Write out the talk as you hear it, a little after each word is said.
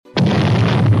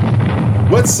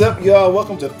What's up, y'all?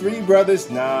 Welcome to Three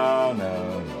Brothers. No.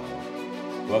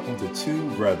 Welcome to Two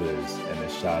Brothers and a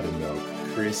Shot of Milk.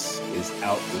 Chris is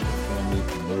out with a family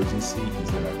emergency. He's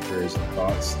in our prayers and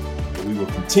thoughts. But we will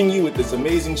continue with this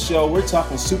amazing show. We're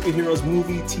talking superheroes,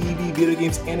 movie, TV, video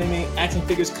games, anime, action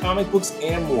figures, comic books,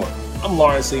 and more. I'm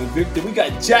Lawrence St. Victor. We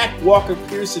got Jack Walker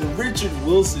Pearson, Richard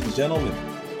Wilson. Gentlemen,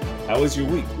 how was your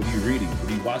week? What are you reading? What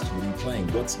are you watching? What are you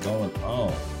playing? What's going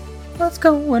on? What's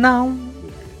going on?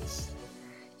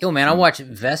 Yo, man, I watched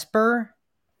Vesper.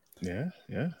 Yeah.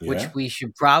 Which we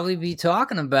should probably be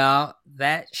talking about.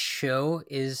 That show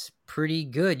is pretty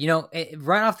good. You know,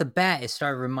 right off the bat, it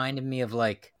started reminding me of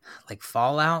like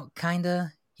Fallout, kind of.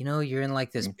 You know, you're in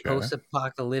like this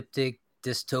post-apocalyptic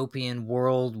dystopian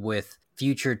world with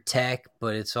future tech,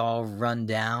 but it's all run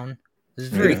down. It's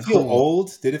very Did it feel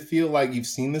old? Did it feel like you've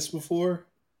seen this before?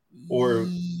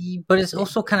 But it's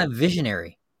also kind of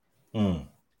visionary.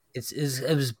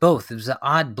 It was both. It was an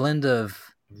odd blend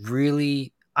of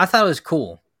really. I thought it was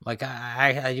cool. Like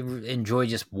I enjoy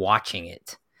just watching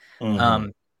it.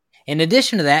 Mm-hmm. In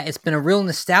addition to that, it's been a real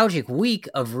nostalgic week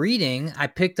of reading. I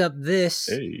picked up this.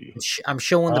 Hey. I'm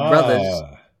showing the brothers.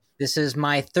 This is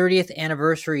my 30th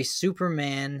anniversary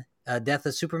Superman, Death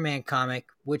of Superman comic,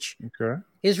 which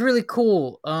is really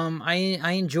cool.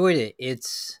 I enjoyed it.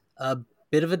 It's a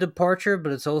bit of a departure,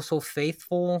 but it's also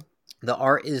faithful. The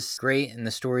art is great and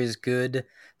the story is good.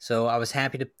 So I was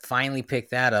happy to finally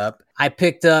pick that up. I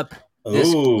picked up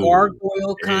this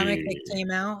Gargoyle comic that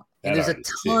came out. And there's a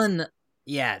ton.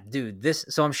 Yeah, dude.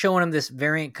 So I'm showing him this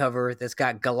variant cover that's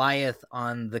got Goliath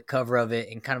on the cover of it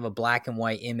in kind of a black and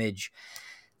white image.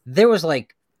 There was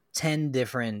like 10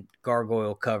 different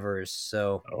Gargoyle covers.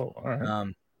 So,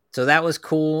 so that was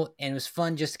cool. And it was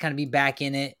fun just to kind of be back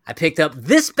in it. I picked up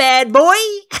this bad boy.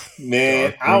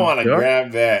 Man, I want to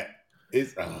grab that.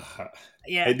 It's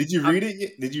yeah. Hey, did you read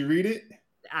it? Did you read it?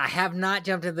 I have not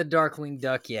jumped into the Darkwing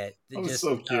Duck yet. I'm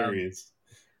so curious.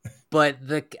 But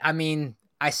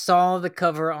I saw the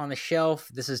cover on the shelf.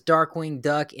 This is Darkwing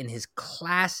Duck in his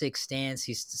classic stance.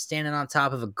 He's standing on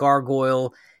top of a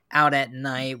gargoyle out at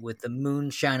night with the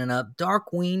moon shining up.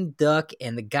 Darkwing Duck,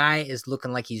 and the guy is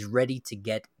looking like he's ready to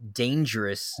get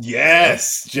dangerous.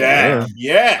 Yes, Jack.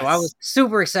 Yes. So I was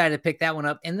super excited to pick that one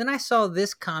up. And then I saw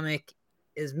this comic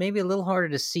is maybe a little harder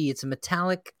to see. It's a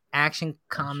metallic Action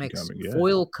Comics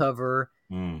foil cover.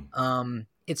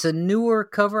 It's a newer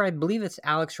cover. I believe it's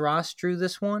Alex Ross drew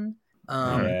this one.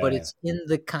 But it's in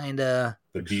the kind of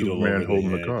the beetle Superman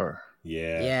holding the car.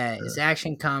 Yeah, it's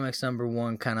Action Comics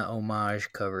 #1 kind of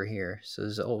homage cover here. So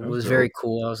it was very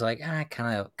cool. I was like, I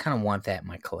kind of want that in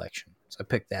my collection. So I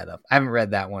picked that up. I haven't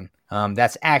read that one.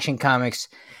 That's Action Comics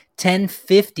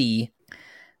 1050.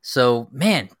 So,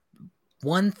 man,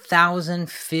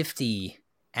 1050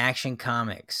 Action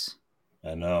Comics.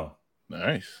 I know.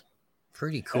 Nice.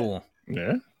 Pretty cool.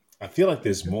 Yeah. I feel like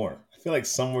there's more. I feel like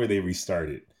somewhere they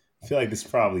restarted. I feel like there's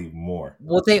probably more.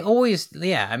 Well, they always,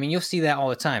 you'll see that all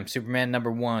the time. Superman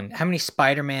 #1. How many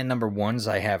Spider-Man #1s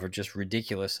I have are just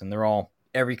ridiculous, and they're all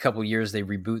every couple years they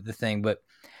reboot the thing. But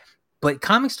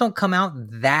comics don't come out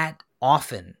that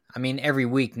often. I mean, every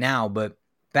week now, but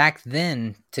back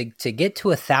then to get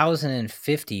to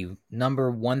 1050, number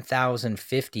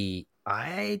 1050,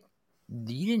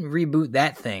 you didn't reboot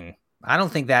that thing. I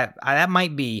don't think that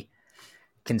might be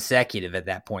consecutive at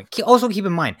that point. Also keep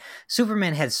in mind,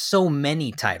 Superman had so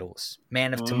many titles.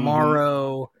 Man of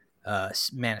Tomorrow,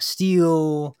 Man of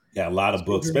Steel. Yeah, a lot of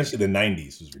books, especially the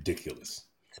 90s was ridiculous.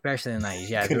 Especially in the 90s.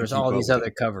 Yeah, there was all these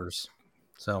other covers.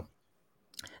 So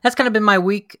that's kind of been my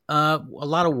week. A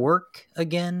lot of work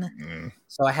again.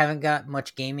 So I haven't got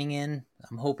much gaming in.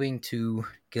 I'm hoping to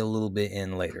get a little bit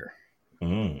in later.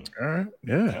 All right.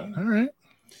 Yeah. All right.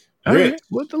 All right.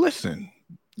 Well, listen.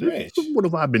 Rich. What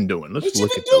have I been doing? Let's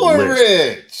look at the list.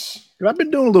 Rich? I've been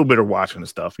doing a little bit of watching the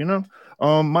stuff, you know.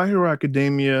 My Hero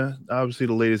Academia, obviously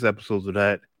the latest episodes of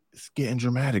that, it's getting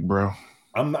dramatic, bro.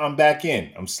 I'm back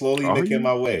in. I'm slowly making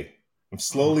my way.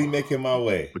 Making my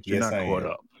way. But you're not caught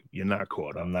up. You're not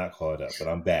caught up. I'm not caught up, but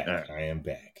I'm back. Right. I am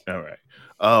back. All right.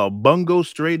 Bungo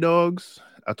Stray Dogs.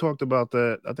 I talked about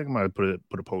that. I think I might have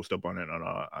put a post up on it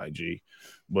on IG.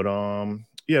 But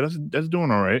yeah, that's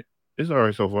doing all right. It's all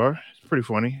right so far. It's pretty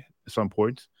funny at some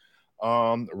points.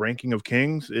 Ranking of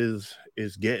Kings is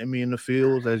getting me in the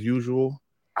feels as usual.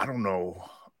 I don't know.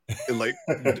 Like,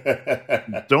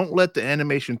 don't let the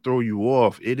animation throw you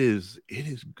off. It is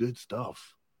good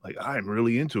stuff. Like, I'm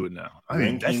really into it now.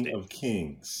 Ranking of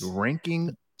Kings.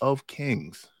 Ranking of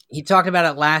Kings. He talked about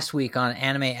it last week on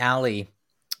Anime Alley.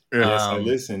 Yes, I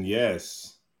listened.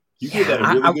 Yes, you gave that a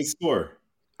really good score.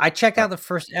 I checked out the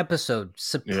first episode.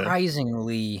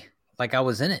 Surprisingly, like I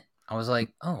was in it. I was like,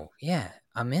 oh yeah,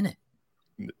 I'm in it.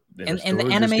 And the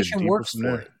the animation works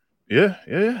for it.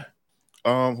 Yeah.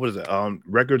 What is it?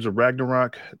 Records of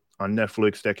Ragnarok on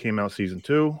Netflix that came out season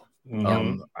 2.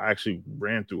 I actually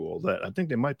ran through all that. I think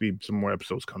there might be some more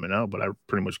episodes coming out, but I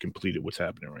pretty much completed what's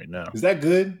happening right now. Is that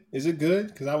good? Is it good?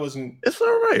 Because I wasn't. It's all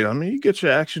right. I mean, you get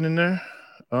your action in there.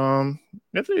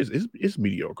 It's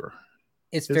mediocre.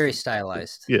 It's very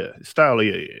stylized. Yeah, style.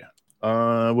 Yeah.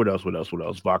 What else?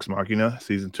 Vox Machina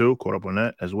season 2. Caught up on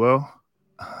that as well.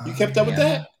 You kept up with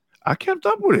that? I kept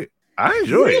up with it. I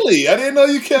enjoy it. Really? I didn't know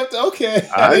you kept. Okay,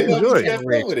 I enjoy it. Kept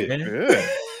up with it. Yeah.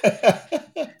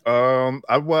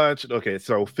 I watched. Okay,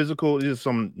 so Physical is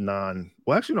some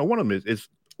Well, actually, no. One of them is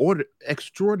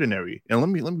Extraordinary. And let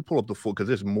me pull up the full because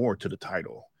there's more to the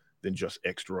title than just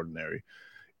Extraordinary.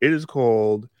 It is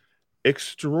called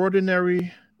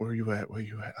Extraordinary. Where are you at?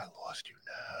 I lost you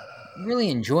now. I'm really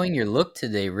enjoying your look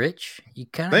today, Rich. You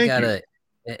kind of got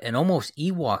an almost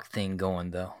Ewok thing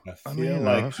going, though. I feel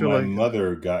like my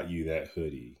mother got you that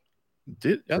hoodie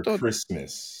for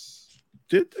Christmas.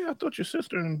 Did they? I thought your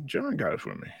sister and John got it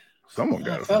for me. Someone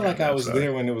got it for me. I felt like I was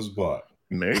there when it was bought.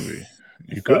 Maybe.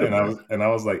 You could have. And I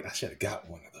was like, I should have got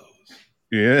one of those.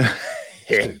 Yeah.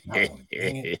 You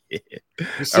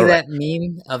see that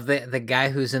meme of the guy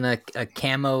who's in a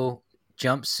camo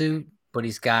jumpsuit, but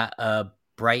he's got a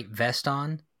bright vest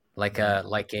on, like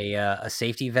a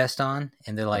safety vest on,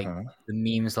 and they're like the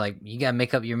memes like, you gotta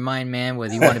make up your mind, man,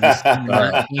 whether you want to be seen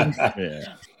or not.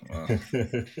 Yeah. Well,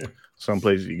 some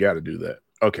places you got to do that.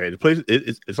 Okay, the place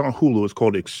it's on Hulu. It's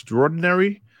called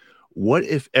Extraordinary. What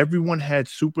if everyone had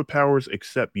superpowers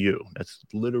except you? That's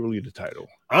literally the title.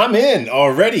 I'm in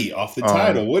already off the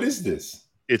title. What is this?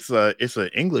 It's an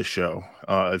English show.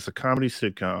 It's a comedy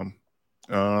sitcom.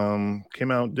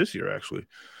 Came out this year actually.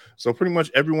 So pretty much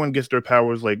everyone gets their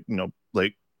powers like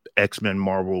X-Men,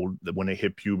 Marvel when they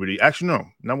hit puberty. Actually, no,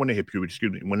 not when they hit puberty.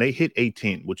 Excuse me. When they hit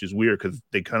 18, which is weird because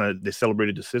they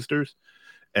celebrated the sisters.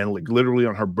 And like literally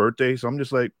on her birthday. So I'm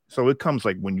just like, so it comes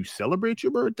like when you celebrate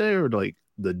your birthday or like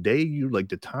the day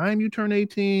the time you turn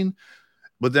 18.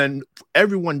 But then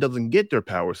everyone doesn't get their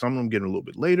powers. Some of them get a little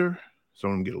bit later.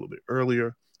 Some of them get a little bit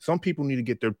earlier. Some people need to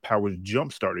get their powers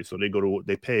jump started. So they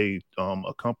pay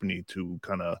a company to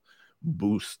kind of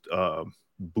boost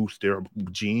their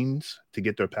genes to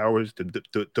get their powers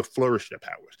to flourish their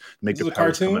powers. Make the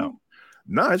powers come out.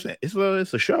 No, it's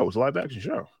a show. It's a live action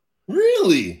show.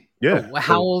 Really? Yeah. Oh,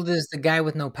 how old is the guy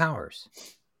with no powers?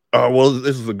 Well,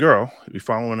 this is a girl. We're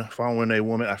following a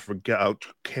woman. I forgot.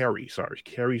 Carrie. Sorry,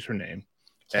 Carrie's her name,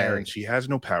 and she has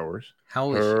no powers. How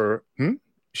old is she?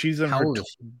 She's in her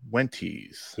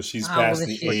 20s. So she's past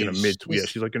the age. In her mid. Yeah,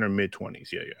 she's like in her mid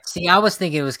 20s. Yeah. See, I was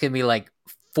thinking it was gonna be like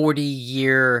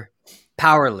 40-year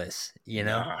powerless. You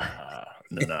know.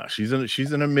 No. She's in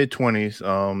her mid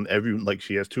 20s.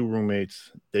 She has 2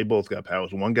 roommates. They both got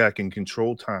powers. One guy can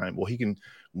control time. Well, he can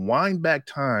wind back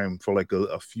time for like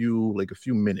a few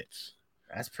minutes.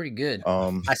 That's pretty good.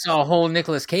 I saw a whole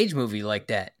Nicolas Cage movie like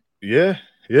that. Yeah.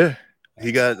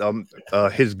 He got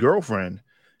his girlfriend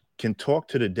can talk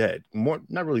to the dead.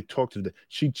 Not really talk to the dead.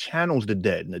 She channels the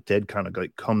dead, and the dead kind of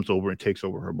like comes over and takes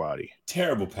over her body.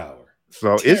 Terrible power.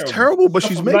 So it's terrible, but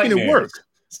she's making it work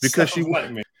because she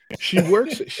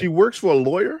works for a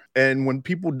lawyer, and when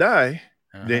people die,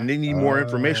 then they need more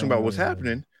information about what's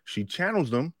happening. She channels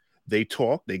them. They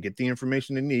talk. They get the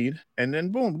information they need, and then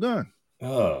boom, done.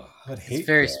 Oh, I'd hate it's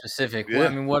very specific. Yeah. I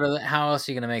mean, how else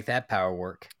are you going to make that power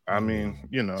work? I mean,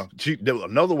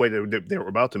 another way they were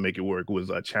about to make it work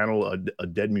was channel a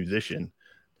dead musician,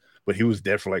 but he was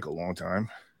dead for like a long time.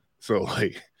 So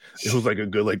like it was like a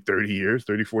good like 40 years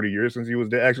since he was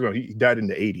dead. Actually, no, he died in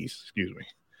the 80s. Excuse me.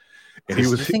 And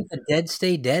you think the dead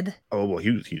stay dead? Oh well,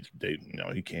 he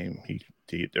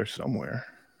they're somewhere.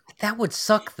 That would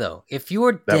suck though. If you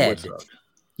were dead,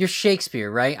 you're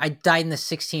Shakespeare, right? I died in the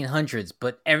 1600s,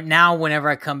 but now whenever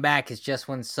I come back, it's just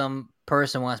when some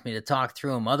person wants me to talk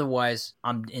through them. Otherwise,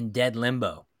 I'm in dead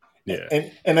limbo. Yeah.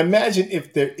 And imagine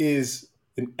if there is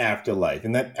an afterlife,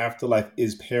 and that afterlife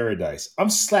is paradise. I'm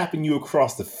slapping you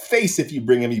across the face if you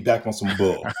bring me back on some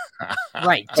bull.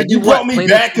 Right. Like you brought me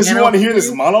back because you want to hear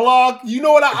this monologue? You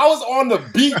know what? I was on the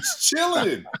beach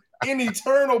chilling in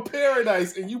eternal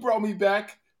paradise, and you brought me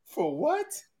back for what?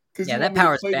 Yeah, that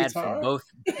power's bad for both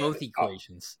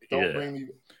equations. Don't bring me.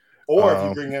 Or if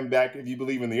you bring him back, if you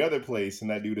believe in the other place, and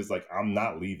that dude is like, I'm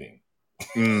not leaving.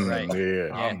 Right.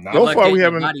 Yeah. So far we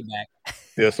haven't.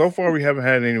 Yeah. So far we haven't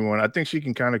had anyone. I think she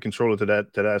can kind of control it to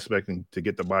that aspect and to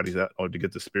get the bodies out or to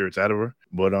get the spirits out of her.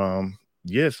 But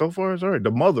yeah. So far it's all right.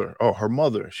 Her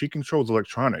mother, she controls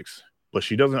electronics, but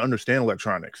she doesn't understand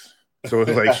electronics. So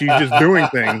it's like she's just doing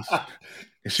things.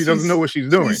 and she doesn't know what she's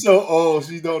doing. She's so old,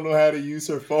 she don't know how to use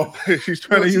her phone. She's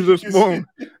trying to use her phone,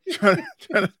 trying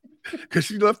to, because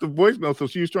she left the voicemail, so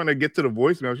she was trying to get to the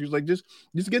voicemail. She was like, just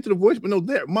get to the voicemail. No,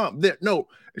 there, mom, there, no.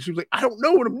 And she was like, I don't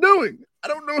know what I'm doing. I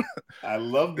don't know. I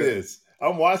love this.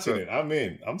 I'm watching it. I'm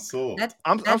in. I'm sold.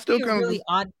 I'm still kind of really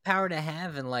odd power to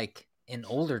have in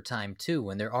older time too,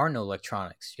 when there are no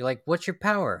electronics. You're like, what's your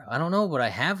power? I don't know, but I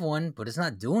have one, but it's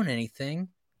not doing anything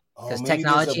because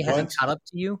technology hasn't caught up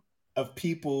to you. Of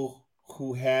people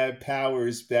who had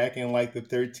powers back in like the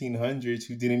 1300s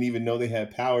who didn't even know they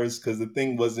had powers because the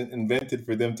thing wasn't invented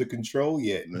for them to control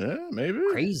yet. Yeah, maybe.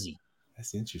 Crazy.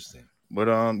 That's interesting. But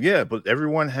but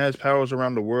everyone has powers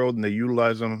around the world and they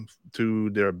utilize them to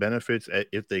their benefits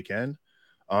if they can.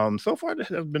 So far there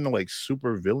has been no like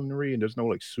super villainry and there's no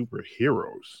like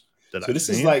superheroes that So this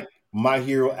is like My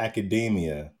Hero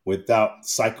Academia without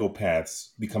psychopaths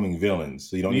becoming villains.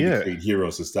 So you don't need to create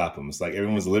heroes to stop them. It's like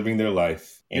everyone's living their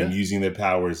life and using their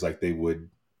powers like they would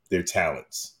their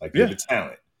talents. Like they have a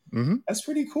talent. Mm-hmm. That's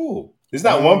pretty cool. There's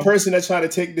not one person that's trying to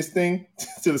take this thing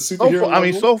to the superhero level? I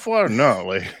mean, so far, no.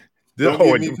 Like, don't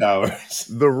give me powers.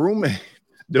 The roommate.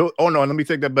 Oh no, let me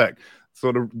take that back.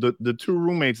 So the two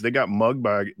roommates, they got mugged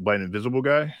by an invisible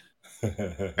guy,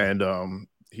 and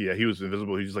he was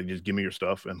invisible. He's like, just give me your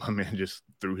stuff, and my man just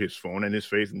threw his phone in his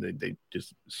face, and they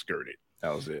just skirted.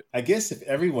 That was it. I guess if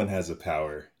everyone has a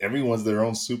power, everyone's their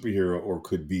own superhero or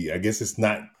could be. I guess it's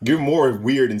not. You're more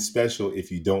weird and special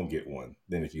if you don't get one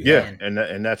than if you have.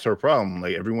 And that's her problem.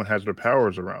 Like everyone has their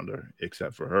powers around her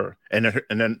except for her. And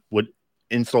then what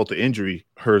insult to injury,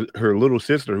 her little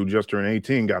sister who just turned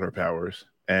 18 got her powers.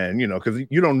 And because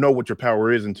you don't know what your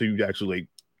power is until you actually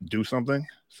do something.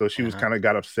 So she was kind of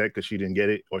got upset because she didn't get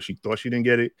it, or she thought she didn't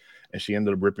get it, and she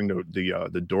ended up ripping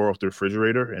the door off the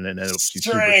refrigerator, and then she's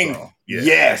super strong.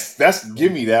 Yes,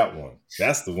 give me that one.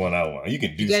 That's the one I want. You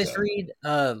can do. You guys read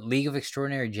League of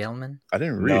Extraordinary Gentlemen? I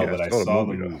didn't read it, but I saw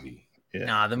the movie. Yeah.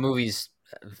 Nah, the movie's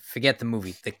forget the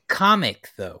movie. The comic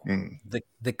though,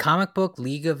 the comic book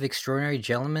League of Extraordinary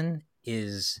Gentlemen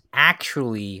is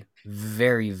actually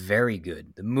very, very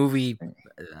good. The movie,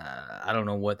 I don't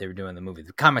know what they were doing in the movie.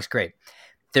 The comic's great.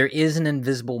 There is an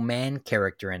Invisible Man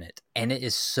character in it, and it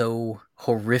is so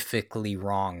horrifically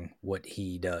wrong what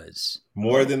he does.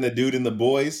 More than the dude in The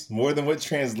Boys? More than what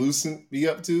Translucent be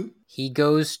up to? He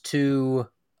goes to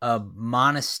a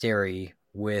monastery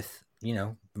with,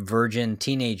 virgin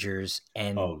teenagers,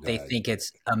 and they think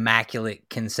it's immaculate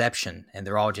conception, and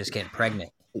they're all just getting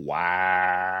pregnant.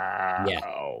 Wow. Yeah.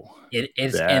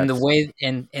 It's and the way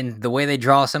and the way they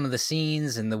draw some of the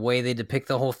scenes and the way they depict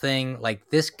the whole thing, like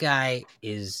this guy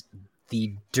is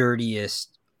the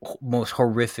dirtiest, most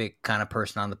horrific kind of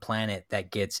person on the planet that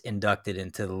gets inducted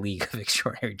into the League of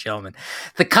Extraordinary Gentlemen.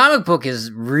 The comic book is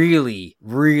really,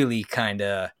 really kind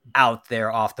of out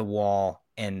there, off the wall,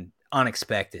 and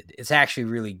unexpected. It's actually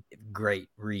really great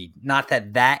read. Not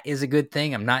that is a good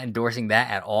thing. I'm not endorsing that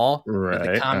at all. Right.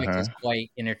 But the comic is quite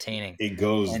entertaining. It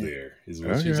goes there. Is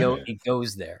what it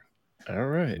goes there. All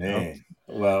right. Man.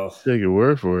 Well, take your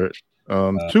word for it.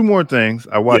 Two more things.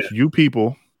 I watched You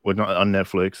People on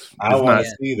Netflix. I want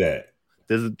to see that.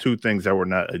 There's two things that were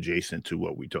not adjacent to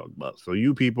what we talked about. So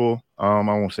You People, I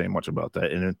won't say much about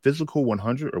that. And then Physical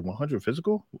 100 or 100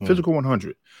 Physical? Physical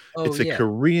 100. It's a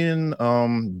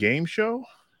Korean game show.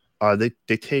 They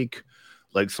take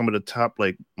like some of the top,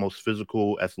 like most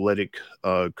physical, athletic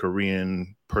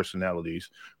Korean personalities,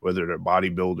 whether they're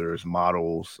bodybuilders,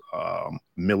 models,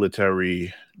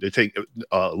 military. They take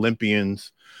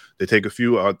Olympians. They take a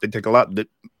few. They take a lot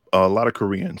of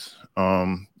Koreans.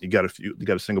 You got a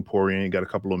Singaporean, you got a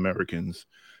couple of Americans,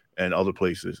 and other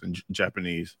places, and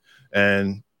Japanese,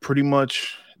 and pretty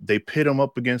much they pit them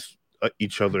up against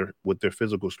each other with their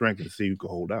physical strength and see who can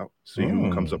hold out, see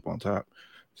who comes up on top.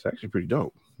 It's actually pretty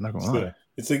dope. I'm not gonna lie.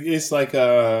 It's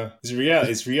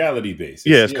reality based.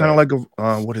 It's kind of like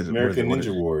a what is it? American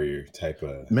Ninja Warrior type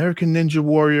of American Ninja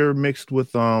Warrior mixed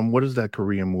with what is that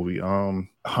Korean movie?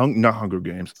 Not Hunger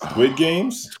Games. Squid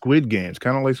Games. Squid Games,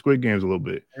 kind of like Squid Games a little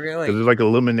bit. Really? Because there's like an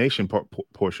elimination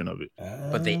portion of it.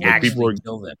 But they actually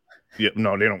kill them. Yeah,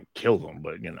 no, they don't kill them,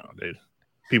 but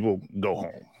people go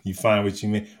home. You find what you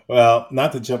mean. Well,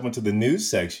 not to jump into the news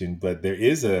section, but there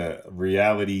is a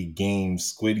reality game,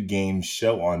 Squid Game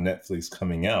show on Netflix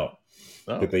coming out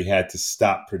that they had to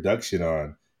stop production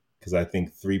on because I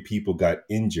think 3 people got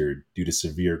injured due to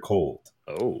severe cold.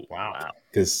 Oh, wow.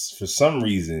 Because for some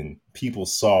reason, people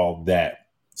saw that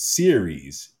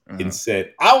series and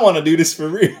said, I want to do this for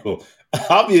real.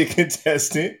 I'll be a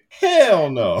contestant.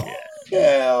 Hell no. Yeah.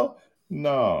 Hell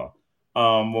no.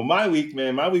 Well, my week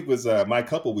was my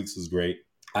couple weeks was great.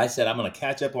 I said I'm gonna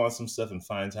catch up on some stuff and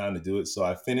find time to do it. So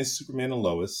I finished Superman and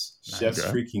Lois, Chef's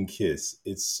freaking kiss.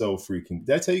 It's so freaking.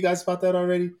 Did I tell you guys about that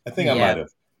already? I think I might have.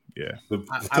 Yeah. The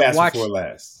cast before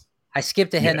last. I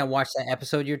skipped ahead and I watched that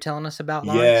episode you're telling us about,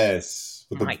 Lawrence. Yes.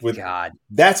 My God.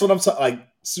 That's what I'm talking. Like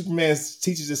Superman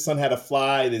teaches his son how to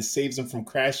fly, then saves him from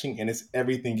crashing, and it's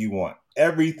everything you want.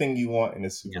 Everything you want in a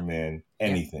Superman,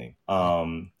 anything.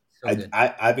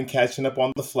 I've been catching up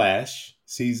on The Flash.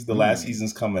 The last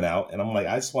season's coming out, and I'm like,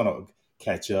 I just want to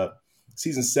catch up.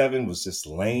 Season 7 was just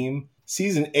lame.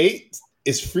 Season 8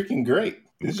 is freaking great.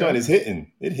 This joint is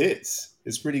hitting. It hits.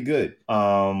 It's pretty good.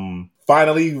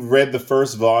 Finally read the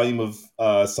first volume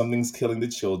of Something's Killing the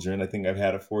Children. I think I've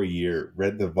had it for a year.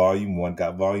 Read the volume 1,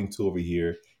 got volume 2 over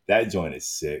here. That joint is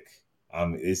sick.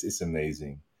 It's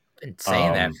amazing. Been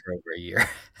saying that for over a year.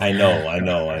 I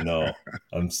know.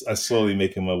 I'm slowly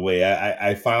making my way.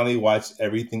 I finally watched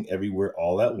Everything Everywhere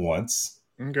All at Once.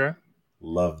 Okay.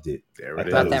 Loved it. I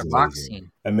thought that rock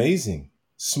scene. Amazing.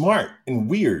 Smart and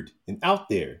weird and out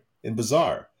there and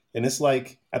bizarre. And it's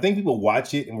like, I think people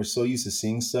watch it and we're so used to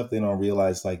seeing stuff, they don't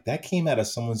realize like that came out of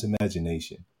someone's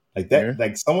imagination. Like that,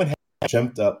 like someone had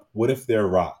dreamt up, what if they're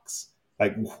rocks?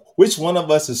 Like which one of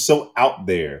us is so out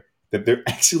there that they're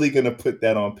actually going to put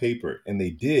that on paper? And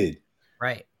they did.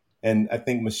 Right. And I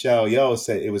think Michelle Yeoh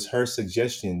said it was her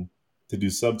suggestion to do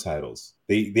subtitles.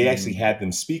 They actually had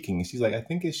them speaking. And she's like, I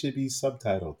think it should be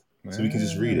subtitled so we can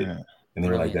just read it. And they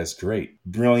were like, that's great.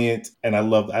 Brilliant. And I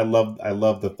love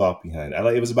the thought behind it.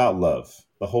 It was about love.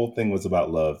 The whole thing was about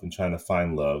love and trying to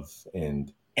find love.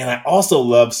 And I also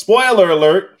love, spoiler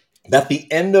alert, that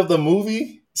the end of the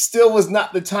movie still was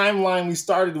not the timeline we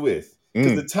started with.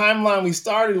 Because the timeline we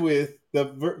started with,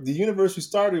 the universe we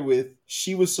started with,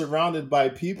 she was surrounded by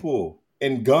people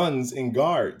and guns and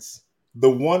guards. The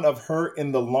one of her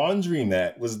in the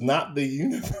laundromat was not the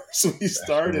universe we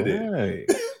started in.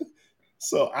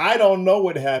 So I don't know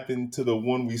what happened to the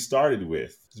one we started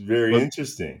with. It's very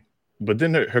interesting. But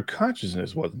then her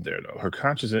consciousness wasn't there, though. Her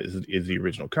consciousness is the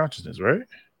original consciousness, right?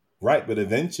 Right, but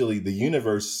eventually the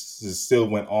universe still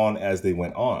went on as they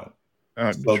went on.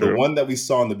 So the one that we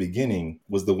saw in the beginning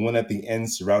was the one at the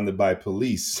end surrounded by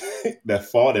police that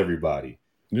fought everybody.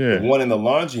 Yeah. The one in the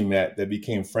laundromat that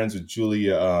became friends with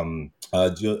Jamie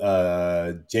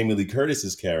Lee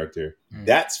Curtis's character.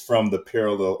 That's from the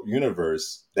parallel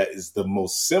universe that is the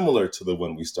most similar to the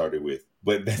one we started with.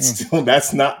 But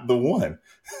that's not the one.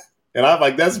 And I'm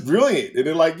like, that's brilliant. And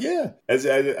they're like, yeah. I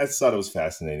just thought it was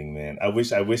fascinating, man. I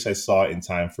wish I saw it in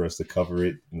time for us to cover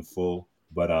it in full.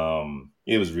 But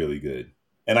it was really good.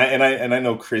 And I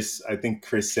know Chris, I think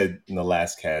Chris said in the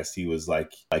last cast he was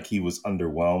like he was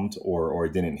underwhelmed or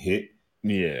didn't hit.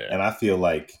 Yeah. And I feel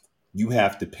like you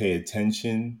have to pay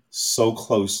attention so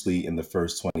closely in the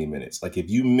first 20 minutes. Like if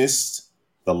you missed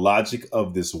the logic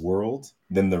of this world,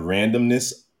 then the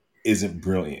randomness isn't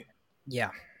brilliant.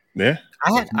 Yeah. Yeah.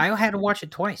 I had to watch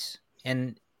it twice.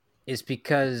 And it's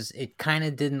because it kind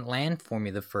of didn't land for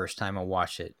me the first time I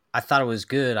watched it. I thought it was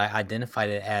good. I identified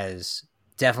it as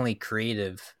definitely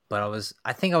creative, but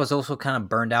I think I was also kind of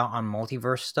burned out on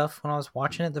multiverse stuff when I was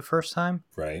watching it the first time.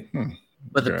 Right.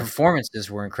 But the performances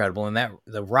were incredible, and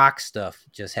the rock stuff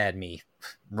just had me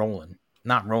rolling.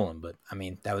 Not rolling, but I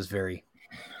mean that was very.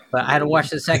 But I had to watch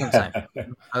it the second time.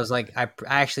 I was like, I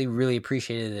actually really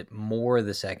appreciated it more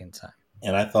the second time.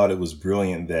 And I thought it was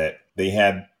brilliant that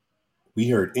we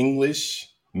heard English,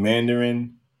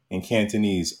 Mandarin, and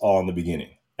Cantonese all in the beginning.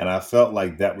 And I felt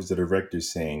like that was the director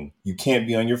saying, you can't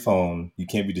be on your phone. You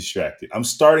can't be distracted. I'm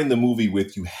starting the movie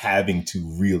with you having to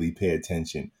really pay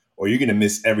attention or you're going to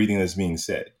miss everything that's being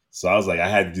said. So I was like, I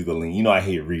had to do the lean. You know, I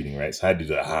hate reading, right? So I had to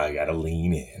do I got to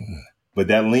lean in. But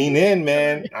that lean in,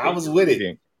 man, I was with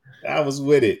it.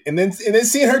 And then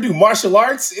seeing her do martial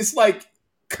arts, it's like,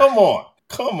 come on.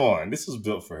 This was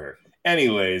built for her.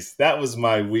 Anyways, that was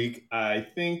my week. I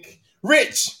think,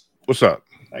 Rich. What's up?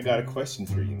 I got a question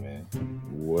for you, man.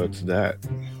 What's that?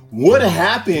 What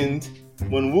happened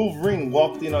when Wolverine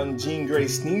walked in on Jean Grey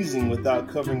sneezing without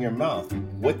covering her mouth?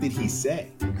 What did he say?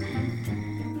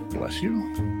 Bless you.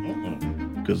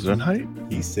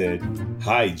 Gesundheit? He said,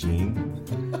 hi, Jean.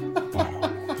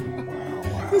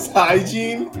 It's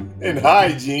hygiene and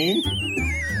hygiene.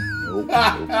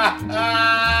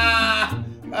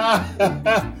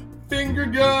 Finger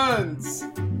guns.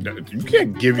 You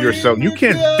can't give yourself. You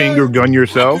can't finger gun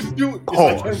yourself.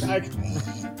 Pause. That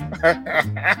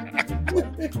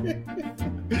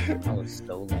was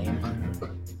so lame.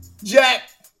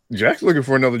 Jack's looking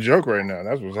for another joke right now.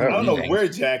 That's what's happening. I don't know where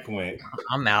Jack went.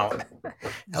 I'm out.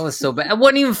 That was so bad. It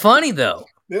wasn't even funny though.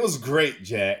 It was great,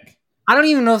 Jack. I don't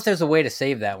even know if there's a way to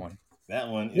save that one. That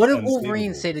one. What did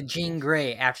Wolverine say to Jean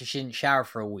Grey after she didn't shower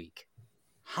for a week?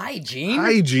 Hi, Jean.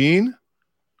 Hi, Jean.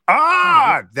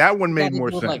 Ah, that one made more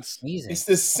sense. Like sneezing. It's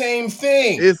the same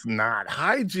thing. It's not.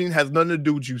 Hygiene has nothing to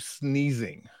do with you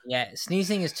sneezing. Yeah,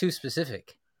 sneezing is too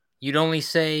specific. You'd only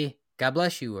say "God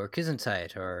bless you" or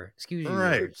 "Gesundheit" or "excuse you,"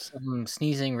 or something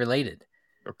sneezing related.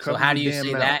 So how do you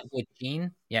say that with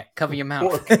Jean? Yeah, cover your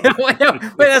mouth. Wait,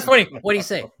 that's funny. What do you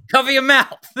say? Cover your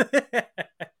mouth.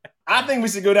 I think we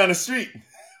should go down the street,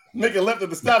 make a left at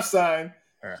the stop sign,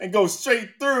 and go straight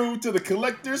through to the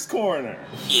collector's corner.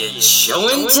 It's show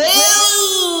and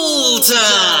tell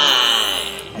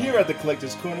time! Here at the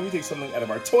collector's corner, we take something out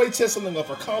of our toy chest, something off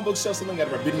our comic book shelf, something out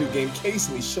of our video game case,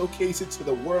 and we showcase it to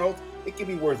the world. It can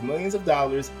be worth millions of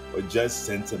dollars or just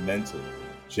sentimental.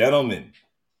 Gentlemen,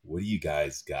 what do you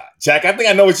guys got? Jack, I think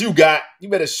I know what you got. You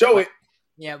better show it.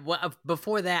 Yeah, well,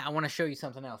 before that, I want to show you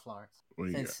something else, Lawrence.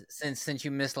 Since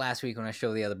you missed last week when I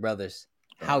showed the other brothers.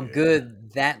 How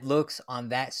good that looks on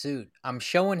that suit. I'm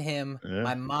showing him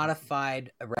my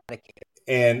modified Eradicator.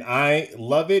 And I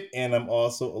love it, and I'm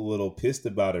also a little pissed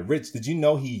about it. Rich, did you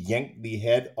know he yanked the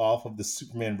head off of the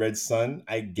Superman Red Sun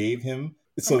I gave him?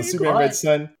 So the Superman Red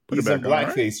Sun, he's in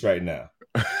blackface right now.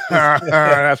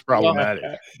 That's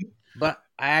problematic. But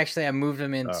I moved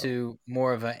him into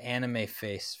more of an anime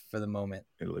face for the moment.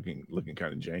 Looking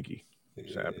kind of janky.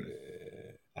 What's happening?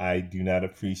 I do not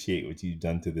appreciate what you've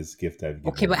done to this gift I've given.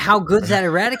 Okay, but how good's that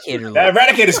Eradicator look? That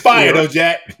Eradicator's fire, though,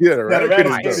 Jack. Yeah, that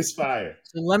Eradicator's fire.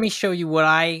 So let me show you what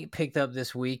I picked up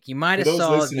this week. You might have saw. For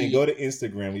those listening, go to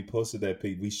Instagram. We posted that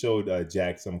page. We showed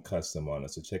Jack some custom on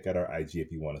it. So check out our IG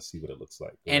if you want to see what it looks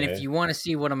like. And if you want to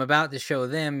see what I'm about to show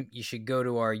them, you should go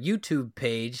to our YouTube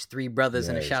page, Three Brothers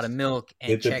and a Shot of Milk,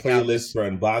 and check out the playlist for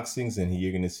unboxings. And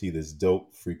you're going to see this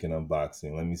dope freaking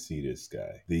unboxing. Let me see this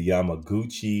guy. The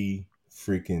Yamaguchi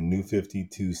freaking New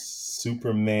 52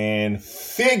 Superman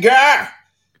figure.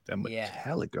 That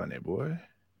metallic on it, boy.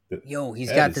 Yo,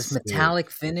 he's got this metallic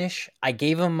finish. I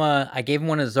gave him one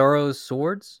of Zorro's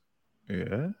swords.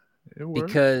 Yeah, it works.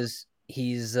 Because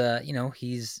he's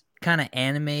he's kind of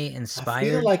anime inspired. I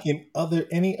feel like in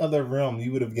any other realm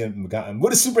you would have gotten. What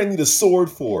does Superman need a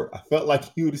sword for? I felt like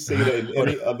you would say that in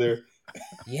any other.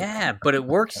 Yeah, but it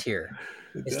works here.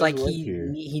 It's like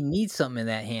he needs something in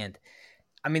that hand.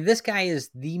 I mean, this guy is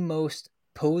the most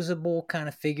posable kind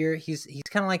of figure. He's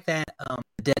kind of like that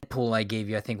Deadpool I gave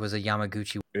you, I think was a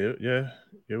Yamaguchi. Yeah,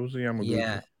 it was a Yamaguchi.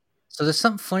 Yeah. So there's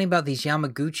something funny about these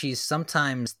Yamaguchis.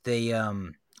 Sometimes they,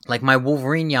 like my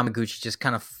Wolverine Yamaguchi, just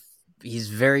kind of, he's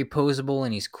very posable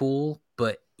and he's cool,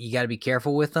 but you got to be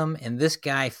careful with him. And this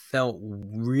guy felt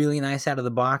really nice out of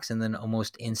the box, and then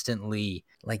almost instantly,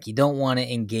 like you don't want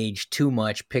to engage too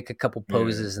much. Pick a couple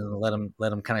poses and let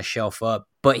him kind of shelf up.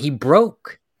 But he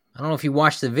broke. I don't know if you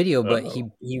watched the video, but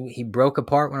he broke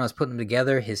apart when I was putting them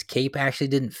together. His cape actually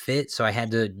didn't fit, so I had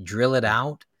to drill it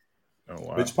out. Oh,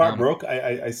 wow. Which part broke?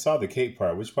 I saw the cape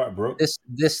part. Which part broke?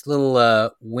 This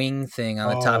little wing thing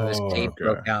on the top of his cape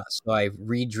broke out, so I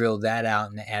re-drilled that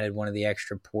out and added one of the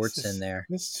extra ports in there.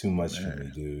 That's too much for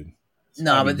me, dude.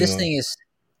 No, but this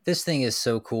thing is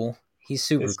so cool. He's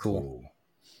super cool.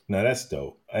 No, that's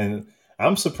dope, and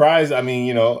I'm surprised. I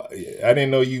mean, I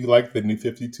didn't know you liked the New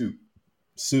 52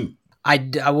 suit.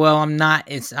 I'm not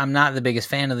the biggest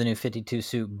fan of the New 52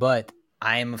 suit, but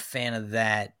I am a fan of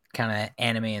that kind of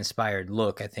anime inspired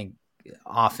look. I think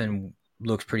often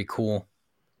looks pretty cool.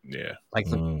 Yeah. Like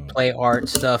the play art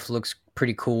stuff looks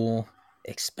pretty cool.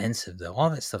 Expensive though. All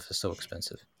that stuff is so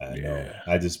expensive. I know.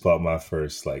 I just bought my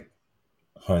first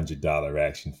 $100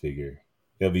 action figure.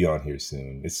 They'll be on here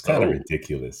soon. It's kind of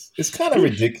ridiculous. It's kind of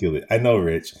ridiculous. I know,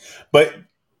 Rich. But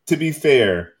to be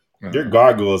fair, your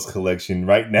Gargoyles collection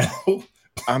right now,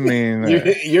 I mean,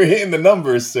 you're hitting the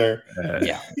numbers, sir.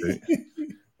 Yeah.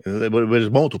 But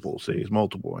it's multiple. See, it's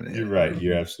multiple in there. You're right.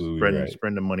 You're absolutely right.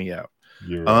 Spreading the money out.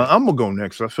 You're right. I'm gonna go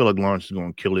next. I feel like Lawrence is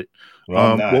gonna kill it.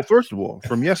 Well, first of all,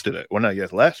 from yesterday,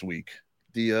 last week,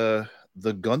 the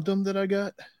Gundam that I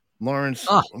got, Lawrence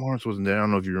wasn't there. I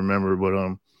don't know if you remember,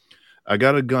 but I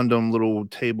got a Gundam little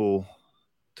table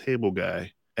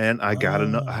guy, and I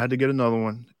I had to get another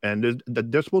one, and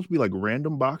they're supposed to be like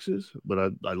random boxes,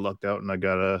 but I lucked out and I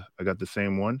got the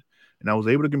same one, and I was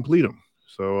able to complete them.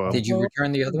 So did you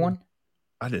return the other one?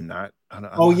 I did not. I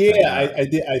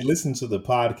did. I listened to the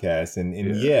podcast, and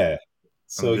yeah.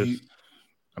 So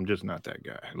I'm just not that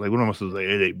guy. Like when I was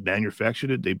they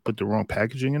manufactured it, they put the wrong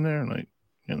packaging in there, and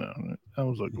I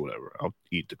was like, whatever, I'll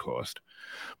eat the cost.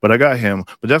 But I got him.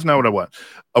 But that's not what I want.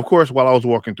 Of course, while I was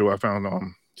walking through, I found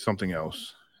something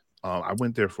else. I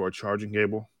went there for a charging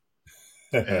cable.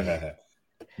 And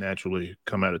naturally,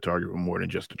 come out of Target with more than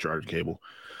just a charging cable.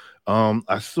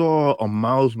 I saw a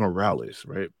Miles Morales,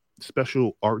 right?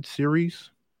 Special art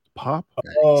series, Pop.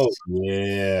 Oh,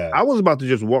 yeah. I was about to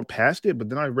just walk past it, but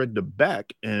then I read the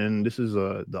back, and this is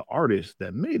the artist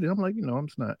that made it. I'm like,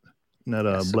 it's not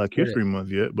Black History Month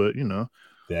yet, but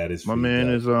that is my man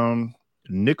is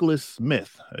Nicholas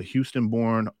Smith, a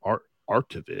Houston-born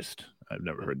artivist. I've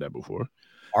never heard that before.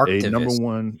 Artivist. A number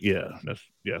one, that's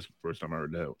the first time I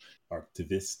heard that.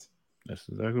 Artivist. That's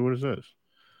exactly what it says.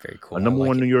 Very cool. A number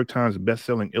one New York Times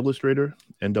best-selling illustrator,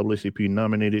 NAACP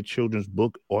nominated children's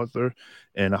book author,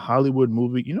 and a Hollywood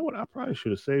movie. You know what? I probably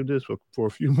should have saved this for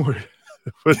a few more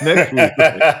for next week.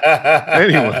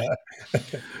 Anyway,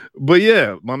 but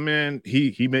yeah, my man,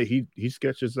 he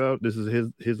sketches out. This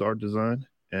is his art design,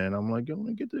 and I'm like, yo, let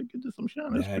me get this some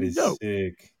shine. That's pretty dope.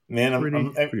 Sick. Man,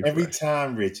 every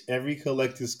time, Rich, every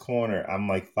collector's corner, I'm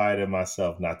like fighting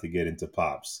myself not to get into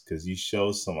Pops because you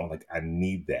show someone like I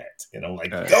need that, and I'm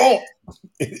like, don't.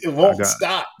 It won't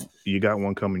stop. You got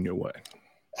one coming your way.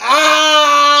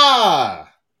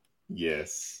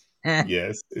 Yes,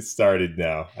 yes, it started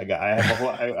now. I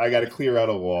got to clear out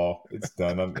a wall. It's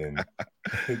done. I'm in.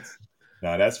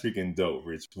 Nah, that's freaking dope,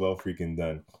 Rich. Well freaking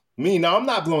done. I'm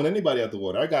not blowing anybody out the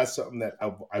water. I got something that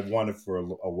I wanted for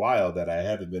a while that I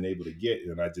haven't been able to get,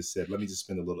 and I just said, let me just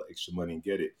spend a little extra money and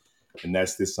get it. And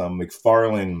that's this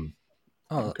McFarlane,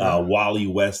 Wally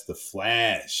West, the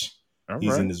Flash.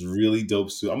 He's in this really dope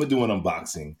suit. I'm gonna do an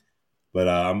unboxing, but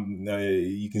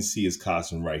you can see his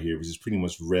costume right here, which is pretty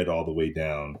much red all the way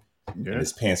down, and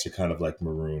his pants are kind of like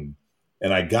maroon.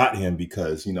 And I got him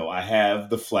because I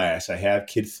have the Flash, I have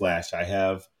Kid Flash, I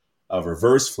have a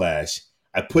Reverse Flash.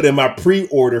 I put in my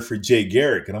pre-order for Jay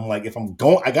Garrick, and I'm like, if I'm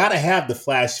going, I gotta have the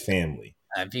Flash family.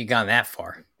 Have you gone that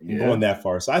far? I'm going that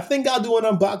far, so I think I'll do an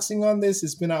unboxing on this.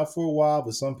 It's been out for a while,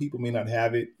 but some people may not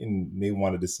have it and may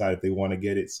want to decide if they want to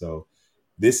get it. So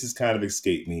this has kind of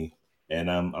escaped me,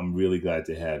 and I'm really glad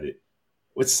to have it.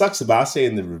 What sucks about, I'll say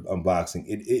in the unboxing,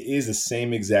 it is the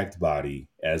same exact body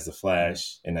as the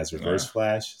Flash and as Reverse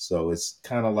Flash. So it's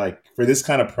kind of like, for this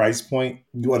kind of price point,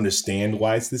 you understand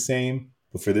why it's the same.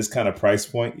 But for this kind of price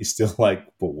point, you're still like,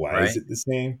 but why is it the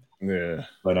same? Yeah.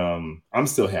 But I'm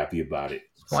still happy about it.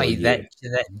 Why that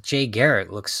Jay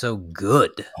Garrick looks so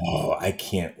good? Oh, I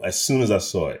can't. As soon as I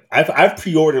saw it, I've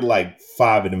pre-ordered like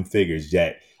 5 of them figures,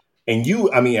 Jack. And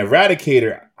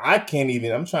Eradicator, I can't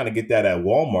even. I'm trying to get that at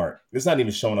Walmart. It's not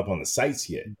even showing up on the sites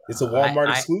yet. It's a Walmart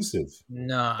exclusive.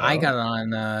 No, I got it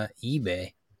on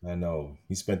eBay. I know.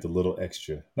 He spent a little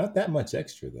extra. Not that much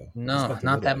extra, though. No,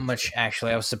 not that much,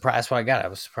 actually. I was surprised when I got it. I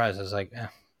was surprised. I was like, I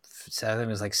think it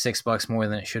was like $6 more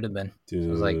than it should have been. Dude. So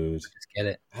I was like, just get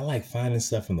it. I like finding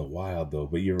stuff in the wild, though.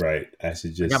 But you're right. I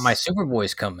should just... I got my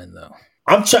Superboys coming, though.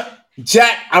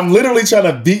 Jack, I'm literally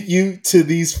trying to beat you to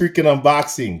these freaking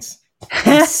unboxings.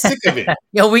 I'm sick of it.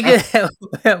 Yo,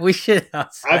 we should...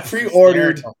 I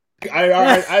pre-ordered...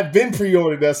 I've been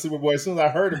pre-ordered that Superboy as soon as I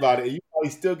heard about it. You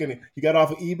probably still you got it off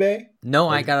of eBay? No,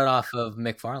 I got it off of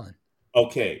McFarlane.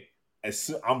 Okay.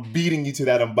 I'm beating you to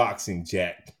that unboxing,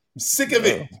 Jack. I'm sick of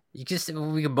it. We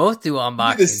can both do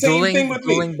unboxing. The same thing with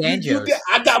me. Banjos.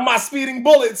 I got my speeding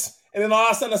bullets, and then all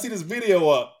of a sudden I see this video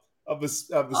up of the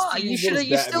speeding bullets.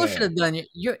 You still should have done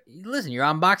listen, your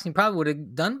unboxing probably would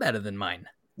have done better than mine.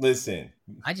 Listen,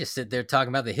 I just sit there talking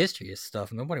about the history of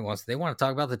stuff. They want to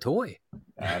talk about the toy.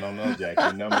 I don't know, Jack.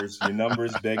 Your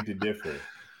numbers beg to differ.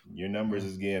 Your numbers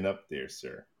is getting up there,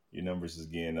 sir. Your numbers is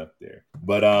getting up there.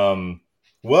 But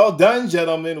well done,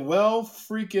 gentlemen. Well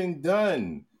freaking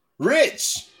done.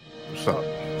 Rich, what's up?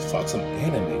 Let's talk some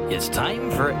anime. It's time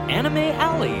for Anime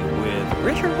Alley with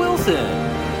Richard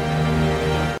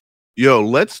Wilson. Yo,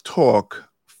 let's talk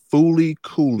Fooly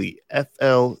Cooly,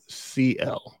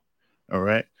 FLCL. All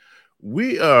right.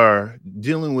 We are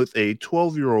dealing with a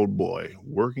 12-year-old boy,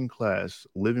 working class,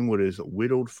 living with his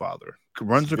widowed father.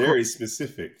 Very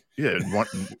specific. Yeah.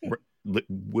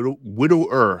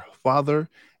 Widower father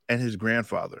and his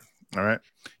grandfather. All right.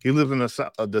 He lives in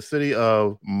the city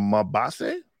of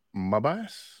Mabase.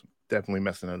 Definitely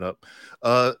messing it up.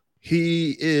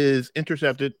 He is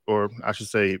intercepted, or I should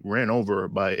say ran over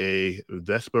by a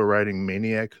Vespa riding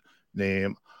maniac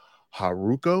named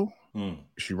Haruko.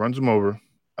 She runs him over,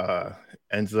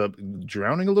 ends up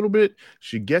drowning a little bit.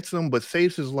 She gets him, but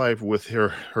saves his life with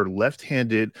her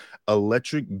left-handed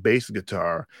electric bass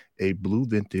guitar, a blue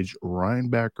vintage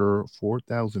Rhinebacker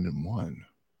 4001.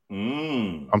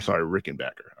 I'm sorry,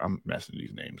 Rickenbacker. I'm messing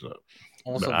these names up.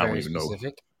 Also very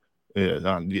specific.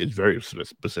 Yeah, it's very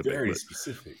specific. Very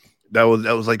specific. That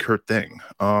was like her thing.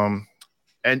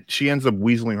 And she ends up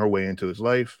weaseling her way into his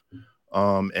life.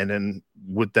 And then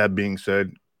with that being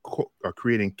said,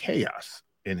 creating chaos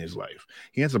in his life.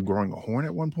 He ends up growing a horn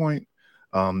at one point.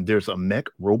 There's a mech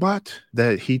robot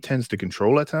that he tends to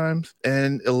control at times,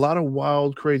 and a lot of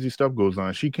wild, crazy stuff goes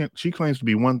on. She claims to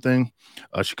be one thing.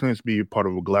 She claims to be part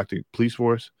of a galactic police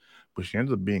force, but she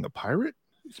ends up being a pirate.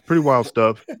 It's pretty wild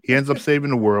stuff. He ends up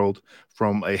saving the world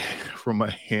from a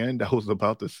hand that was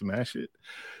about to smash it.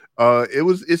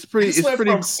 It's pretty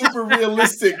from super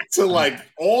realistic to like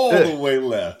all the way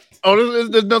left. Oh,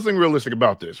 there's nothing realistic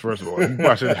about this. First of all, you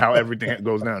watch how everything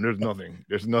goes down.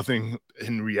 There's nothing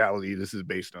in reality this is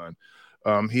based on.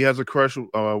 He has a crush with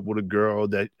a girl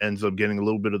that ends up getting a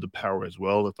little bit of the power as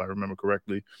well, if I remember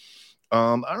correctly.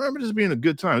 I remember this being a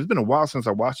good time. It's been a while since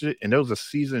I watched it, and there was a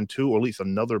season 2, or at least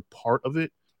another part of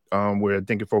it, where I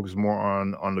think it focused more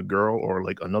on the girl or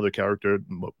like another character,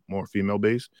 more female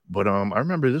based. But I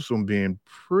remember this one being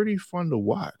pretty fun to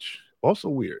watch. Also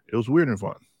weird. It was weird and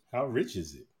fun. How rich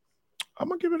is it? I'm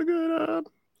gonna give it a good.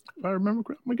 If I remember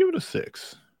correctly, I'm gonna give it a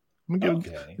 6. I'm gonna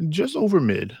give it just over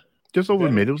mid. Just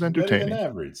over mid. It was entertaining. Better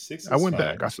than average. 6 I went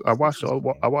back. I watched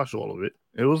all. I watched all of it.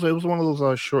 It was one of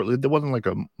those short. There wasn't like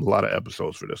a lot of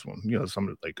episodes for this one. You know,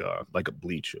 some like a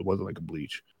Bleach. It wasn't like a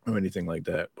Bleach or anything like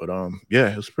that. But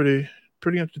yeah, it was pretty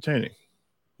entertaining.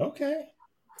 Okay.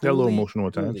 Got a little emotional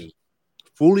at times.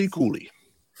 Fooly Cooly.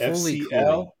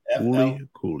 FCL. Fooly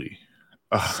Cooly.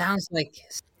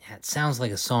 It sounds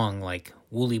like a song like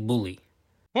Wooly Bully.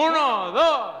 1,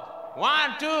 2,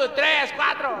 1, 2, 3,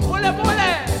 4. Pule, pule.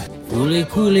 Fooly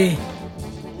Cooly.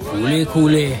 Fooly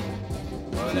Cooly.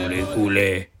 Fooly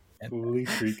Cooly. Fooly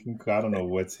freaking. I don't know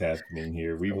what's happening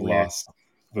here. We've lost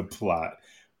the plot.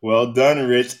 Well done,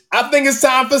 Rich. I think it's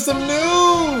time for some news.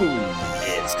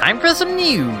 It's time for some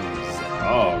news.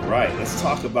 All right, let's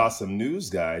talk about some news,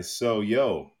 guys. So,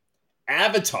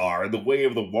 Avatar, The Way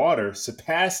of the Water,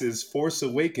 surpasses Force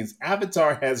Awakens.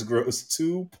 Avatar has grossed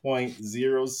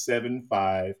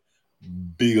 $2.075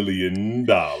 billion.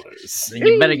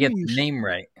 You better get the name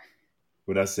right.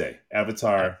 What'd I say?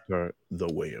 Avatar, The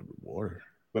Way of the Water.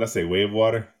 What'd I say? Way of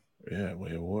Water? Yeah,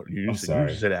 Way of Water. You just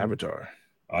said Avatar.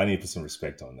 I need to put some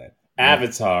respect on that.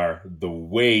 Avatar, The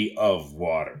Way of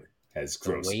Water has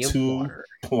grossed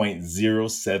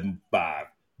 $2.075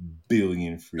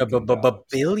 billion freaking dollars.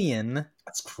 Billion?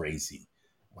 That's crazy.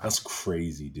 Wow. That's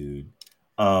crazy, dude.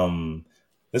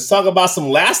 Let's talk about some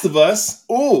Last of Us.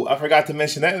 Ooh, I forgot to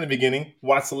mention that in the beginning.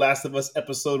 Watch The Last of Us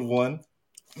episode 1.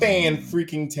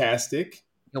 Fan-freaking-tastic.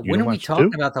 When are we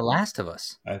talking about The Last of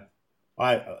Us?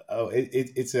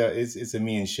 It's a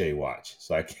me and Shay watch,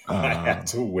 so I have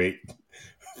to wait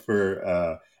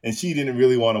for. And she didn't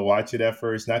really want to watch it at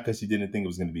first, not because she didn't think it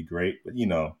was going to be great, but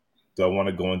do I want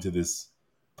to go into this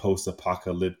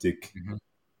post-apocalyptic,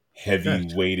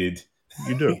 heavy-weighted?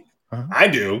 You do. I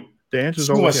do. The answer's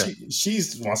always she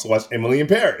wants to watch Emily in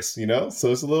Paris,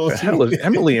 so it's a little. The hell is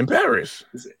Emily in Paris?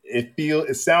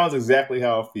 It sounds exactly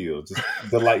how it feels, just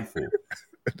delightful.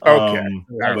 Okay,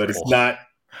 but it's not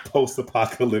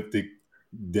post-apocalyptic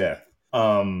death.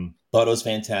 Thought it was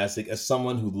fantastic. As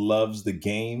someone who loves the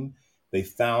game, they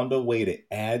found a way to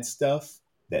add stuff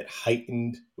that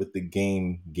heightened what the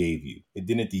game gave you. It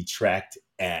didn't detract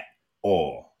at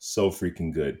all. So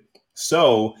freaking good.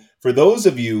 So for those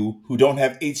of you who don't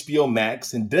have HBO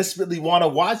Max and desperately want to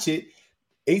watch it,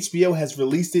 HBO has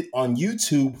released it on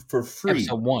YouTube for free.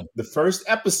 Episode 1. The first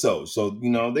episode. So,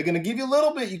 they're going to give you a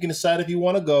little bit. You can decide if you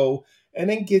want to go and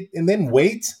then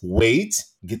wait,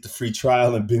 get the free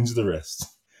trial and binge the rest.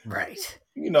 Right.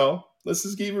 Let's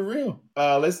just keep it real.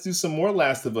 Let's do some more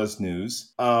Last of Us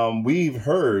news. We've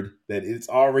heard that it's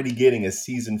already getting a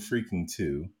season freaking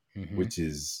 2, which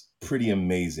is pretty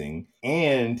amazing.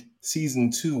 And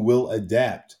season 2 will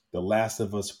adapt The Last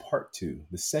of Us Part 2,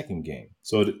 the second game.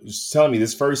 So it's telling me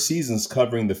this first season's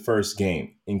covering the first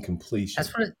game in completion.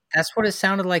 That's what it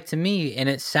sounded like to me. And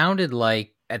it sounded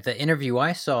like at the interview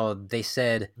I saw, they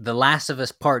said The Last of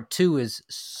Us Part 2 is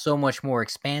so much more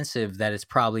expansive that it's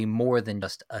probably more than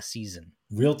just a season.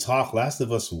 Real talk, Last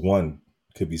of Us 1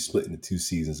 could be split into 2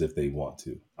 seasons if they want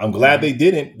to. I'm glad they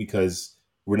didn't, because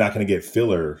we're not going to get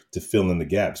filler to fill in the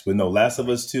gaps. But no, Last of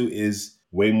Us 2 is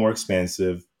way more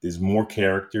expansive. There's more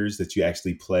characters that you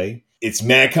actually play. It's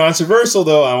mad controversial,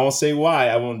 though. I won't say why.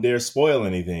 I won't dare spoil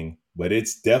anything. But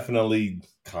it's definitely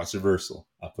controversial.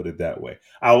 I'll put it that way.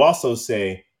 I'll also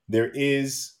say there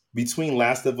is, between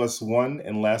Last of Us 1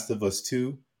 and Last of Us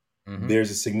 2, there's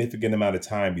a significant amount of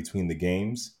time between the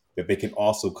games that they can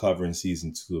also cover in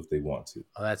season 2 if they want to.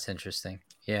 Oh, that's interesting.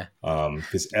 Yeah.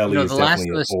 Because Ellie is definitely older. The Last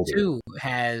of Us 2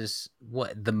 has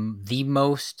the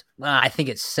most, I think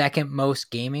it's second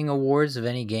most gaming awards of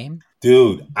any game.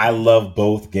 Dude, I love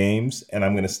both games, and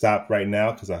I'm going to stop right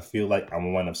now because I feel like I'm going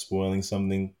to wind up spoiling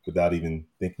something without even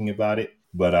thinking about it.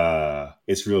 but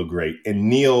it's real great. And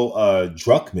Neil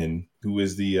Druckmann, who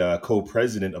is the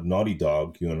co-president of Naughty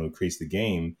Dog, who creates the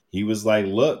game, he was like,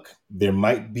 look, there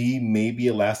might be maybe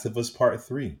a Last of Us Part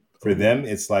 3. For them,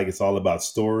 it's like it's all about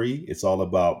story. It's all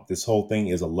about, this whole thing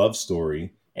is a love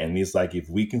story. And he's like, if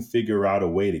we can figure out a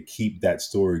way to keep that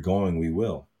story going, we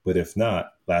will. But if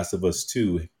not, Last of Us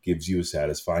 2 gives you a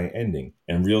satisfying ending.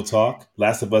 And real talk,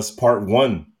 Last of Us Part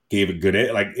 1 gave a good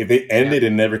end. Like, if it ended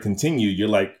and never continued, you're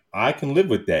like, I can live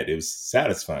with that. It was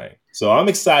satisfying. So I'm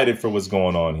excited for what's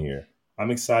going on here. I'm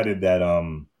excited that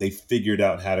they figured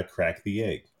out how to crack the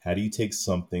egg. How do you take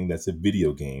something that's a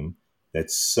video game,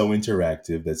 that's so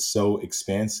interactive, that's so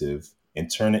expansive,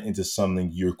 and turn it into something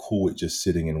you're cool with just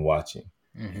sitting and watching?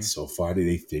 Mm-hmm. And so far,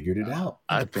 they figured it out.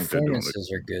 I think they're doing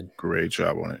a great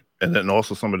job on it. And then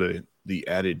also some of the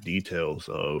added details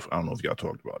of, I don't know if y'all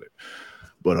talked about it,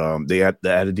 but they add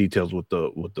the added details with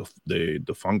the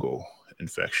fungal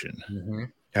infection. Mm-hmm.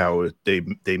 How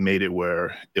they made it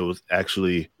where it was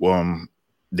actually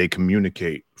they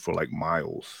communicate for like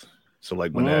miles. So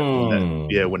like when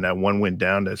that one went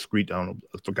down, that screeched, I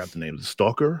forgot the name, the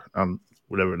stalker,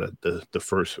 whatever the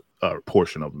first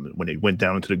portion of them, when they went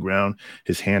down into the ground,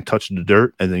 his hand touched the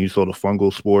dirt, and then you saw the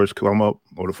fungal spores come up,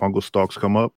 or the fungal stalks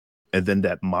come up, and then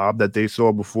that mob that they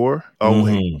saw before.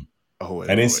 Wait,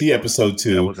 I didn't see episode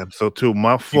 2. That was episode 2.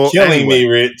 My fault. You're killing me,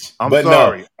 Rich. I'm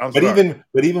sorry.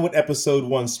 Even with episode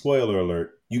 1, spoiler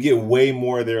alert, you get way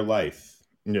more of their life.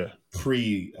 Yeah.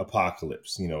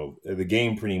 Pre-apocalypse. The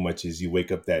game pretty much is you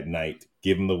wake up that night,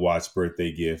 give him the watch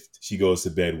birthday gift. She goes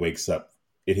to bed, wakes up,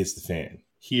 it hits the fan.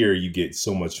 Here you get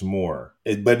so much more,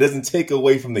 but it doesn't take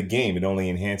away from the game. It only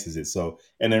enhances it. So,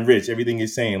 and then Rich, everything you're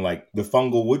saying, like the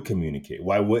fungal would communicate.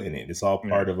 Why wouldn't it? It's all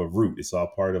part of a root. It's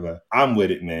all part of I'm with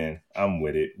it, man. I'm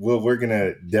with it. Well, we're going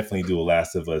to definitely do a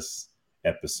Last of Us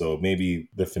episode, maybe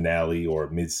the finale or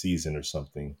mid-season or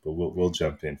something, but we'll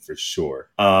jump in for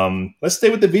sure. Let's stay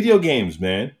with the video games,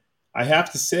 man. I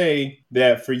have to say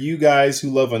that for you guys who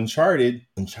love Uncharted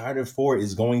 4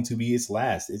 is going to be its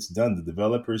last. It's done. The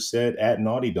developers said at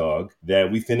Naughty Dog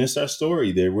that we finished our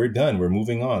story there. We're done. We're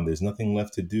moving on. There's nothing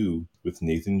left to do with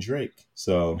Nathan Drake.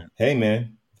 So, hey,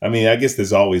 man. I mean, I guess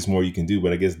there's always more you can do,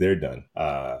 but I guess they're done.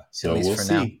 So we'll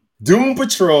see. Now. Doom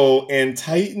Patrol and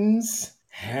Titans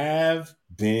have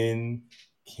been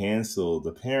canceled.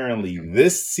 Apparently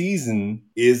this season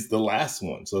is the last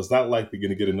one, so it's not like they're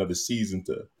gonna get another season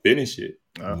to finish it.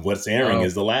 What's airing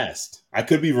is the last. I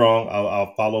could be wrong.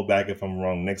 I'll follow back if I'm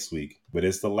wrong next week, but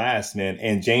it's the last, man.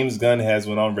 And James Gunn has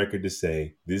went on record to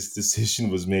say this decision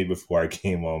was made before I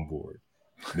came on board.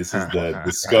 This is the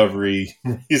discovery.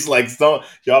 He's like, y'all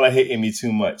are hating me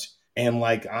too much. And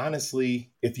like,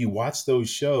 honestly, if you watch those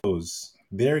shows,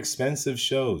 they're expensive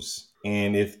shows.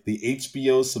 And if the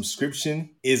HBO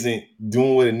subscription isn't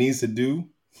doing what it needs to do,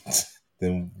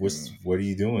 then what are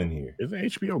you doing here? Isn't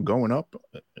HBO going up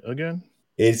again?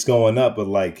 It's going up, but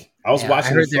like I was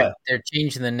watching. I heard they're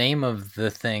changing the name of the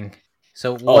thing,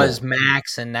 so it was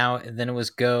Max, and then it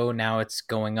was Go. Now it's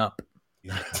going up.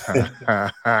 It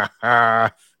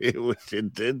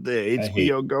did the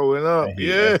HBO going up. I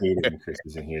hate it when Chris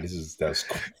is in here. That's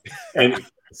cool. And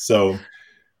so,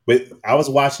 but I was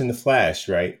watching The Flash,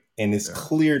 right? And it's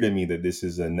clear to me that this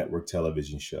is a network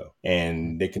television show,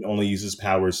 and they can only use his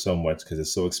powers so much because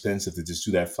it's so expensive to just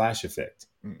do that flash effect.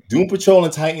 Doom Patrol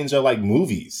and Titans are like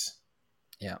movies.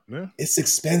 Yeah. It's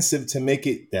expensive to make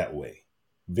it that way.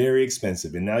 Very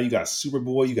expensive. And now you got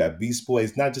Superboy, you got Beast Boy.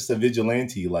 It's not just a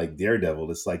vigilante like Daredevil.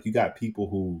 It's like you got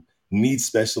people who need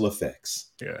special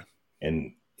effects. Yeah.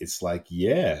 And it's like,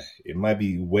 it might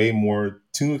be way more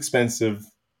too expensive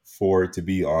for it to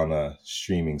be on a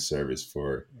streaming service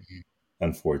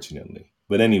unfortunately.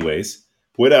 But anyways,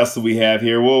 what else do we have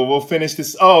here? We'll finish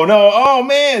this. Oh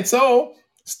man. So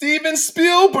Steven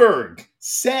Spielberg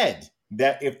said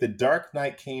that if The Dark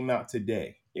Knight came out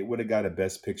today, it would have got a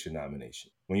Best Picture nomination.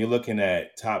 When you're looking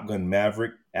at Top Gun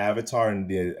Maverick, Avatar,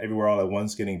 and Everywhere All at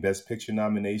Once getting Best Picture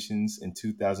nominations in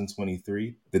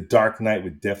 2023, The Dark Knight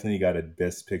would definitely got a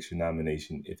Best Picture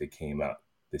nomination if it came out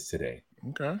today.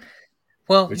 Okay.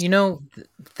 Well,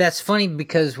 that's funny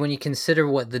because when you consider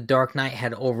what The Dark Knight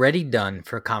had already done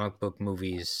for comic book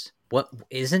movies,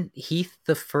 isn't he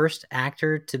the first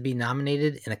actor to be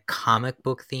nominated in a comic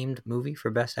book themed movie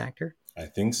for Best Actor? I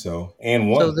think so. And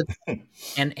one. So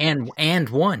and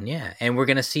one, yeah. And we're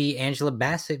gonna see Angela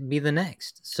Bassett be the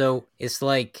next. So it's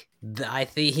like I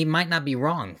think he might not be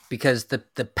wrong because the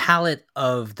palette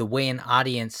of the way an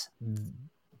audience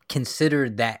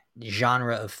considered that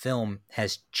genre of film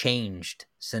has changed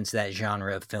since that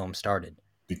genre of film started.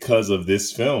 Because of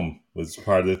this film was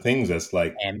part of the things that's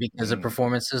like, and because of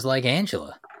performances like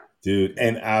Angela. Dude,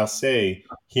 and I'll say,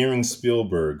 hearing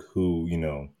Spielberg, who,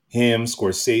 him,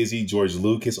 Scorsese, George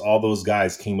Lucas, all those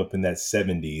guys came up in that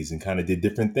 70s and kind of did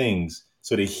different things.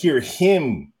 So to hear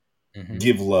him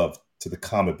give love to the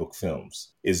comic book films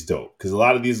is dope. Because a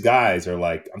lot of these guys are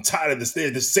like, I'm tired of this.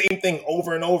 They're the same thing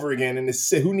over and over again. And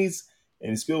who needs...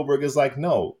 And Spielberg is like,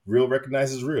 no, real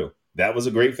recognizes real. That was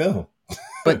a great film.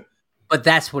 But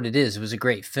that's what it is. It was a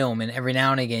great film. And every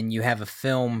now and again, you have a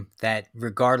film that,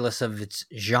 regardless of its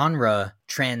genre,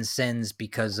 transcends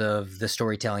because of the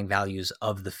storytelling values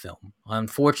of the film.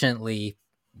 Unfortunately,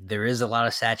 there is a lot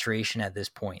of saturation at this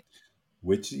point.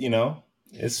 Which,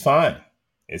 it's fine.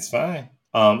 It's fine.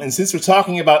 And since we're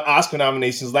talking about Oscar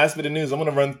nominations, last bit of news, I'm going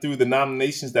to run through the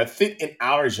nominations that fit in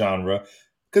our genre.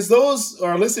 Because those who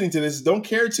are listening to this don't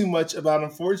care too much about,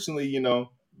 unfortunately,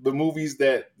 the movies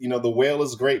that, The Whale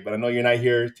is great, but I know you're not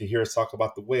here to hear us talk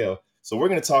about The Whale. So we're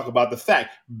going to talk about the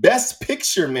fact. Best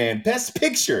Picture, man. Best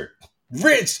Picture.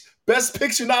 Rich. Best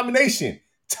Picture nomination.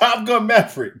 Top Gun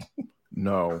Maverick.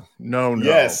 No.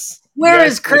 Yes. Where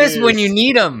is Chris when you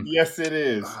need him? Yes, it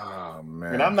is. Oh,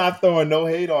 man. And I'm not throwing no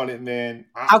hate on it, man.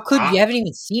 How could you? You haven't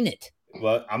even seen it.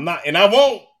 Well, I'm not, and I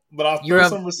won't, but I'll throw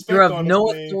some respect on it. You have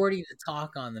no authority to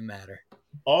talk on the matter.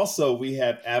 Also, we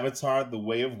have Avatar, The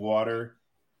Way of Water,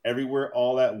 Everywhere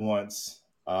All at Once,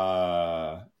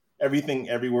 Everything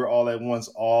Everywhere All at Once,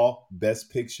 all Best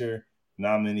Picture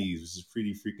nominees, which is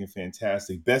pretty freaking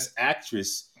fantastic. Best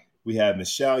Actress, we have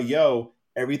Michelle Yeoh,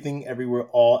 Everything Everywhere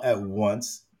All at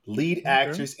Once, lead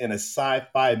actress in a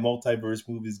sci-fi multiverse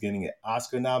movie, is getting an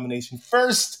Oscar nomination.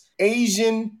 First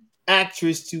Asian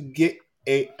actress to get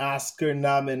an Oscar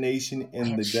nomination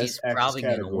in the Best Actress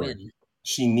category.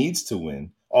 She needs to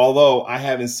win. Although I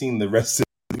haven't seen the rest of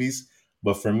the movies,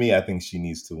 but for me, I think she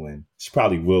needs to win. She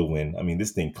probably will win. I mean,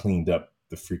 this thing cleaned up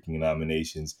the freaking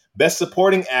nominations. Best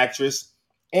Supporting Actress,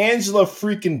 Angela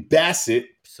freaking Bassett.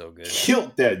 So good.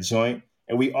 Killed that joint.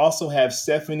 And we also have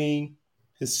Stephanie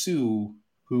Hsu,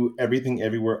 who Everything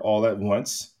Everywhere All at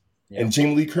Once. Yep. And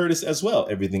Jamie Lee Curtis as well,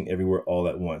 Everything Everywhere All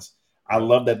at Once. I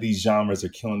love that these genres are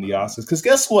killing the Oscars. Because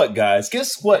guess what, guys?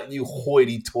 Guess what, you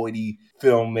hoity-toity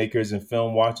filmmakers and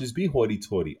film watchers? Be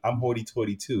hoity-toity. I'm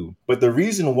hoity-toity too. But the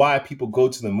reason why people go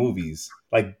to the movies,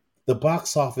 like the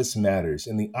box office matters.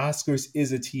 And the Oscars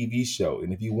is a TV show.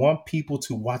 And if you want people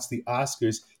to watch the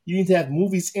Oscars, you need to have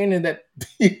movies in it that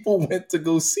people went to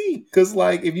go see. Because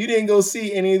like, if you didn't go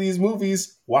see any of these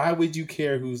movies, why would you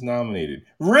care who's nominated?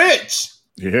 Rich!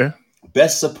 Yeah?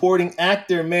 Best Supporting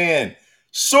Actor, man.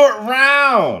 Short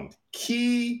Round,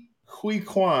 Ke Huy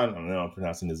Quan. I know I'm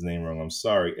pronouncing his name wrong. I'm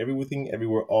sorry. Everything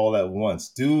Everywhere All at Once.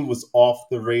 Dude was off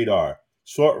the radar.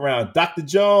 Short Round. Dr.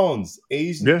 Jones,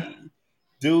 Asian. Yeah.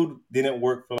 Dude didn't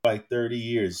work for like 30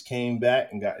 years. Came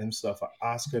back and got himself an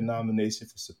Oscar nomination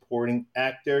for Supporting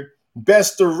Actor.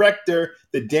 Best Director,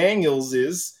 the Daniels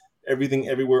is Everything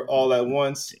Everywhere All at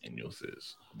Once. Daniels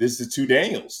is. This is two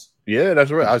Daniels. Yeah, that's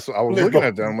right. I was looking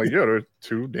at that. I'm like, yeah, there are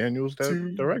two Daniels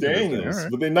that directed Daniels. right.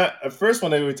 But they're not. At first,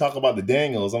 when they would talk about the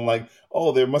Daniels, I'm like,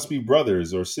 oh, there must be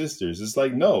brothers or sisters. It's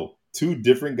like, no, two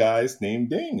different guys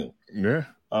named Daniel. Yeah.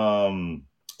 And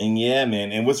yeah,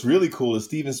 man. And what's really cool is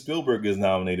Steven Spielberg is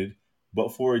nominated,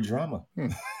 but for a drama.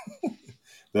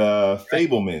 The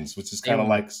Fabelmans, which is kind of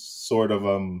like sort of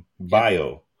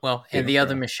bio. Well, and the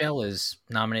other Michelle is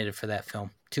nominated for that film.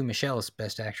 Two Michelle's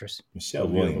Best Actress. Michelle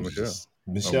Williams.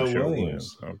 Michelle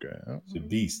Williams. Okay. She's a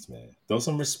beast, man. Throw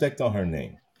some respect on her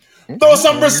name. Throw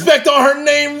some respect on her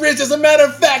name, Rich. As a matter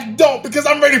of fact, don't, because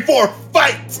I'm ready for a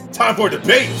fight. Time for a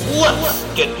debate. Let's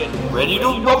get ready to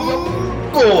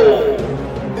rumble.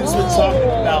 Since we're talking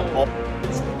about all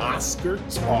this Oscar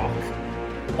talk,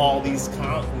 all these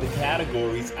the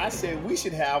categories, I said we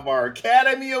should have our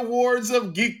Academy Awards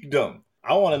of Geekdom.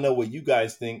 I want to know what you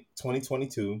guys think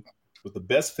 2022 with the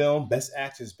best film, best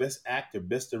actress, best actor,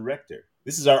 best director.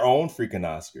 This is our own freaking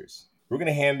Oscars. We're going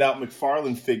to hand out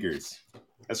McFarlane figures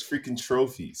as freaking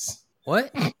trophies.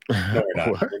 What? No, we're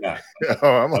not. What? We're not. Oh,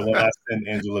 I will not send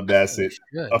Angela Bassett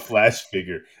a flash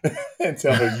figure and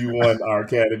tell her you won our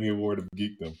Academy Award of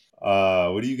Geekdom.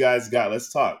 What do you guys got?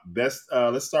 Let's talk. Best.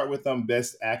 Let's start with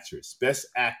best actress. Best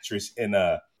actress in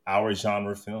our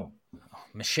genre film.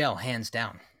 Michelle, hands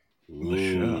down.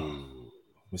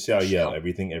 Michelle Yeoh,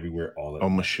 Everything Everywhere All at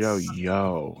Once. Michelle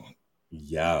Yeoh.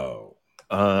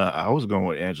 I was going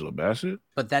with Angela Bassett.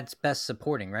 But that's Best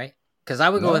Supporting, right? Because I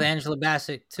would go with Angela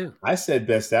Bassett, too. I said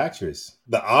Best Actress.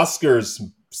 The Oscars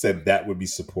said that would be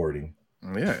Supporting.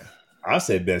 Yeah. I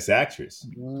said Best Actress.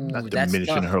 Not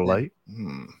diminishing her light.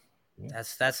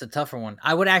 That's a tougher one.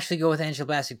 I would actually go with Angela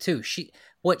Bassett, too.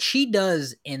 What she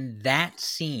does in that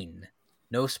scene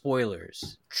no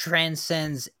spoilers,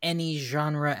 transcends any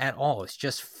genre at all. It's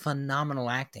just phenomenal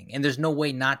acting, and there's no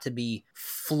way not to be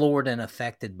floored and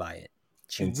affected by it.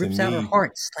 She rips out her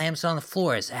heart, slams it on the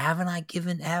floor. Have I not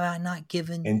given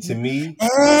and to me,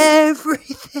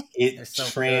 everything? It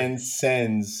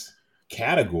transcends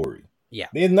category. Yeah.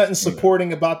 There's nothing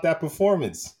supporting about that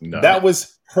performance. No. That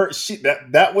was her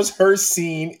that was her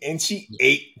scene, and she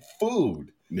ate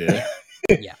food. Yeah.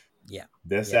 Yeah.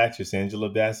 Best actress, Angela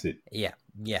Bassett. Yeah.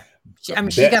 I mean,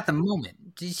 she got the moment.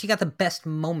 She got the best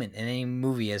moment in any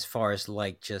movie as far as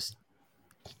like just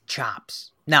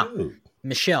chops. Now,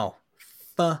 Michelle,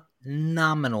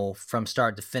 phenomenal from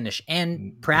start to finish,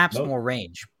 and perhaps more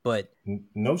range, but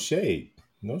no shade.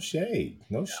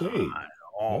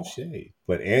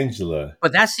 But Angela,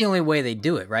 but that's the only way they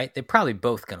do it, right? They're probably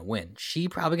both gonna win. She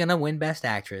probably gonna win Best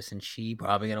Actress, and she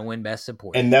probably gonna win Best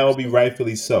Supporting, and that will be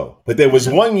rightfully so. But there was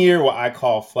one year where I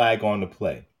call flag on the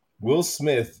play. Will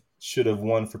Smith should have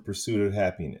won for Pursuit of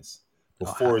Happiness,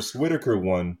 but Forrest Whitaker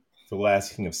won for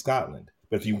Last King of Scotland.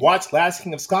 But if you watch Last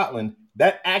King of Scotland,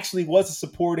 that actually was a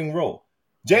supporting role.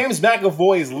 James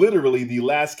McAvoy is literally the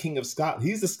last King of Scotland.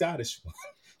 He's the Scottish one.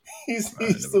 he's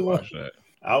the one.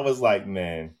 I was like,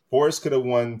 man, Forrest could have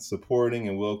won supporting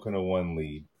and Will could have won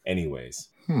lead. Anyways,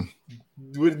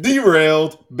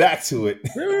 derailed. Back to it.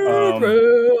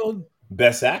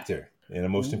 Best actor in a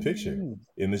motion picture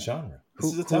in the genre.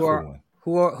 This is a tougher one.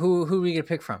 Who are we gonna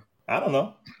pick from? I don't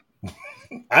know.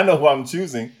 I know who I'm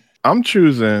choosing. I'm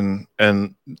choosing,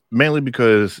 and mainly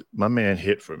because my man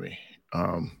hit for me.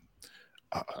 I'm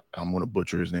gonna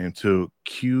butcher his name too.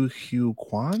 Ke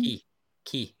Quan.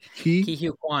 Ke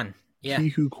Quan. Yeah.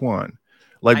 Ke Quan.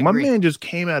 Like, my man just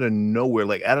came out of nowhere,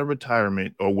 like out of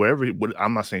retirement or wherever.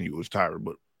 I'm not saying he was tired,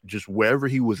 but just wherever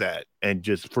he was at, and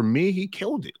just for me, he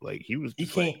killed it. Like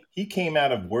he came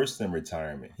out of worse than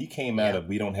retirement. He came out of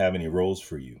we don't have any roles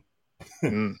for you.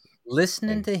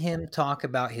 Listening to him talk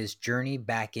about his journey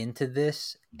back into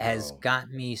this has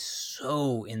got me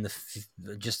so in the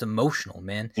just emotional,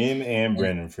 man. Him and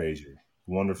Brendan Fraser,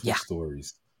 wonderful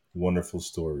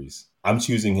stories. I'm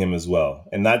choosing him as well,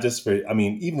 and not just for. I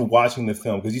mean, even watching the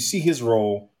film, because you see his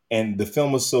role, and the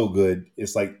film was so good.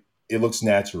 It's like it looks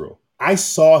natural. I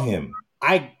saw him.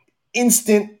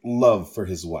 Instant love for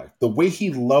his wife. The way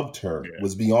he loved her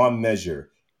was beyond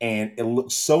measure, and it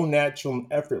looked so natural and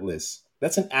effortless.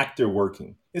 That's an actor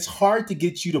working. It's hard to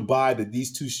get you to buy that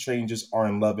these two strangers are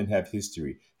in love and have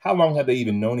history. How long have they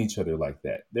even known each other like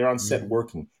that? They're on set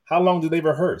working. How long do they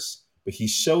rehearse? But he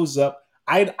shows up.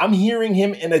 I'm hearing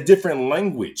him in a different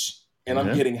language, and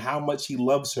I'm getting how much he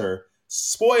loves her.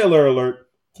 Spoiler alert,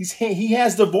 he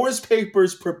has divorce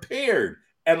papers prepared,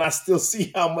 and I still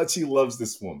see how much he loves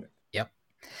this woman. Yep.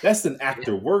 That's an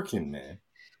actor working, man.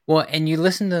 Well, and you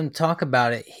listen to him talk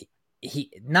about it.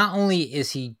 He not only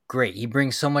is he great, he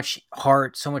brings so much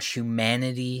heart, so much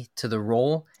humanity to the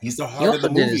role. He's the heart of the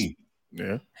movie.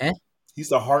 Eh? He's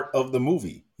the heart of the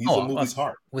movie. He's the movie's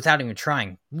heart. Without even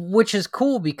trying, which is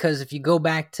cool because if you go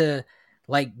back to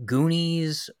like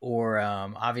Goonies or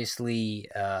obviously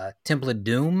Temple of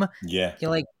Doom, you're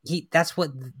like that's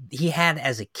what he had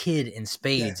as a kid in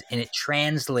spades, and it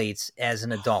translates as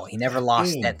an adult. He never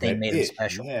lost that thing made him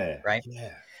special, right?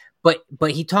 Yeah.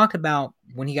 But he talked about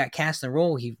when he got cast in the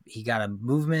role, he got a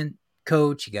movement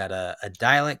coach, he got a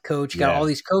dialect coach, he got all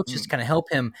these coaches to kind of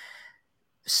help him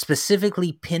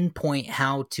specifically pinpoint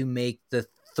how to make the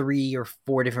 3 or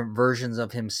 4 different versions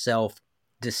of himself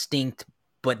distinct,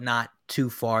 but not too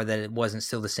far that it wasn't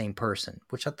still the same person,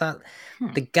 which I thought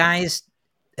the guy's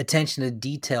attention to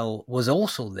detail was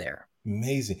also there.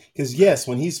 Amazing. Because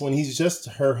when he's just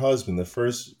her husband, the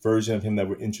first version of him that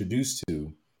we're introduced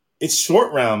to, it's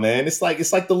short round, man. It's like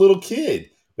the little kid.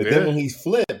 But then when he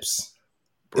flips,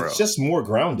 it's just more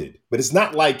grounded. But it's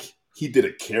not like he did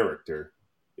a character.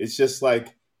 It's just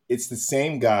like it's the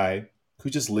same guy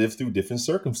who just lived through different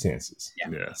circumstances.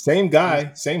 Yeah. Same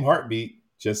guy, same heartbeat,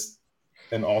 just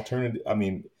an alternative. I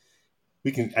mean,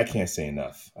 I can't say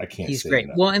enough. He's great.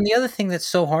 Well, and the other thing that's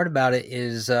so hard about it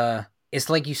is it's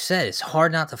like you said, it's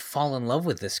hard not to fall in love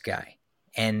with this guy.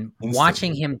 And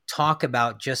watching him talk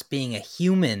about just being a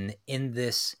human in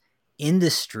this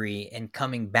industry and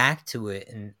coming back to it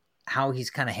and how he's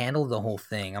kind of handled the whole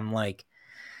thing, I'm like,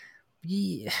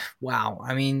 wow.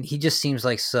 I mean, he just seems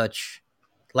like such,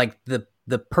 like the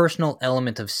personal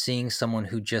element of seeing someone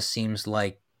who just seems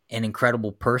like an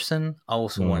incredible person. I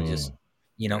also want to just,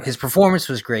 his performance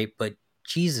was great, but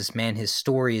Jesus, man, his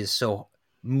story is so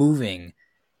moving.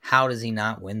 How does he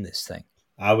not win this thing?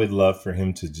 I would love for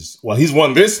him to he's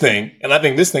won this thing, and I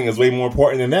think this thing is way more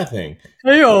important than that thing.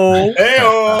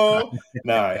 Hey-o.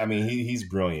 No, I mean, he's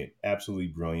brilliant, absolutely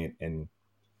brilliant. And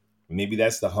Maybe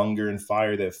that's the hunger and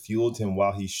fire that fueled him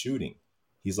while he's shooting.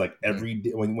 He's like every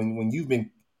day when you've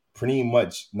been pretty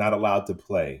much not allowed to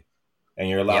play, and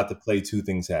you're allowed to play, two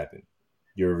things happen.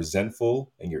 You're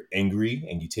resentful and you're angry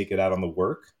and you take it out on the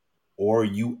work, or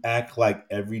you act like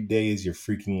every day is your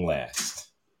freaking last.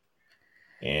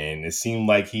 And it seemed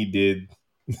like he did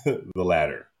the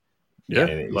latter.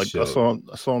 Yeah, like I saw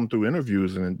him through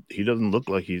interviews, and he doesn't look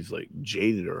like he's like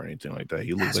jaded or anything like that.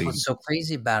 He looks like what's so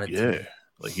crazy about it. Yeah,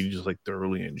 like he just like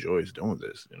thoroughly enjoys doing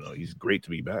this. You know, he's great to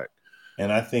be back.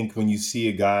 And I think when you see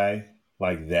a guy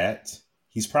like that,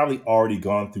 he's probably already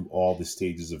gone through all the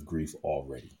stages of grief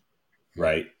already,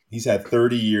 right? He's had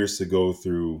 30 years to go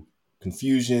through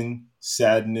confusion,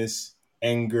 sadness,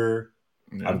 anger.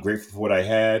 Yeah. I'm grateful for what I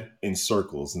had, in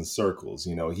circles and circles.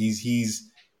 You know, he's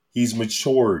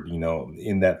matured, you know,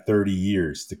 in that 30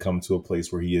 years to come to a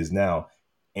place where he is now.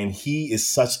 And he is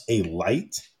such a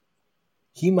light.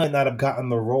 He might not have gotten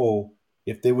the role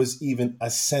if there was even a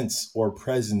sense or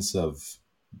presence of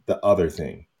the other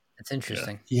thing. That's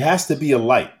interesting. He has to be a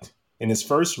light. In his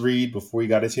first read, before he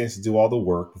got a chance to do all the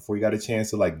work, before he got a chance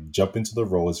to like jump into the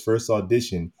role, his first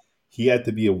audition, he had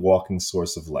to be a walking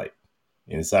source of light.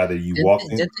 And it's either you walk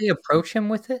in. Did they approach him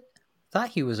with it? I thought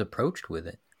he was approached with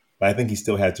it. But I think he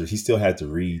still had to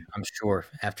read. I'm sure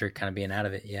after kind of being out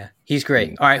of it. Yeah. He's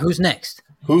great. All right. Who's next?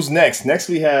 Next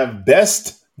we have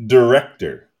Best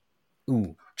Director.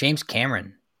 Ooh, James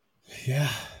Cameron.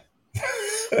 Yeah.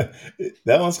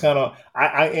 That one's kind of,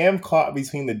 I am caught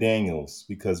between the Daniels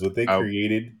because what they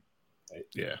created.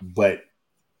 Yeah. But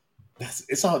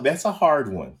that's a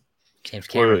hard one. James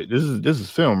Cameron. Wait, this is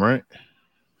film, right?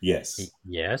 Yes.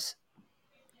 Yes.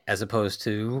 As opposed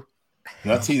to.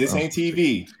 Not TV. This ain't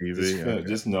TV.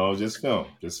 Just film.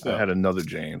 I had another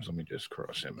James. Let me just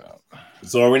cross him out.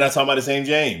 So are we not talking about the same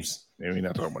James? Yeah, we're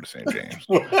not talking about the same James.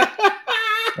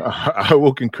 I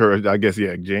will concur. I guess,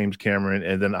 yeah, James Cameron.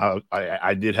 And then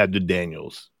I did have the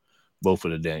Daniels. Both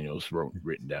of the Daniels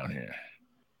written down here.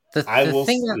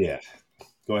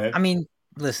 Go ahead. I mean,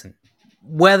 listen.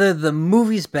 Whether the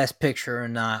movie's best picture or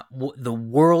not, the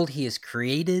world he has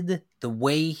created, the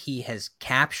way he has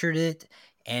captured it,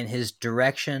 and his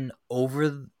direction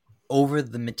over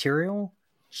the material,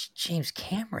 James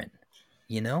Cameron,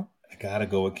 you know? I gotta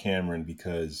go with Cameron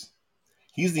because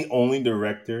he's the only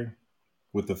director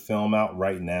with the film out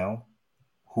right now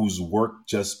whose work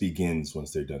just begins once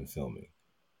they're done filming.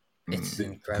 It's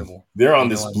incredible. They're on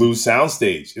this blue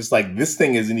soundstage. It's like this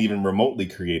thing isn't even remotely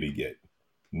created yet.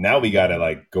 Now we gotta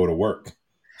like go to work.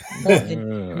 Well,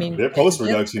 I mean, their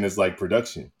post-production is like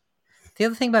production. The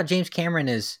other thing about James Cameron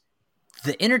is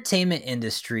the entertainment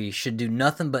industry should do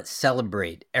nothing but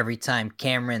celebrate every time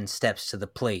Cameron steps to the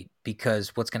plate,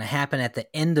 because what's going to happen at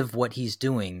the end of what he's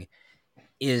doing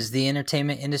is the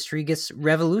entertainment industry gets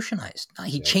revolutionized.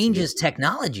 He changes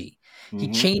technology. Mm-hmm. He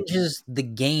changes the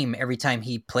game every time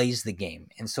he plays the game.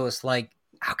 And so it's like,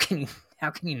 how can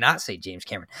you not say James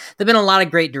Cameron? There've been a lot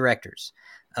of great directors.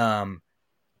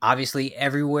 Obviously,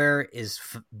 Everywhere is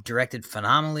directed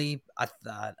phenomenally. I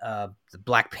thought the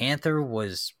Black Panther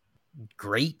was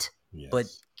great, but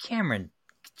Cameron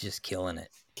just killing it.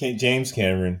 James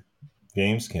Cameron.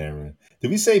 Did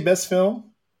we say best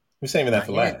film? We're saving that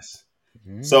for last.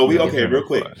 Mm-hmm. So real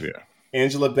quick.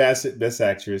 Angela Bassett, best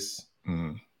actress.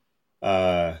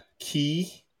 Mm-hmm.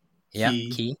 Key.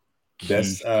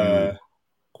 Best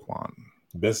Kwan.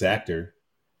 Best actor.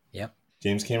 Yep.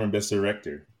 James Cameron, best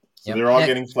director. So they're all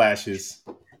getting flashes.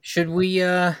 Should we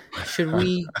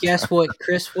guess what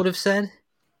Chris would have said?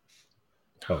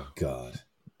 Oh God.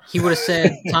 He would have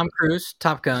said Tom Cruise,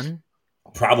 Top Gun.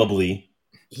 Probably.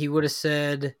 He would have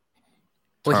said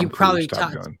probably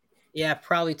Top Gun. Yeah,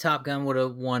 probably Top Gun would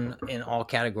have won in all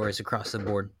categories across the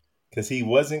board. Because he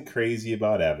wasn't crazy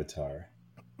about Avatar.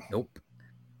 Nope.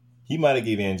 He might have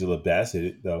gave Angela Bassett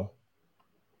it though.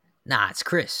 Nah, it's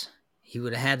Chris. He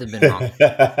would have had to have been wrong.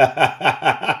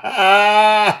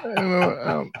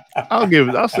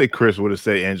 I'll say Chris would have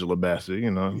said Angela Bassett.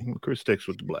 You know, Chris sticks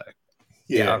with the black.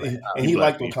 Yeah, and he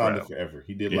liked Wakanda Forever.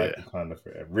 He did like Wakanda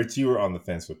Forever. Rich, you were on the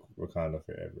fence with Wakanda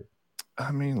Forever.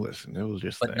 I mean, listen, it was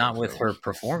just, but not with her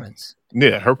performance.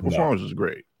 Yeah, her performance was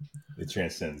great. It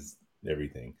transcends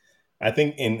everything. I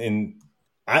think,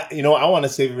 I want to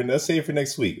save it. Let's save it for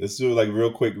next week. Let's do like a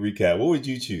real quick recap. What would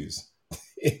you choose?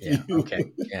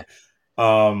 Okay. Yeah.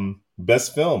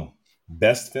 Best film.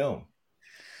 This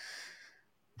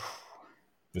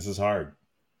is hard.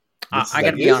 I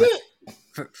gotta be honest.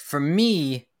 For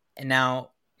me, and now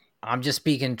I'm just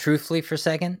speaking truthfully for a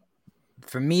second.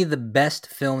 For me, the best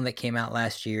film that came out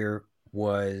last year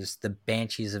was The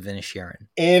Banshees of Inisherin.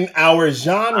 In our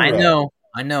genre. I know.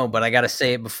 I know, but I got to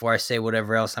say it before I say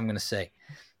whatever else I'm going to say.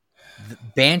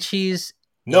 Banshees.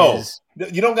 No,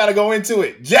 you don't got to go into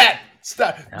it. Jack,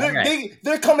 stop.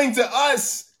 They're coming to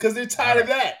us because they're tired of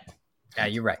that. Yeah,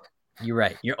 you're right. You're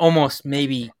right. You're almost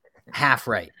maybe half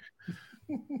right.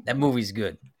 That movie's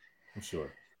good. I'm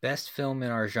sure. Best film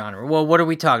in our genre. Well, what are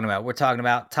we talking about? We're talking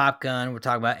about Top Gun. We're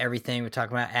talking about everything. We're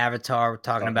talking about Avatar. We're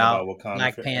talking about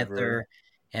Black Panther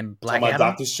and Black Adam.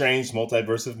 Doctor Strange,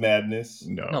 Multiverse of Madness.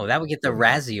 No, that would get the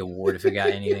Razzie Award if it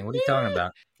got anything. What are you talking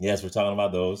about? Yes, we're talking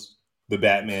about those. The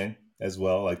Batman as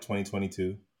well, like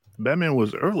 2022. Batman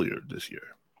was earlier this year.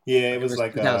 Yeah, it was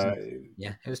like it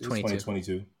was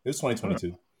 2022. It was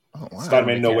 2022. Oh, wow.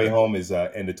 Spider-Man No Way Home is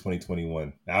end of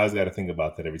 2021. I always got to think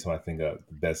about that every time I think of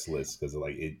the best list because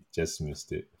like it just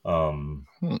missed it. I'm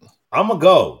gonna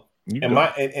go.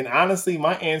 And honestly,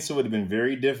 my answer would have been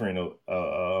very different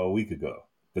a week ago.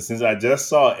 But since I just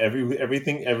saw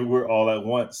everything everywhere all at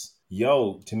once,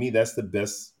 to me that's the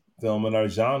best film in our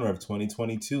genre of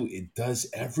 2022. It does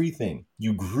everything.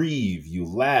 You grieve, you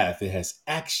laugh, it has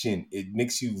action, it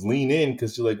makes you lean in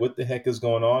because you're like, what the heck is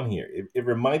going on here? It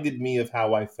reminded me of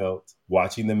how I felt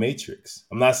watching The Matrix.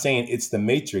 I'm not saying it's The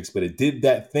Matrix, but it did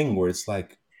that thing where it's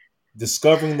like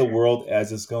discovering the world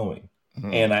as it's going.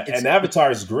 And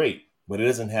Avatar is great, but it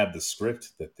doesn't have the script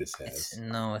that this has.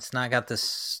 It's not got the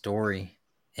story.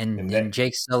 And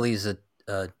Jake Sully's a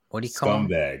what do you call him?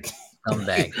 Scumbag.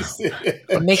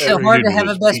 It makes it hard to have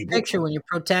a best picture when your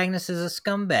protagonist is a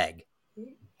scumbag.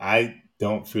 I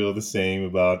don't feel the same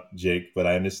about Jake, but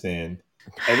I understand.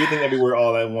 Everything Everywhere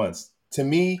All at Once. To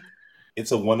me,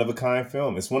 it's a one-of-a-kind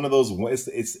film. It's one of those.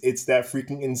 It's that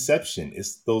freaking Inception.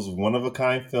 It's those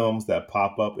one-of-a-kind films that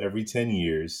pop up every 10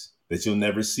 years that you'll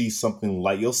never see something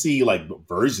like. You'll see like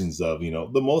versions of, the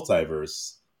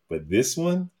multiverse. But this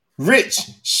one,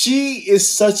 Rich, she is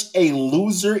such a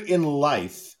loser in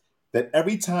life that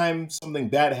every time something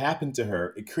bad happened to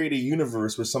her, it created a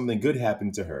universe where something good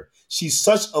happened to her. She's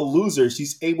such a loser.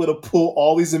 She's able to pull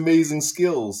all these amazing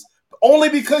skills only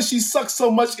because she sucks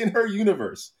so much in her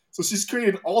universe. So she's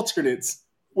created alternates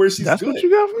where she's good. That's what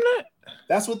you got from that?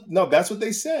 That's what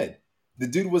they said. The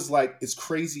dude was like, it's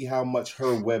crazy how much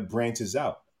her web branches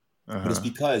out. But it's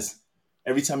because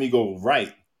every time you go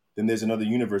right, then there's another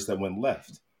universe that went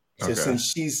left. So since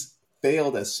she's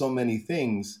failed at so many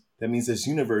things, that means there's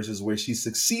universes where she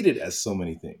succeeded at so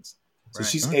many things. So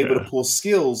she's able to pull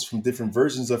skills from different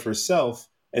versions of herself.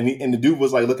 And the dude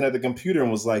was like looking at the computer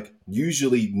and was like,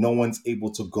 usually no one's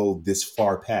able to go this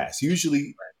far past.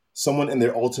 Usually someone in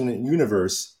their alternate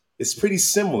universe is pretty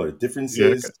similar. Difference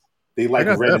is they like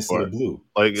red instead of blue.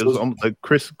 Like it was like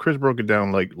Chris broke it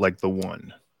down like the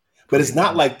one. But it's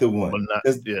not like the one.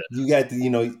 You got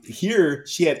to, here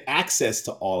she had access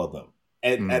to all of them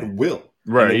at will.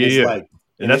 Right. Yeah.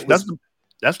 And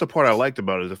that's the part I liked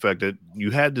about it, is the fact that you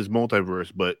had this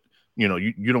multiverse, but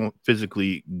you don't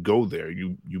physically go there.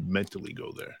 You mentally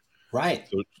go there. Right.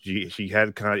 So she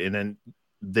had and then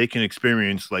they can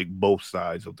experience like both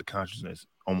sides of the consciousness,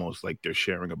 almost like they're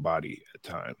sharing a body at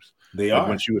times. They like are.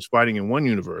 When she was fighting in one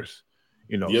universe,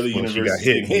 the other universe she got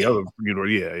hit. The other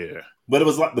universe, But it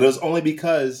was only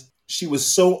because she was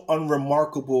so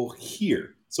unremarkable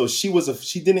here. So she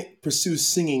didn't pursue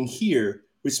singing here,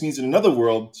 which means in another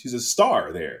world she's a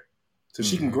star there. So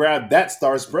she can grab that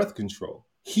star's breath control.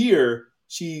 Here,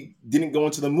 she didn't go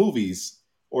into the movies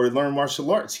or learn martial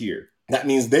arts here. That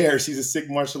means there, she's a sick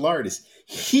martial artist.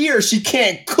 Here, she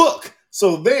can't cook.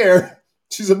 So there,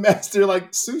 she's a master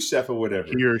like sous chef or whatever.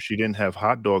 Here, she didn't have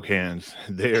hot dog hands.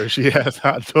 There, she has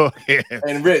hot dog hands.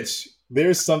 And Rich,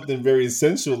 there's something very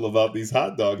essential about these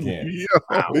hot dog hands.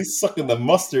 They sucking the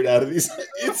mustard out of these.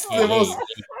 It's the most...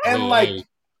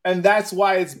 And that's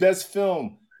why it's best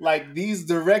film. Like, these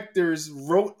directors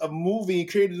wrote a movie and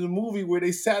created a movie where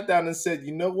they sat down and said,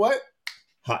 you know what?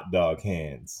 Hot dog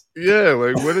hands. Yeah,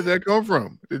 like, where did that come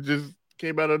from? It just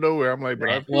came out of nowhere. I'm like, but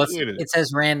I appreciate it. It's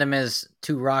as random as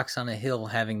two rocks on a hill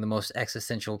having the most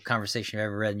existential conversation you've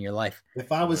ever read in your life.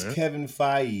 If I was Kevin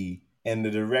Feige and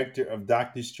the director of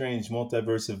Doctor Strange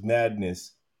Multiverse of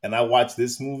Madness, and I watched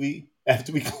this movie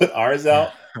after we put ours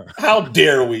out, how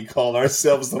dare we call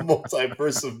ourselves the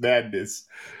Multiverse of Madness?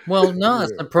 Well, no,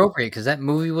 it's appropriate because that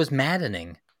movie was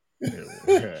maddening.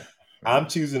 I'm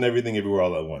choosing Everything Everywhere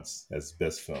All at Once as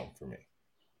best film for me.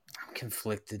 I'm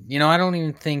conflicted. I don't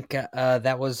even think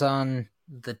that was on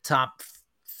the top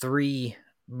 3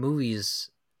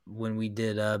 movies when we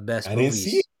did best movies. I didn't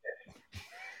see it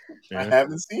yet. I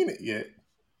haven't seen it yet.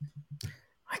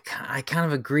 I kind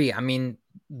of agree. I mean,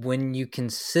 when you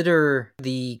consider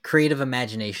the creative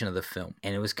imagination of the film,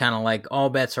 and it was kind of like all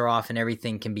bets are off and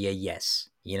everything can be a yes.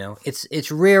 You know,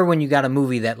 it's rare when you got a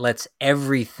movie that lets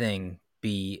everything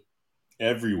be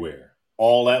everywhere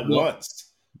all at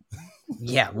once.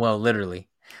 Yeah, well, literally.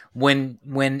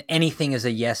 When anything is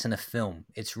a yes in a film,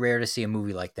 it's rare to see a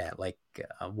movie like that. Like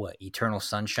Eternal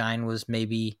Sunshine was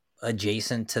maybe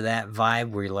adjacent to that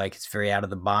vibe where you're like, it's very out of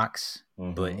the box,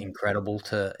 but incredible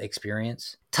to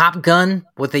experience. Top Gun,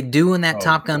 what they do in that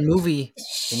Top Gun movie,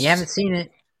 and you haven't seen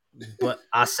it, but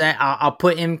I'll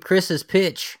put in Chris's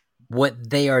pitch. What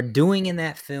they are doing in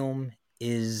that film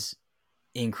is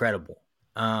incredible.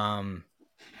 Avatar,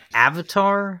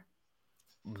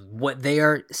 what they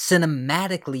are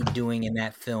cinematically doing in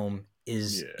that film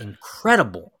is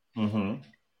incredible. Mm-hmm.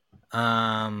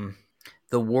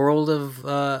 The world of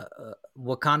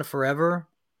Wakanda Forever,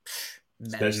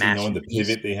 especially knowing the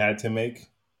pivot they had to make,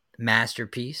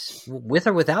 masterpiece, with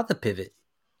or without the pivot.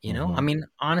 You know, I mean,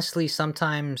 honestly,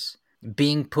 sometimes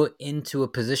being put into a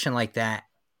position like that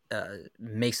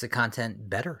makes the content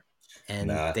better. And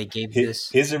they gave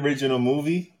his original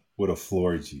movie would have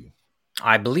floored you.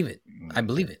 I believe it.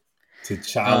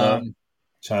 T'Challa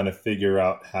trying to figure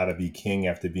out how to be king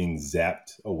after being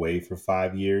zapped away for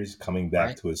 5 years, coming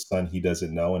back to his son he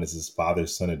doesn't know, and it's his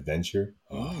father's son adventure.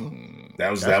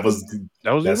 That's what it was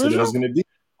going to be.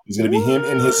 It was going to be him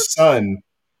and his son.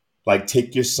 Like,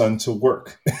 take your son to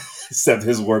work, except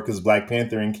his work is Black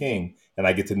Panther and King, and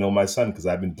I get to know my son because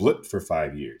I've been blipped for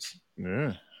 5 years.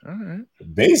 Yeah, all right,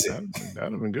 basic.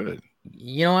 That'd have been good.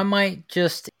 You know, I might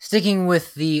just, sticking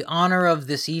with the honor of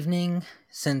this evening,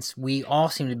 since we all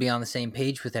seem to be on the same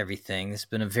page with everything. It's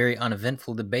been a very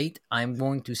uneventful debate. I'm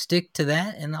going to stick to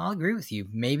that, and I'll agree with you.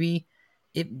 Maybe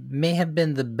it may have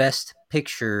been the best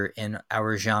picture in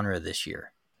our genre this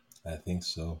year. I think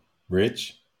so.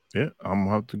 Rich? Yeah, I'm going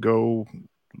to have to go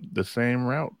the same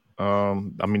route. I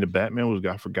mean, the Batman was,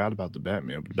 I forgot about the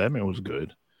Batman, but the Batman was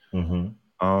good.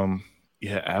 Mm-hmm.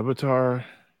 Yeah, Avatar,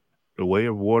 The Way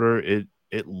of Water,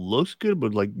 it looks good,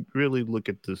 but like really look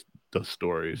at the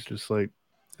story. It's just like,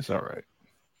 it's all right.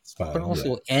 It's fine, but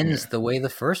also ends the way the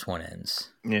first one ends.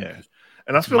 Yeah.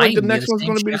 And I feel like the next one's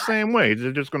going to be the same way.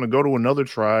 They're just going to go to another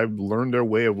tribe, learn their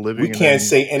way of living. We can't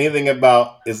say anything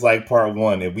about it's like part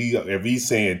one. If we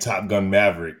saying Top Gun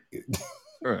Maverick,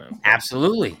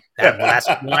 absolutely. That's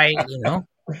why, you know.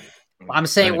 I'm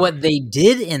saying what they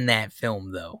did in that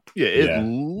film, though. Yeah, it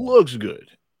looks good.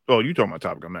 Oh, you talking about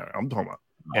Top Gun Maverick? I'm talking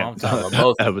about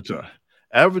both. Avatar.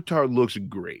 Avatar looks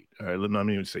great. All right, let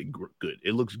me even say good.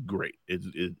 It looks great.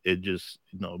 It just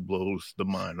blows the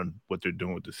mind on what they're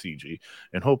doing with the CG,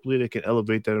 and hopefully they can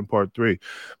elevate that in part 3.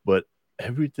 But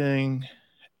everything,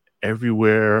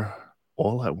 everywhere,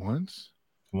 all at once.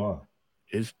 Come on,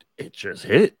 it just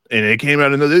hit, and it came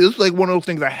out. It's like one of those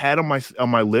things I had on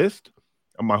my list,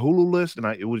 on my Hulu list, and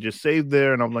it was just saved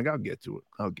there, and I'm like, I'll get to it,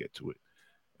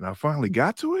 and I finally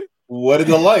got to it. What a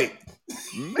delight!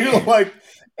 You're like.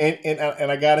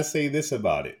 And I gotta say this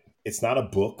about it: it's not a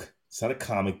book, it's not a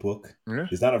comic book. Yeah.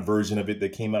 There's not a version of it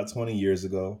that came out 20 years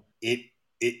ago.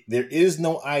 There is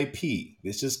no IP.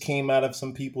 This just came out of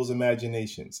some people's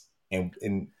imaginations, and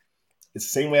it's the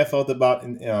same way I felt about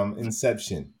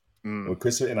Inception with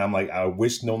Christopher. And I'm like, I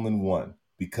wish Nolan won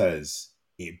because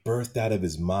it birthed out of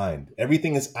his mind.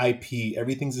 Everything is IP.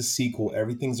 Everything's a sequel.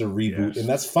 Everything's a reboot, and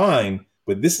that's fine.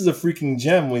 But this is a freaking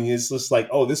gem when it's just like,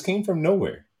 oh, this came from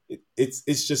nowhere. It's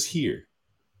just here.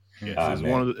 Yeah,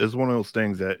 it's one of those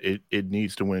things that it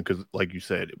needs to win because, like you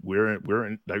said, we're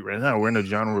in like right now we're in a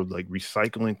genre of like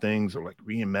recycling things or like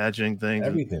reimagining things.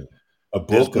 Everything, a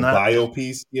book, a bio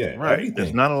piece, right. Everything.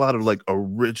 There's not a lot of like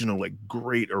original, like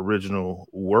great original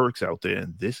works out there,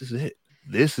 and this is it.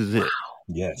 This is it.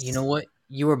 Yes. You know what?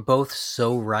 You are both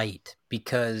so right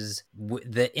because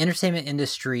the entertainment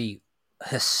industry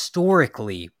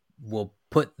historically will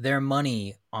put their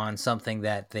money on something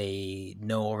that they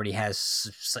know already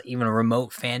has even a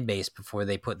remote fan base before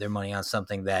they put their money on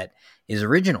something that is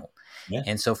original. Yeah.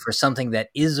 And so for something that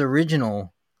is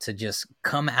original to just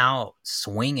come out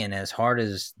swinging as hard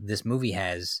as this movie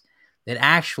has, it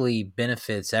actually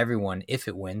benefits everyone if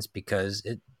it wins because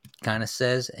it kind of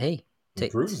says, hey,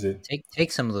 take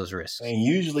some of those risks. And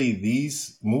usually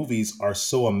these movies are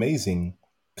so amazing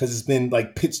because it's been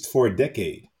like pitched for a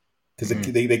decade.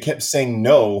 Because they kept saying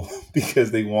no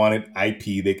because they wanted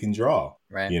IP they can draw.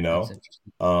 Right. You know?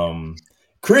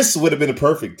 Chris would have been a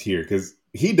perfect here because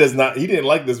he didn't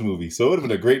like this movie. So it would have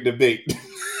been a great debate.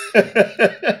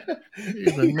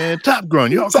 He's like, man, Top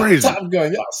Gun, y'all crazy. Top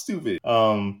Gun, y'all stupid.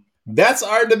 That's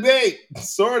our debate.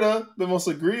 Sort of the most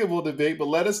agreeable debate, but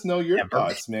let us know your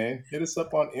thoughts, man. Hit us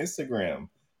up on Instagram.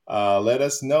 Let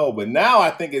us know. But now I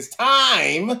think it's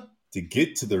time to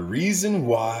get to the reason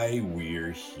why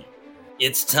we're here.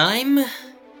 It's time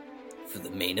for the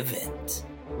main event.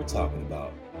 We're talking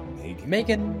about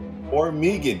Megan. Or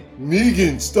Megan.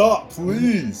 Megan, stop,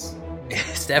 please.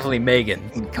 It's definitely Megan.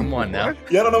 Come on now.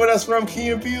 Y'all don't know where that's from, Key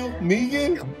and Peele?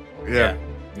 Megan? Yeah.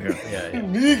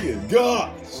 Megan,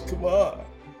 gosh, come on.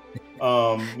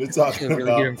 We're talking a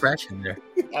really good impression there.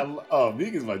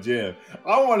 Megan's my jam.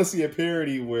 I want to see a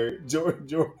parody where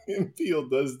Jordan Peele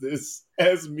does this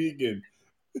as Megan,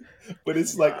 but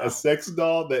it's like a sex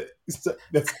doll that's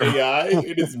AI and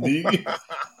it's Megan.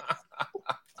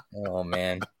 Oh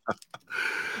man.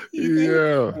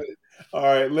 Yeah. All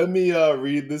right, let me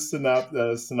read the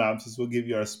synopsis. We'll give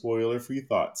you our spoiler-free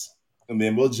thoughts, and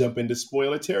then we'll jump into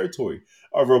spoiler territory.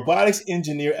 A robotics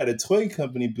engineer at a toy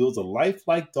company builds a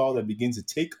lifelike doll that begins to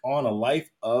take on a life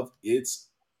of its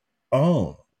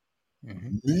own.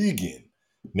 Mm-hmm.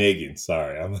 Megan.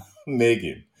 Sorry, I'm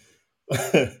Megan.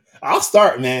 I'll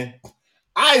start, man.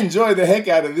 I enjoyed the heck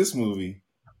out of this movie.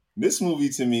 This movie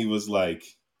to me was like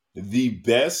the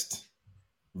best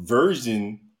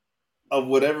version of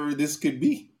whatever this could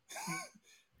be.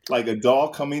 Like a doll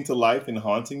coming to life and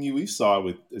haunting you. We saw it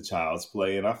with a Child's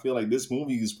Play, and I feel like this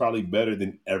movie is probably better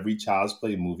than every Child's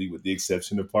Play movie with the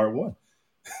exception of part 1,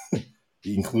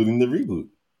 including the reboot.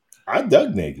 I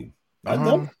dug Megan. I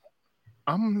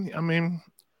mean,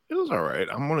 it was all right.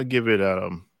 I'm gonna give it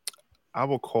I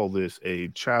will call this a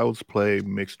Child's Play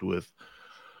mixed with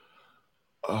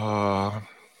Bratz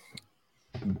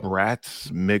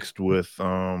mixed with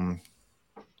a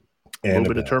little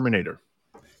bit of Terminator.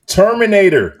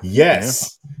 Terminator,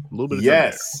 yes. Yeah. A little bit of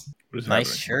yes.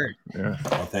 Nice shirt. Yeah.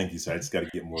 Oh, thank you, sir. I just got to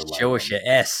get more light. Show us your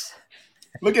S.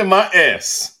 Look at my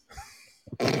S.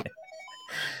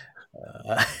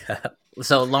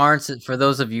 So Lawrence, for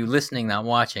those of you listening, not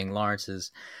watching, Lawrence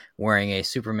is wearing a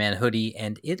Superman hoodie,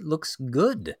 and it looks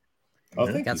good. Oh,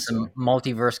 thank you, got some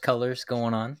multiverse colors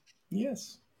going on.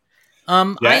 Yes.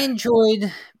 I enjoyed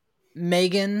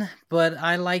Megan, but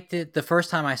I liked it the first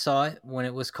time I saw it when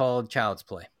it was called Child's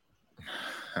Play.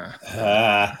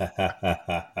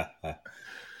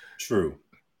 True.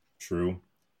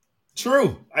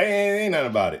 I ain't nothing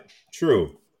about it.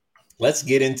 True. Let's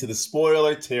get into the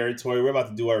spoiler territory. We're about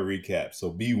to do our recap, so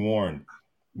be warned.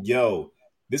 Yo,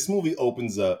 this movie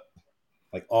opens up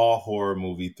like all horror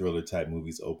movie, thriller type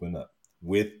movies open up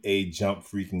with a jump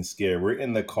freaking scare. We're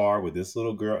in the car with this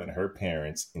little girl and her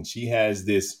parents, and she has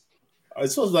this.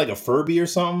 It's supposed to be like a Furby or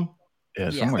something.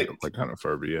 Yeah, something like kind of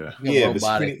Furby, yeah. Yeah,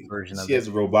 robotic version of it. She has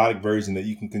a robotic version that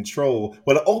you can control.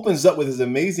 But it opens up with this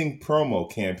amazing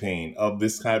promo campaign of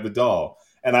this kind of a doll.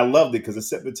 And I loved it because it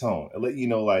set the tone. It let you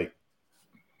know, like,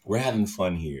 we're having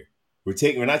fun here.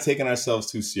 We're not taking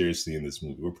ourselves too seriously in this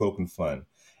movie. We're poking fun.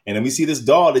 And then we see this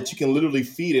doll that you can literally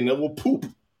feed and it will poop.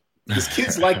 Because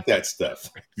kids like that stuff.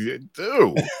 You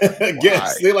do. I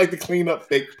guess. They like to clean up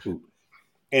fake poop.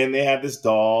 And they have this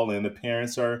doll, and the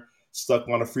parents are stuck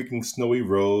on a freaking snowy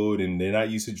road, and they're not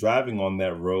used to driving on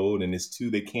that road, and it's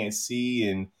they can't see,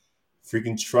 and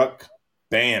freaking truck,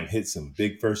 bam, hits them.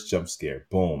 Big first jump scare.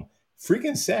 Boom.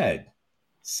 Freaking sad.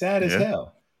 Sad as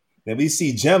hell. Then we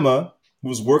see Gemma,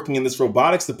 who's working in this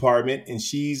robotics department, and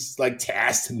she's like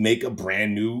tasked to make a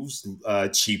brand new,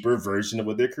 cheaper version of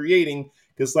what they're creating.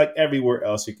 Because like everywhere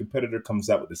else, your competitor comes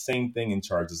out with the same thing and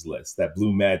charges less. That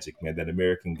blue magic, man, that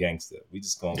American gangster. We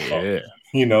just gonna call it,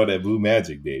 that blue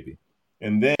magic, baby.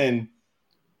 And then,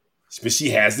 but she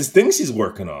has this thing she's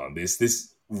working on.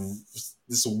 This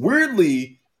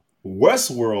weirdly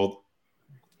Westworld,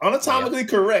 anatomically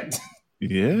correct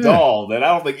doll that I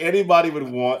don't think anybody would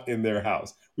want in their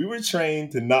house. We were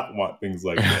trained to not want things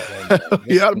like that.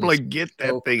 You ought to like get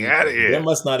that thing out of here. There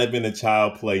must not have been a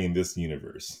child play in this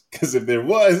universe. Because if there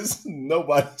was,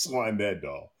 nobody's wanting that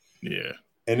doll. Yeah.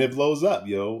 And it blows up,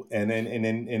 yo.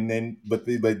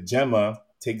 But Gemma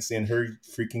takes in her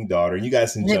freaking daughter. You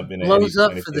guys can jump in. It blows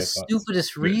up for the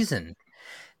stupidest reason.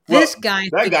 This guy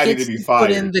needed to be fired.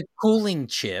 Put in the cooling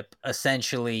chip,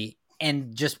 essentially,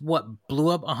 and just blew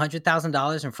up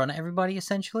 $100,000 in front of everybody,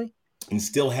 essentially. And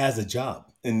still has a job.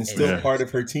 And is still part of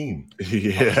her team.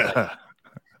 Yeah.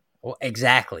 Well,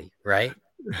 exactly, right?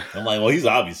 I'm like, well, he's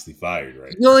obviously fired,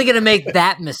 right? You're only going to make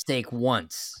that mistake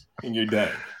once. And you're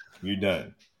done.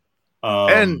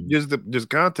 And just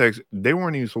context, they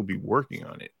weren't even supposed to be working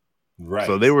on it. Right.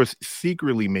 So they were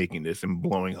secretly making this and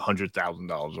blowing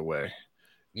 $100,000 away.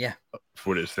 Yeah.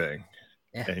 For this thing.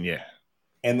 Yeah.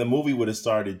 And the movie would have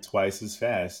started twice as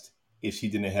fast if she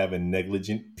didn't have a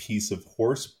negligent piece of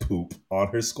horse poop on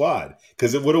her squad.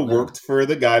 Because it would have worked for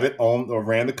the guy that owned or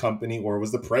ran the company or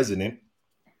was the president.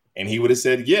 And he would have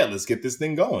said, yeah, let's get this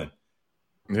thing going.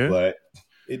 Yeah. But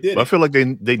It did. But I feel like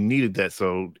they needed that,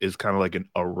 so it's kind of like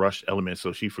a rush element.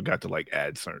 So she forgot to like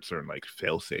add certain like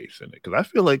fail safes in it. Because I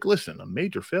feel like, listen, a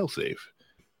major fail safe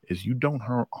is you don't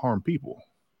harm people.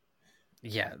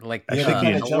 Yeah, like that should be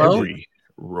in every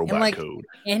robot and like code.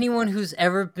 Anyone who's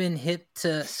ever been hit to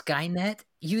Skynet,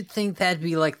 you'd think that'd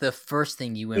be like the first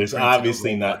thing you. There's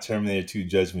obviously not Terminator 2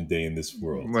 Judgment Day in this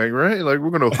world. Like, right? Like, we're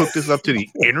gonna hook this up to the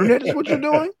internet. Is what you're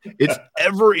doing? It's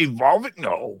ever evolving.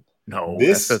 No.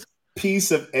 This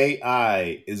piece of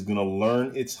AI is gonna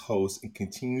learn its host and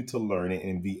continue to learn it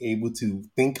and be able to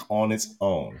think on its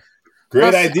own.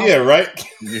 Great idea, right?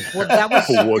 Well,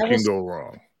 what can go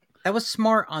wrong? That was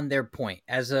smart on their point.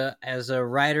 As a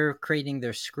writer creating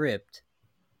their script,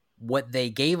 what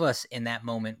they gave us in that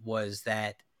moment was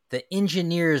that the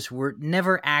engineers were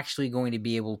never actually going to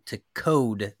be able to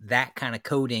code that kind of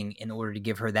coding in order to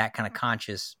give her that kind of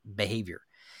conscious behavior.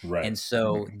 Right. And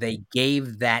so they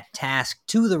gave that task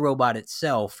to the robot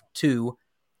itself to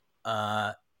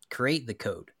create the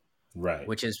code. Right.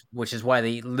 Which is why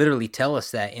they literally tell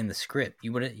us that in the script.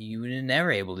 You would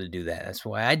never able to do that. That's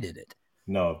why I did it.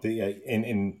 No,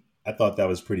 and I thought that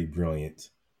was pretty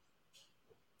brilliant.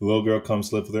 The little girl comes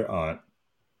to live with her aunt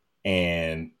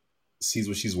and sees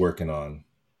what she's working on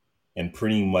and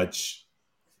pretty much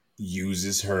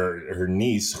uses her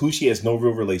niece, who she has no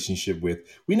real relationship with.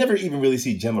 We never even really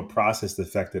see Gemma process the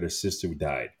fact that her sister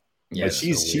died. Yeah, but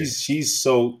she's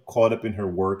so caught up in her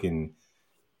work and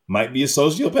might be a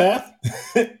sociopath,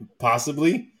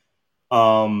 possibly,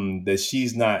 that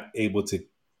she's not able to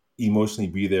emotionally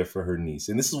be there for her niece.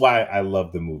 And this is why I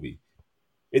love the movie.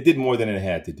 It did more than it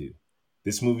had to do.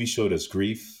 This movie showed us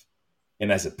grief,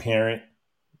 and as a parent,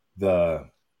 the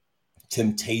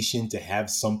temptation to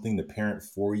have something to parent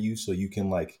for you so you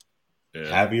can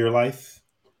have your life,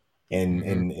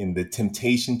 and the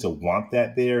temptation to want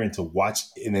that there and to watch,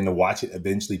 and then to watch it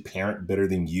eventually parent better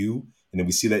than you. And then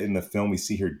we see that in the film. We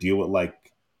see her deal with like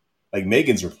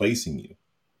Megan's replacing you.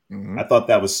 Mm-hmm. I thought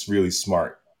that was really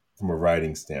smart from a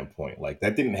writing standpoint. Like,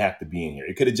 that didn't have to be in here.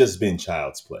 It could have just been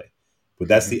child's play. But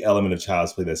that's the element of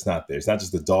child's play that's not there. It's not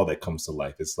just the doll that comes to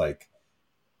life. It's like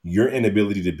your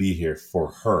inability to be here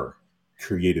for her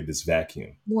created this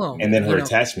vacuum. Well, and then her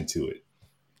attachment to it.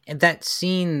 And that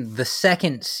scene, the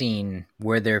second scene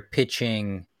where they're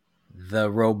pitching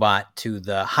the robot to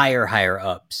the higher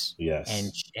ups.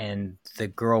 Yes. And the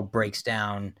girl breaks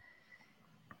down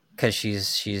because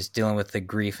she's dealing with the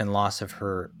grief and loss of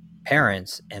her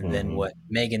parents. And then what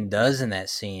Megan does in that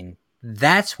scene,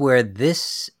 that's where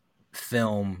this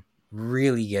film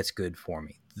really gets good for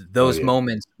me. Those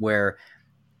moments where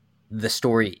the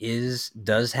story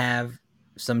does have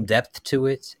some depth to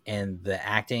it, and the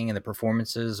acting and the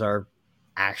performances are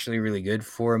actually really good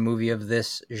for a movie of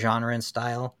this genre and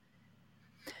style.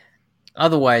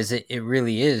 Otherwise, it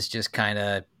really is just kind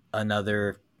of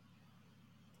another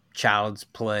child's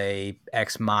play,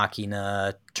 Ex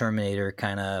Machina, Terminator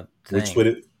kind of thing.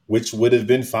 Which would have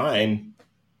been fine.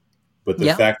 But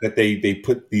the fact that they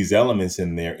put these elements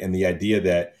in there, and the idea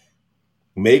that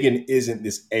Megan isn't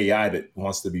this AI that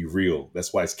wants to be real.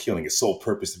 That's why it's killing its sole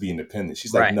purpose to be independent.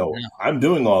 She's like, no, I'm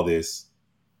doing all this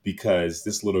because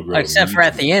this little girl. Except for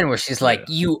at the end where she's like,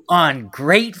 you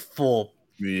ungrateful.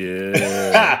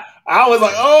 Yeah. I was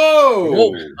like,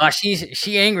 oh,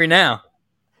 she angry now.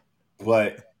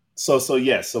 But so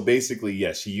basically,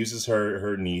 yes, she uses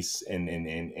her niece and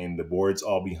the board's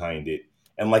all behind it.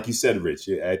 And like you said, Rich,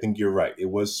 I think you're right. It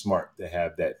was smart to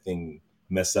have that thing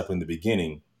messed up in the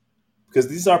beginning,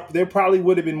 because there probably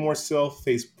would have been more fail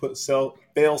safes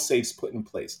put in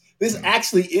place. This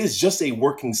actually is just a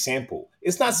working sample.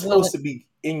 It's not supposed to be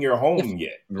in your home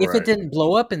yet. If it didn't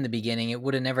blow up in the beginning, it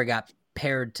would have never got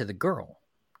paired to the girl,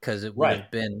 because it would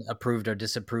have been approved or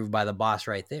disapproved by the boss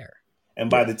right there. And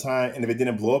by the time, and if it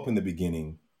didn't blow up in the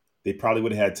beginning, they probably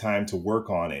would have had time to work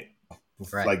on it.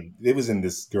 Right. Like, it was in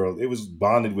this girl, it was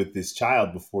bonded with this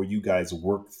child before you guys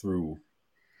worked through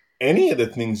any of the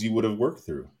things you would have worked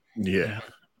through. Yeah.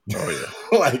 Oh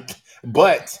yeah.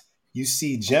 But you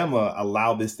see Gemma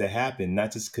allow this to happen,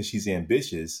 not just because she's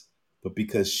ambitious, but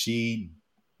because she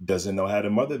doesn't know how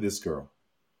to mother this girl.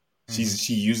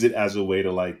 She used it as a way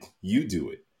to you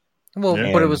do it. Well,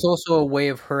 but it was also a way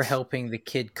of her helping the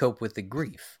kid cope with the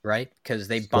grief, right? Because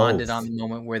they bonded on the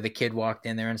moment where the kid walked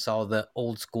in there and saw the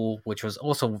old school, which was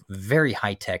also very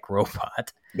high-tech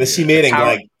robot. That she made in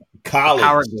college.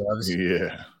 Power gloves.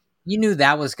 Yeah. You knew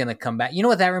that was going to come back. You know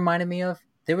what that reminded me of?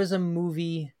 There was a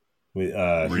movie with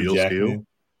Real Steel.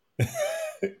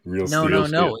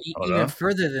 No. Even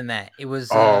further than that, it was.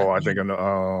 I think I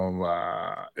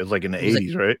know. It was like in the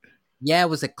 80s, right? Yeah, it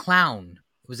was a clown.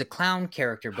 It was a clown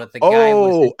character, but the guy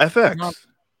was FX.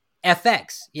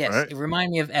 FX. Yes, Right. it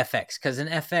reminded me of FX because in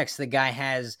FX the guy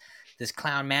has this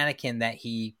clown mannequin that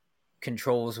he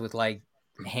controls with like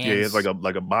hands. Yeah, it's like a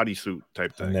bodysuit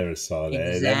type thing. I never saw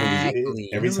that. Exactly. That movie,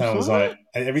 every time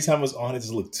it was on, it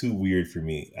just looked too weird for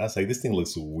me. I was like, this thing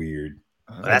looks weird.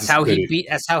 That's how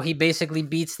he basically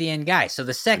beats the end guy. So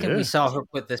the second we saw her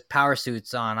put this power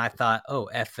suits on, I thought, oh,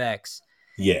 FX.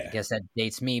 Yeah. I guess that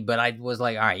dates me, but I was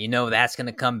like, all right, that's going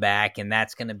to come back, and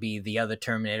that's going to be the other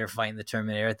Terminator fighting the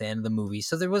Terminator at the end of the movie.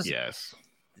 So there was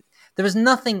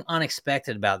nothing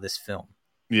unexpected about this film.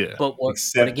 Yeah.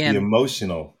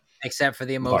 Except for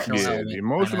the emotional element. The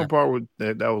emotional part was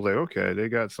that was like, okay, they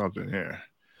got something here.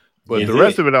 But the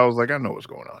rest of it, I was like, I know what's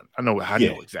going on. I know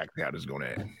exactly how this is going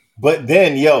to end. But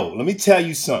then, let me tell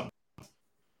you something.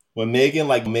 When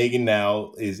Megan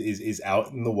now is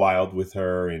out in the wild with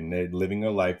her and they're living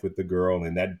her life with the girl,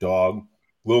 and that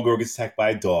little girl gets attacked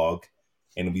by a dog,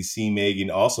 and we see Megan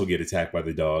also get attacked by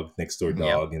the dog, next door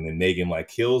dog, and then Megan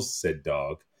kills said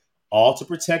dog, all to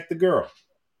protect the girl,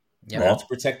 all to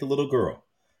protect the little girl,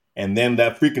 and then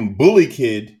that freaking bully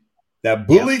kid, that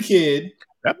bully kid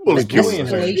was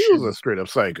a straight up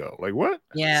psycho. Like what?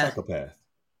 Yeah, psychopath.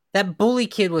 That bully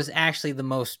kid was actually the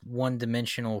most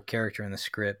one-dimensional character in the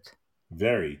script.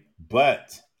 Very,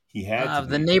 but he had to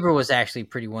the neighbor was actually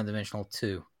pretty one-dimensional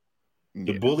too.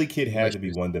 The bully kid had to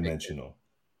be one-dimensional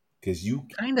because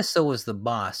kind of so was the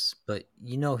boss, but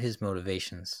his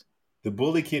motivations. The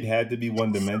bully kid had to be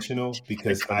one-dimensional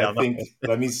because I think.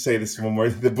 Let me say this one more.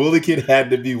 The bully kid had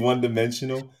to be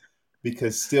one-dimensional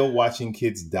because still watching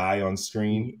kids die on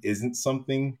screen isn't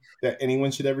something that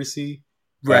anyone should ever see.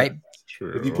 Right.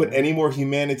 True. If you put any more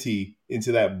humanity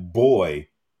into that boy,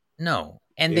 no,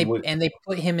 and they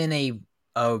put him in a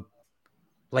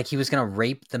like he was gonna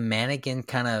rape the mannequin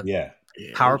kind of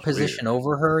power position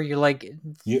over her. You're like,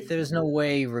 there's no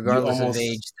way, regardless of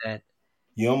age, that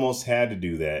you almost had to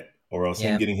do that, or else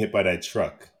him getting hit by that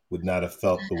truck would not have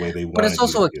felt the way they wanted. But it's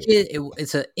also a kid.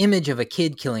 It's an image of a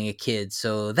kid killing a kid,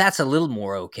 so that's a little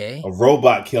more okay. A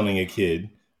robot killing a kid,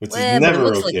 which is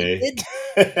never okay.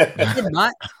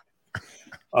 Not.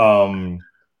 And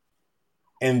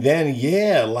then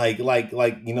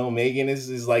Megan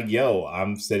is like, yo,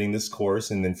 I'm setting this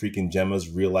course, and then freaking Gemma's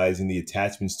realizing the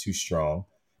attachment's too strong.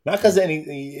 Not because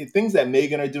any things that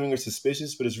Megan are doing are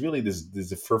suspicious, but it's really this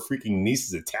her freaking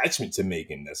niece's attachment to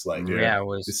Megan that's like,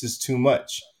 this is too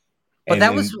much. But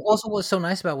was also what's so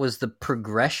nice about was the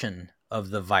progression of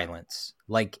the violence.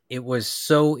 Like it was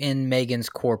so in Megan's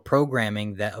core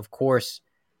programming that, of course,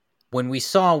 when we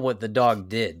saw what the dog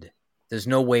did, there's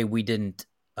no way we didn't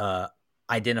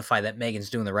identify that Megan's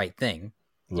doing the right thing.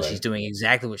 Right. She's doing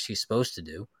exactly what she's supposed to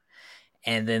do.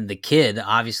 And then the kid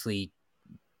obviously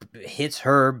hits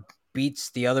her,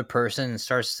 beats the other person, and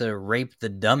starts to rape the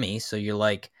dummy. So you're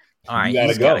like, all right,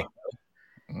 he's gotta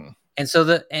go. And so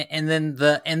the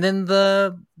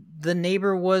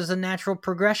neighbor was a natural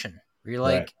progression. You're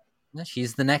like,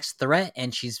 she's the next threat,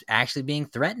 and she's actually being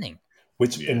threatening.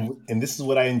 And this is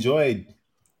what I enjoyed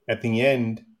at the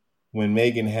end. When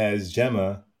Megan has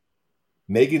Gemma,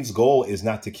 Megan's goal is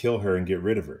not to kill her and get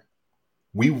rid of her.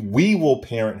 We will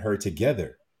parent her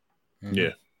together. Yeah.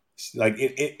 Like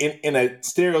in a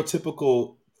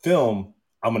stereotypical film,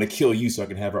 I'm going to kill you so I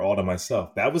can have her all to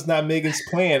myself. That was not Megan's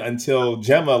plan until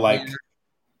Gemma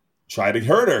tried to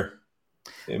hurt her.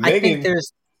 And I think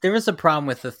there is a problem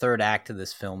with the third act of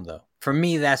this film, though. For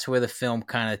me, that's where the film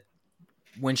kind of,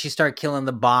 when she started killing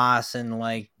the boss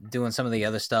and doing some of the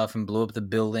other stuff and blew up the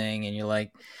building, and you're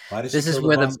like, this is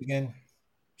where again?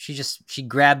 She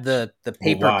grabbed the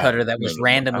paper cutter that was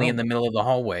randomly in the middle of the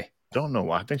hallway. Don't know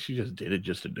why. I think she just did it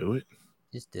just to do it.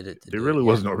 Just did it. There really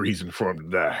was no reason for him to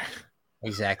die.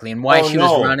 Exactly, and why she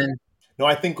was running. No,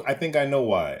 I think I know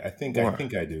why. I think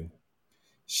I do.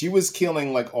 She was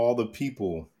killing all the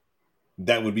people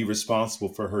that would be responsible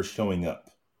for her showing up,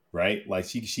 right? Like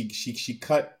she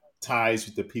cut ties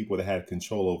with the people that had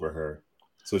control over her,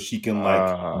 so she can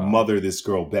mother this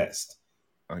girl best.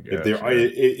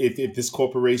 If this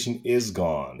corporation is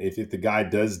gone, if the guy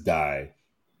does die,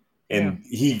 and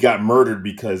he got murdered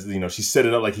because she set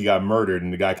it up like he got murdered,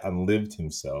 and the guy unlived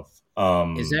himself.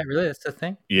 Is that really that's the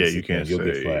thing? Yeah, you can't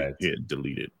say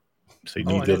delete it. Say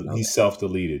he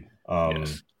self-deleted.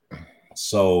 Yes.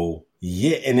 So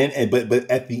but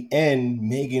at the end,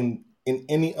 Megan, in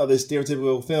any other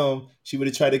stereotypical film, she would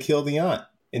have tried to kill the aunt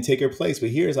and take her place. But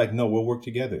here it's like, no, we'll work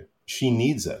together. She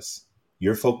needs us.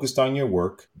 You're focused on your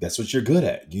work. That's what you're good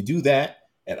at. You do that,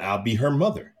 and I'll be her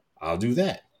mother. I'll do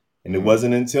that. And it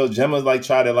wasn't until Gemma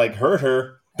tried to hurt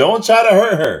her. Don't try to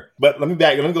hurt her. But let me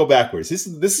go backwards. This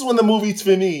is when the movie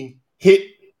for me hit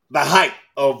the height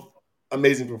of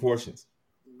amazing proportions.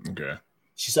 Okay.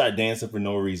 She started dancing for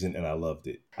no reason, and I loved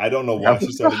it. I don't know why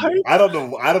she started. I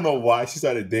don't know why she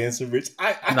started dancing, Rich.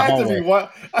 I had to rewind.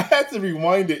 I had to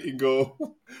rewind it and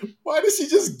go, why did she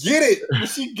just get it? But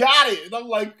she got it, and I'm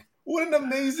like, what an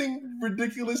amazing,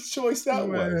 ridiculous choice that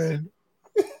was.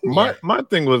 My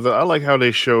thing was I like how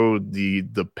they showed the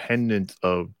dependence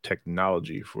of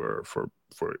technology for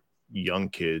young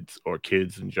kids or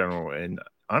kids in general, and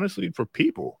honestly for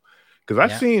people. Because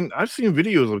I've seen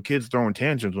videos of kids throwing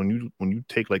tantrums when you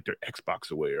take like their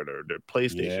Xbox away or their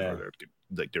PlayStation or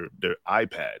their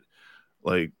iPad,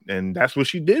 like, and that's what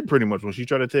she did pretty much when she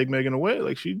tried to take Megan away.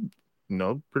 Like she,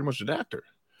 pretty much attacked her.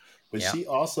 But she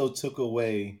also took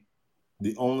away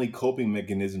the only coping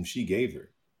mechanism she gave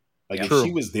her. Like if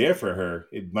she was there for her,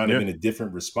 it might have been a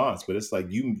different response. But it's like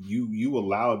you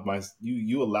allowed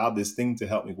you allowed this thing to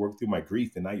help me work through my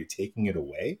grief, and now you're taking it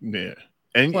away. Yeah.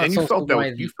 And you felt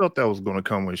that was going to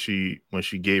come when she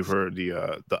gave her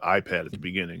the iPad at the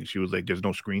beginning. She was like, "There's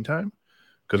no screen time,"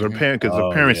 because her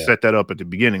parents set that up at the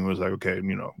beginning. It was like, okay,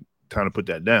 time to put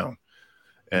that down.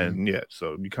 And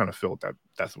so you kind of felt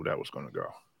that's where that was going to go.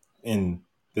 And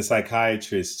the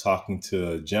psychiatrist talking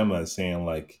to Gemma saying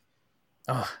like,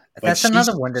 "Oh, that's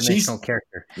another one-dimensional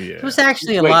character." Yeah. It was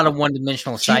actually a lot of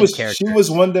one-dimensional side characters. She was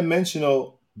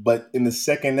one-dimensional, but in the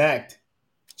second act,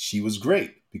 she was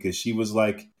great. Because she was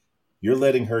like, you're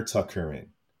letting her tuck her in.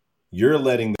 You're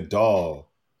letting the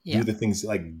doll do the things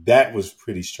like that was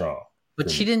pretty strong. But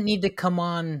she didn't need to come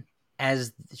on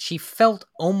as she felt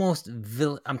almost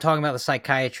I'm talking about the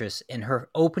psychiatrist in her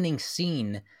opening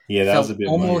scene. Yeah, that was a bit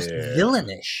almost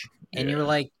villainish. And you're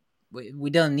like, we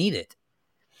don't need it.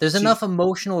 There's enough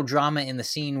emotional drama in the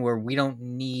scene where we don't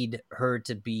need her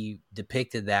to be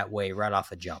depicted that way right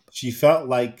off a jump. She felt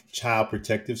like Child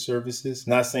Protective Services.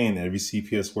 Not saying that every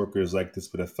CPS worker is like this,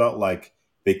 but it felt like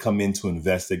they come in to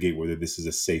investigate whether this is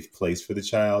a safe place for the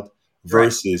child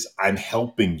versus I'm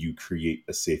helping you create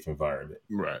a safe environment.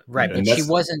 Right. But she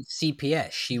wasn't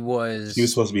CPS. She was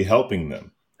supposed to be helping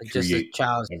them just a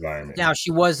child's environment. Now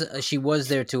she was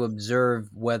there to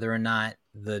observe whether or not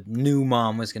the new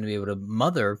mom was going to be able to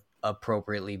mother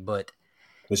appropriately, but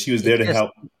she was there to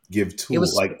help give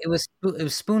tools. It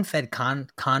was spoon-fed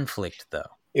conflict, though.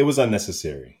 It was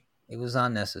unnecessary. It was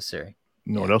unnecessary.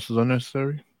 You know what else is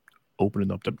unnecessary?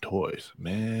 Opening up them toys,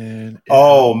 man.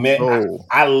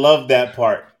 I love that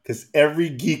part because every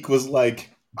geek was like,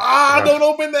 don't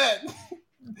open that.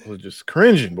 I was just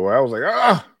cringing, boy. I was like,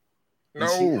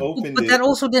 no. But that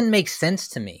also didn't make sense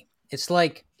to me. It's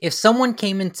like if someone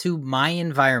came into my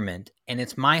environment and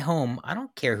it's my home, I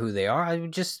don't care who they are. I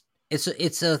would just it's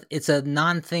a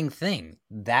non-thing.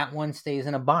 That one stays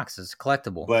in a box. It's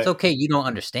collectible. But it's okay. You don't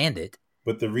understand it.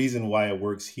 But the reason why it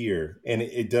works here, and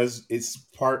it's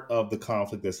part of the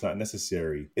conflict that's not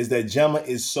necessary, is that Gemma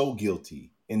is so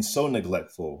guilty and so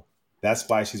neglectful. That's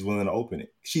why she's willing to open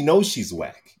it. She knows she's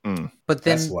whack. But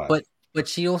then, but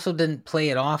she also didn't play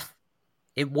it off.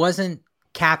 It wasn't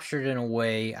captured in a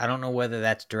way, I don't know whether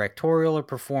that's directorial or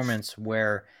performance,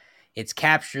 where it's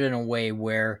captured in a way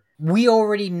where we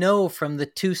already know from the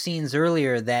two scenes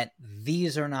earlier that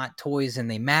these are not toys and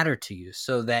they matter to you,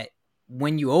 so that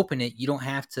when you open it, you don't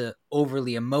have to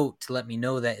overly emote to let me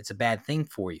know that it's a bad thing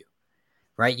for you,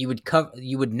 right? You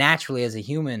would naturally, as a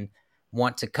human,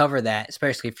 want to cover that,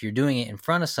 especially if you're doing it in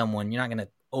front of someone. You're not going to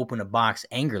open a box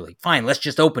angrily. Fine, let's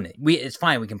just open it. It's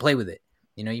fine. We can play with it.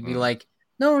 You'd be like,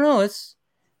 no,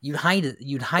 you'd hide it.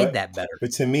 You'd hide that better.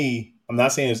 But to me, I'm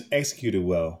not saying it was executed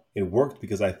well. It worked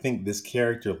because I think this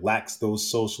character lacks those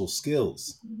social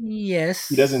skills. Yes.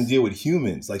 She doesn't deal with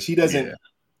humans. Like she doesn't. Yeah.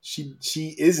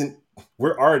 She isn't.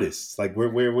 We're artists. Like we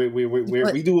do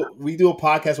a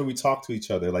podcast where we talk to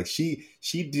each other. Like she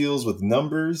deals with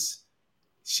numbers.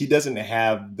 She doesn't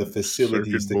have the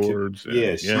facilities to boards.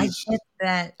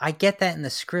 I get that in the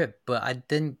script, but I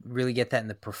didn't really get that in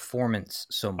the performance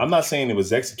so much. I'm not saying it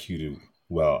was executed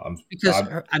well.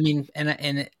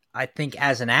 I think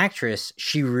as an actress,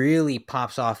 she really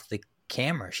pops off the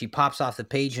camera. She pops off the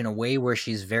page in a way where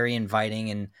she's very inviting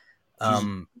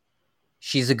and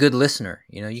she's a good listener.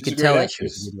 You can tell that she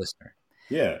was a good listener.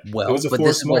 Yeah. Well, but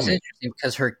this was interesting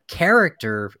because her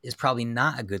character is probably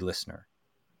not a good listener.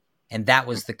 And that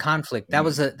was the conflict. That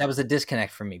was a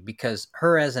disconnect for me because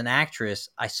her as an actress,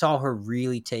 I saw her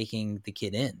really taking the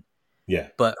kid in. Yeah.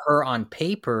 But her on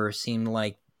paper seemed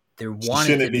like there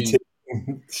wanted to be.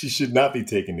 She should not be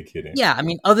taking the kid in. Yeah, I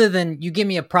mean, other than you give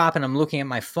me a prop and I'm looking at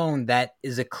my phone, that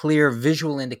is a clear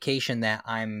visual indication that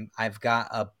I've got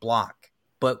a block.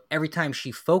 But every time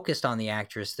she focused on the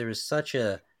actress, there was such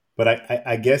a. But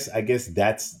I guess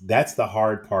that's the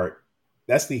hard part.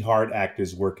 That's the hard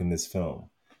actor's work in this film.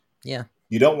 Yeah.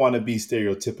 you don't want to be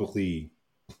stereotypically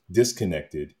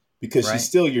disconnected because she's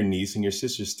still your niece and your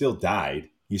sister still died.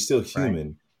 You're still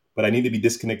human, but I need to be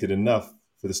disconnected enough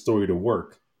for the story to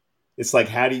work. It's like,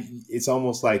 it's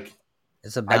almost like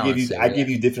it's a balance. I give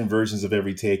you different versions of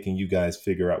every take and you guys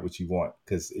figure out what you want.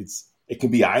 Cause it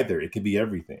can be either, it can be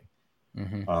everything.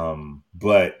 Mm-hmm.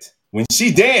 But when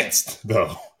she danced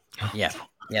though. Yeah,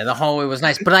 the hallway was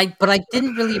nice, but I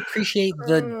didn't really appreciate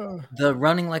the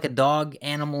running like a dog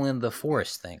animal in the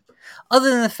forest thing. Other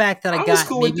than the fact that I got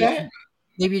cool with that.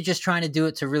 Maybe you're just trying to do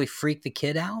it to really freak the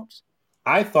kid out.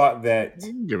 I thought that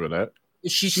give her that.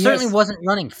 She certainly wasn't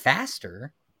running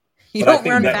faster. You don't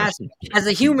run faster. As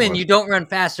a human, you don't run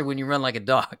faster when you run like a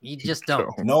dog. You just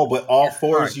don't. No, but all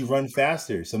fours you run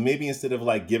faster. So maybe instead of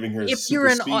like giving her if you're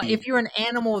an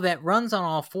animal that runs on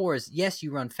all fours, yes,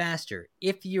 you run faster.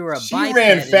 If you're a she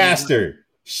ran faster.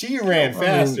 She ran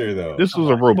faster though. This was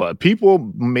a robot.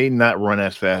 People may not run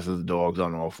as fast as dogs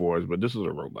on all fours, but this was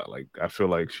a robot. Like I feel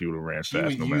like she would have ran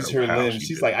fast no matter how limbs.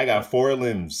 She's like, I got 4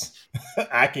 limbs.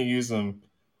 I can use them.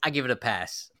 I give it a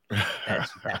pass.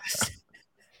 That's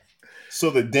So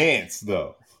the dance,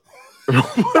 though.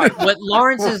 What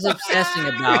Lawrence is obsessing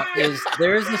about is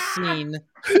there's a scene.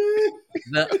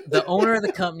 The owner of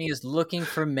the company is looking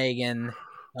for Megan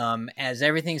as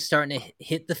everything's starting to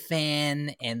hit the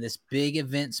fan and this big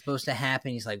event's supposed to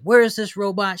happen. He's like, where is this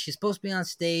robot? She's supposed to be on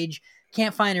stage.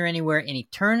 Can't find her anywhere. And he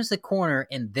turns the corner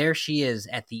and there she is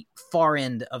at the far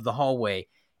end of the hallway,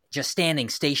 just standing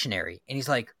stationary. And he's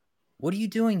like, what are you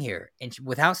doing here? And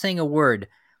without saying a word,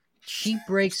 she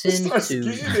breaks into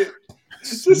smooth,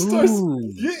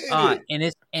 and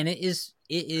it is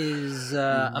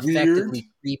effectively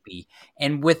creepy.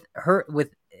 And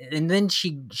and then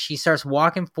she starts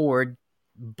walking forward,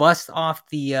 busts off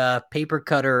the paper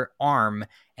cutter arm,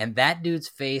 and that dude's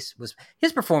face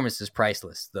his performance is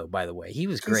priceless. Though, by the way, he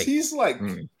was great. He's like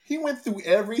he went through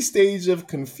every stage of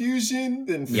confusion,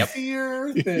 then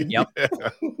fear, then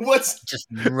what's just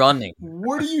running.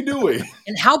 What are you doing?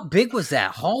 And how big was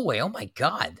that hallway? Oh my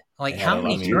god! Like how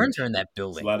many turns are in that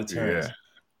building? A lot of turns. Yeah.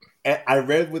 And I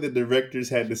read what the directors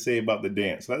had to say about the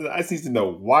dance. I just need to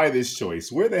know why this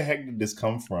choice. Where the heck did this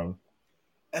come from?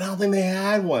 And I don't think they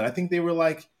had one. I think they were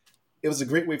like, it was a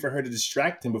great way for her to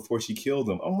distract him before she killed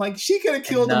him. I'm like, she could have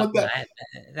killed him with that.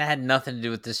 That had nothing to do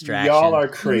with distraction. Y'all are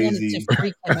crazy. To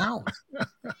freak him out.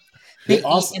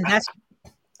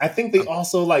 I think they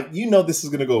also like, this is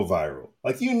going to go viral.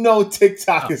 Like,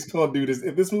 TikTok is going to do this.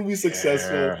 If this movie's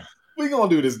successful, we're going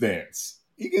to do this dance.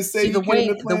 You can say the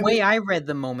way I read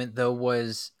the moment though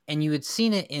was, and you had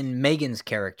seen it in Megan's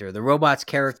character, the robot's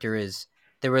character is,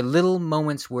 there were little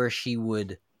moments where she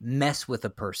would mess with a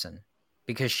person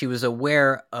because she was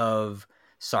aware of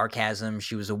sarcasm.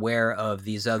 She was aware of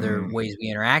these other ways we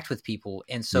interact with people.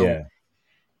 And so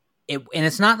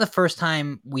it's not the first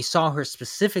time we saw her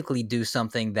specifically do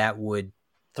something that would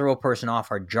throw a person off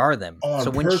or jar them. On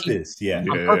purpose.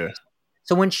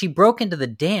 So when she broke into the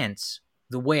dance,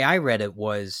 the way I read it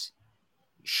was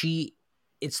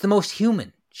it's the most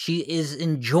human. She is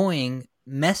enjoying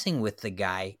messing with the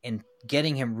guy and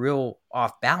getting him real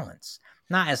off balance.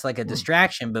 Not as like a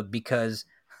distraction, but because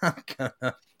I'm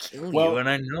gonna kill you and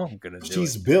I know I'm gonna do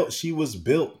it. She was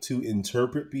built to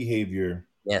interpret behavior,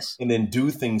 and then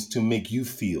do things to make you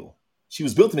feel. She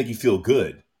was built to make you feel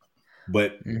good,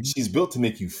 but she's built to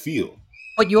make you feel.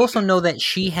 But you also know that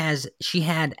she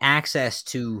had access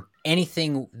to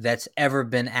anything that's ever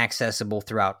been accessible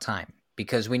throughout time,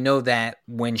 because we know that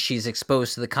when she's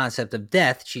exposed to the concept of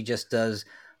death, she just does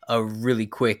a really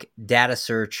quick data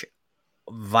search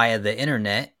via the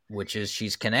internet, which is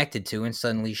she's connected to, and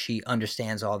suddenly she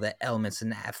understands all the elements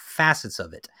and facets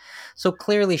of it. So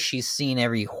clearly she's seen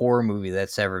every horror movie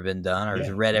that's ever been done, or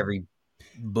has read every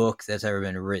book that's ever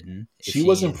been written. She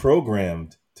wasn't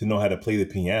programmed to know how to play the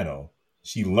piano.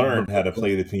 She learned how to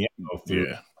play the piano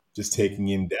through just taking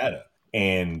in data.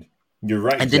 And you're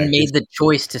right. And then made the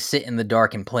choice to sit in the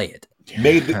dark and play it.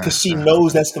 Because she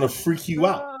knows that's going to freak you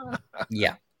out.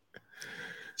 Yeah.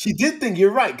 She did think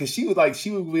you're right. Because she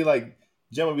would be like,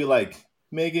 Jen would be like,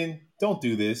 Megan, don't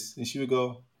do this. And she would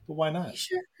go, well, why not?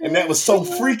 Sure. And that was so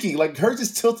freaky. Like her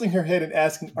just tilting her head and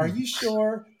asking, are you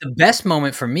sure? The best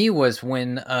moment for me was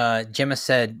when Gemma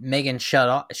said, Megan,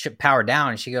 power down.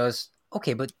 And she goes,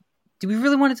 okay, but do we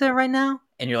really want to do that right now?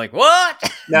 And you're like,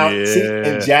 what? Now, see,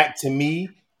 and Jack, to me,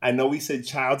 I know we said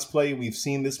child's play. We've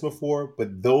seen this before,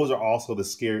 but those are also the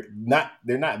scary.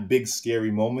 They're not big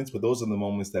scary moments, but those are the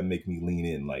moments that make me lean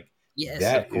in. Like,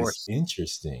 that is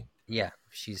interesting. Yeah,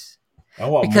 I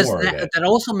want more of that. That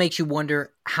also makes you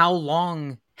wonder, how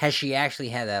long has she actually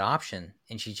had that option,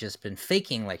 and she's just been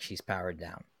faking like she's powered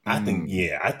down? I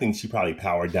think she probably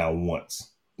powered down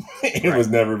once. It was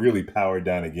never really powered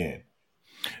down again.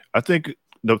 I think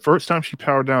the first time she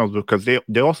powered down was because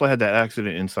they also had that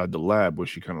accident inside the lab where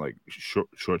she kind of like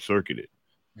short circuited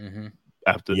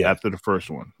after the first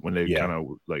one when they kind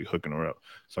of like hooking her up.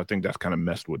 So I think that's kind of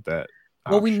messed with that.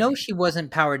 Well, we know she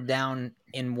wasn't powered down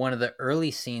in one of the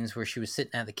early scenes where she was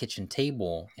sitting at the kitchen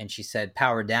table and she said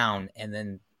power down, and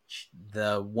then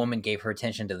the woman gave her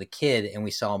attention to the kid, and we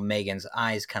saw Megan's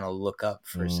eyes kind of look up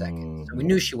for a second. So we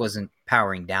knew she wasn't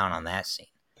powering down on that scene.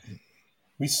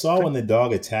 We saw when the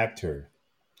dog attacked her,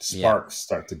 sparks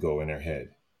start to go in her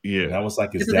head. Yeah. And I was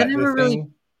like, is that the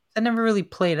thing? That never really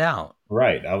played out.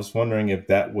 Right. I was wondering if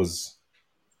that was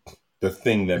the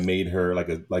thing that made her like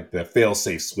the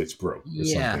fail-safe switch broke or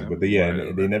something. But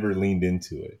they never leaned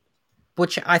into it.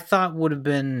 Which I thought would have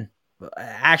been...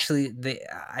 Actually,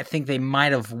 I think they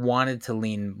might have wanted to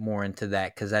lean more into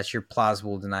that because that's your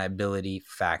plausible deniability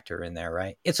factor in there,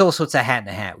 right? It's a hat in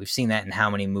a hat. We've seen that in how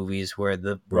many movies where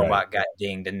the robot got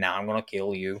dinged and now I'm going to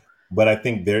kill you. But I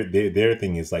think their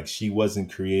thing is like she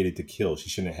wasn't created to kill. She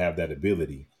shouldn't have that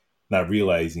ability. Not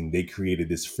realizing they created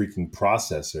this freaking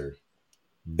processor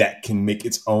that can make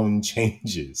its own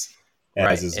changes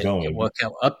as it's going. It will keep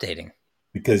updating.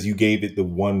 Because you gave it the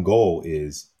one goal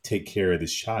is take care of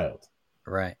this child.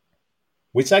 Right.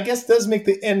 Which I guess does make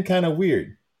the end kind of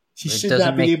weird. She should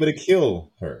not be able to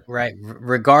kill her. Right.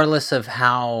 Regardless of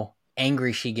how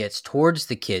angry she gets towards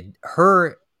the kid,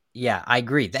 I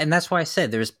agree. And that's why I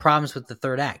said there's problems with the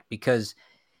third act, because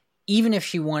even if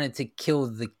she wanted to kill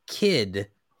the kid,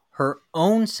 her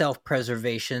own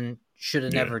self-preservation should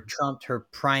have never trumped her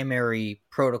primary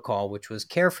protocol, which was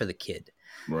care for the kid.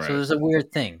 Right. So there's a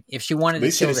weird thing. If she wanted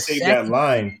to kill the second... that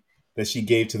line that she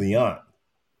gave to the aunt,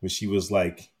 where she was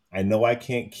like, I know I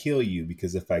can't kill you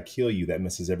because if I kill you, that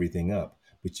messes everything up.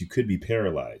 But you could be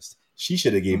paralyzed. She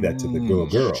should have gave that to the girl.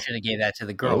 She should have gave that to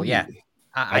the girl,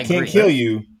 I can't kill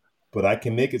you, but I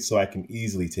can make it so I can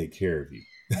easily take care of you.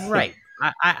 Right.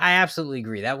 I absolutely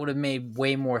agree. That would have made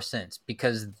way more sense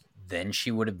because then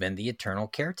she would have been the eternal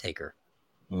caretaker.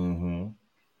 Mm-hmm.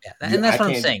 Yeah, and that's what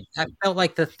I'm saying. I felt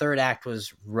like the third act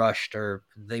was rushed, or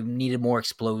they needed more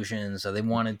explosions, or they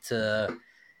wanted to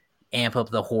amp up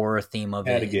the horror theme of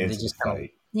it. They just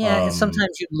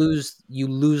sometimes you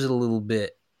lose a little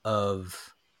bit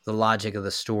of the logic of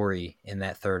the story in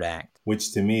that third act.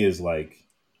 Which to me is like,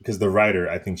 because the writer,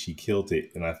 I think she killed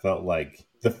it, and I felt like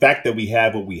the fact that we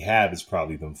have what we have is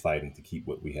probably them fighting to keep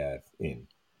what we have in.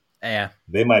 Yeah.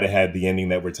 They might have had the ending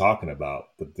that we're talking about,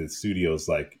 but the studio's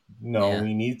like, no,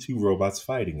 we need two robots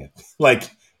fighting it. Like,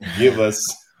 give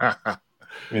us...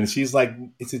 And she's like,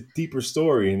 it's a deeper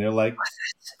story. And they're like...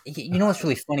 You know what's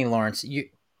really funny, Lawrence? You're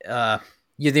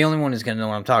the only one who's going to know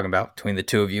what I'm talking about between the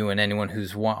two of you and anyone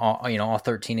who's, all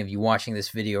 13 of you watching this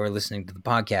video or listening to the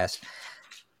podcast.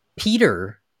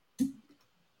 Peter,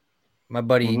 my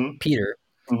buddy Peter,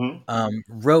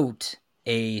 wrote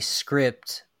a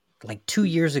script like 2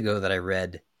 years ago that I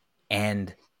read,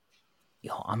 and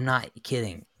I'm not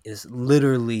kidding, is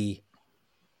literally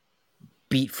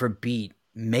beat for beat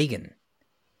Megan.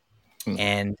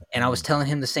 And I was telling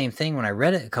him the same thing when I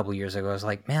read it a couple years ago. I was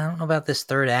like, man, I don't know about this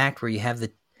third act where you have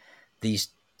these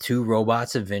two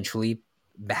robots eventually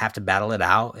have to battle it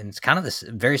out, and it's kind of this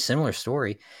very similar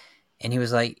story. And he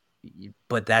was like,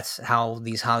 but that's how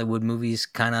these Hollywood movies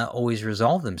kind of always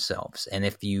resolve themselves. And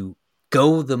if you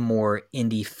go the more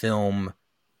indie film,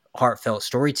 heartfelt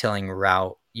storytelling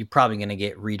route, you're probably going to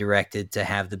get redirected to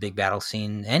have the big battle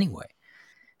scene anyway.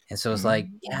 And so it's like,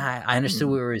 I understood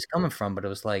where he was coming from, but it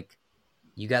was like,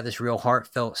 you got this real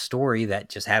heartfelt story that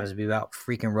just happens to be about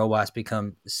freaking robots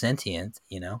become sentient,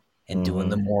 and doing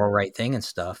the moral right thing and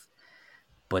stuff.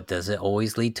 But does it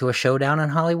always lead to a showdown in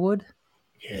Hollywood?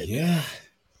 Yeah.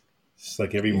 It's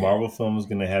like every Marvel film is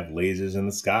going to have lasers in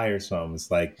the sky or something.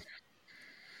 It's like,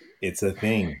 it's a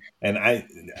thing. And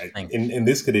and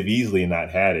this could have easily not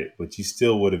had it, but you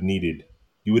still would have needed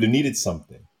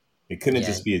something. It couldn't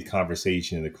just be a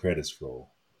conversation in the credits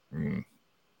roll. You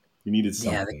needed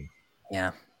something.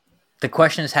 Yeah. The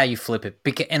question is how you flip it.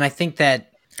 And I think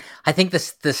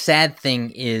the sad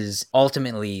thing is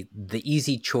ultimately the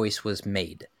easy choice was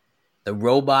made. The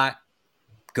robot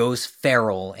goes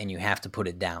feral and you have to put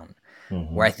it down.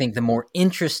 Where I think the more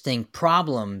interesting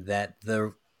problem that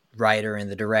the writer and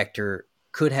the director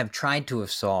could have tried to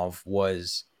have solved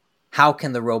was, how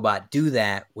can the robot do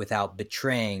that without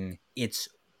betraying its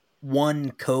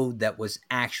one code that was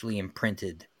actually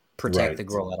imprinted, protect the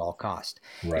girl at all cost.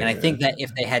 And I think that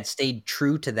if they had stayed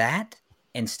true to that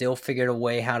and still figured a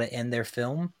way how to end their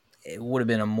film, it would have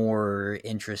been a more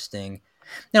interesting,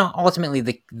 ultimately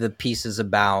the piece is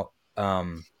about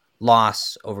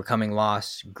loss, overcoming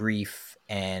loss, grief,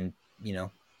 and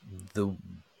the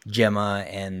Gemma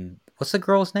and what's the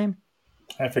girl's name?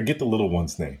 I forget the little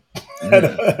one's name. Look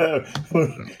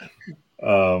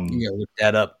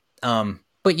that up.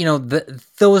 But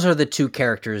those are the two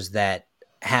characters that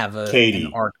have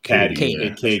an arc. KD.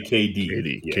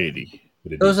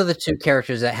 Those are the two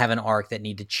characters that have an arc that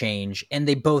need to change, and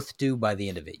they both do by the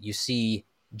end of it. You see,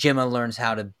 Gemma learns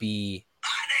how to be.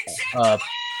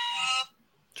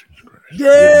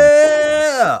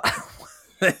 Yeah.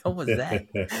 What was that?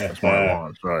 That's my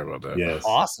alarm. Sorry about that. Yes.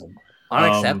 Awesome.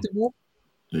 Unacceptable.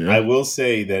 I will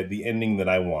say that the ending that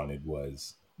I wanted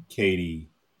was Katie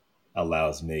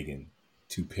allows Megan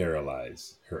to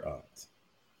paralyze her aunt.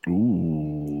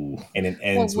 Ooh. And it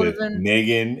ends with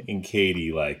Megan and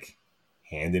Katie like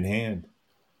hand in hand.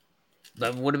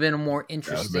 That would have been a more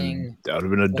interesting. That would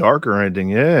have been a darker ending,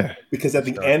 yeah. Because at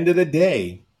the end of the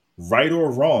day, right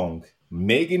or wrong,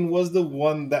 Megan was the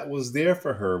one that was there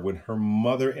for her when her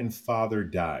mother and father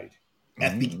died.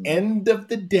 At the end of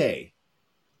the day,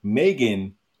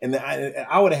 Megan, and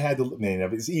I would have had to, man,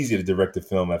 it's easy to direct a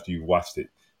film after you've watched it.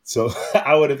 So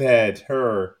I would have had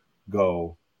her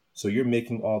go, so you're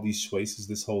making all these choices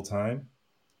this whole time?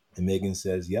 And Megan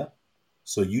says, yep.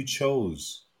 So you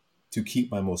chose to keep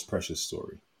my most precious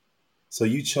story. So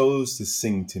you chose to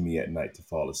sing to me at night to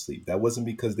fall asleep. That wasn't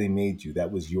because they made you.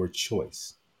 That was your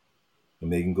choice. And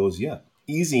Megan goes, yeah,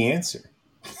 easy answer.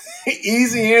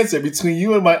 Easy answer. Between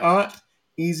you and my aunt,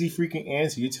 easy freaking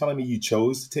answer. You're telling me you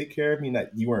chose to take care of me, not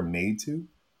you weren't made to?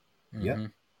 Mm-hmm. Yeah.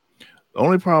 The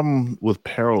only problem with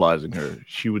paralyzing her,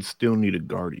 she would still need a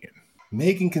guardian.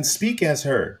 Megan can speak as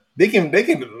her. We can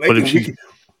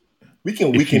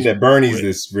weekend at Bernie's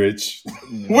this, Rich.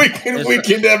 We can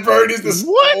weekend at Bernie's this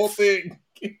whole thing.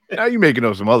 Now you're making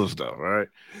up some other stuff, right?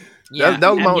 Yeah, that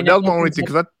was my only thing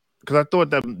because I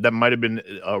thought that might have been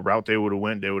a route they would have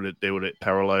went. They would have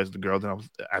paralyzed the girl. Then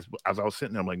as I was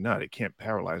sitting there, I'm like, no, they can't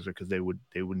paralyze her because they would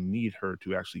need her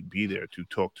to actually be there to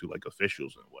talk to like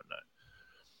officials and whatnot.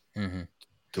 Mm-hmm.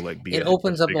 To like be. It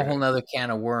opens up a whole nother can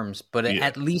of worms, but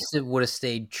at least it would have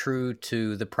stayed true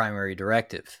to the primary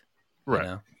directive, right? You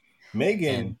know?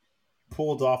 Megan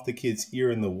pulled off the kid's ear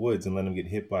in the woods and let him get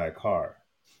hit by a car,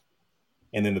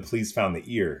 and then the police found the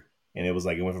ear, and it was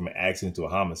like it went from an accident to a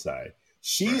homicide.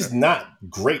 She's not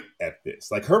great at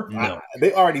this. Like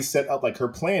they already set up like her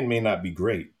plan may not be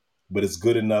great, but it's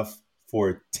good enough for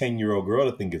a 10-year-old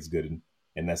girl to think it's good,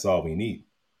 and that's all we need.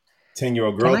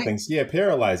 10-year-old girl thinks, yeah,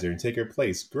 paralyze her and take her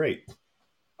place. Great.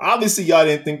 Obviously, y'all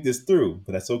didn't think this through,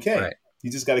 but that's okay. Right.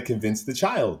 You just got to convince the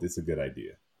child it's a good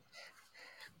idea.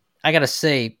 I got to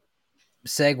say,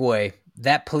 segue,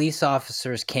 that police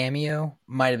officer's cameo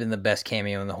might have been the best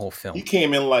cameo in the whole film. He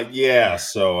came in like,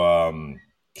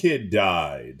 kid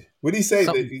died. What did he say?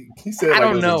 He said, I like,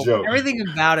 don't it was know. a joke. Everything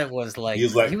about it was like, he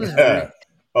was like, really...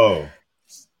 oh,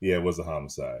 yeah, it was a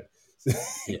homicide.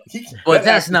 Yeah. But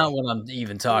that's not what I'm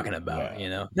even talking about, you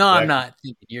know? No, I'm not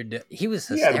thinking he was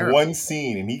hysterical. He had one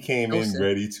scene and he came in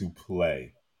ready to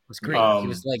play. It was great. He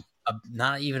was like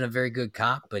not even a very good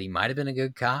cop, but he might have been a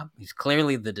good cop. He's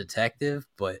clearly the detective,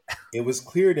 but it was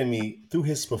clear to me through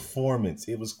his performance,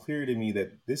 it was clear to me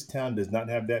that this town does not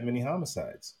have that many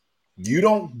homicides. You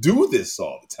don't do this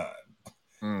all the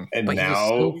time. And but now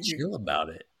he was so chill about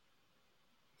it.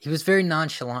 He was very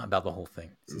nonchalant about the whole thing.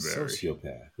 It's a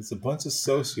sociopath. It's a bunch of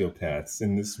sociopaths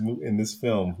in this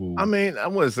film. Who I mean, I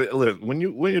want to say, look, when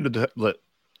you're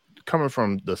coming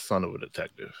from the son of a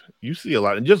detective, you see a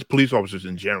lot, and just police officers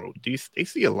in general. They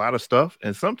see a lot of stuff,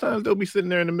 and sometimes they'll be sitting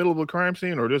there in the middle of a crime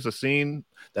scene, or there's a scene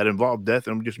that involves death,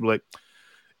 and I'm just like,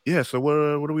 yeah. So what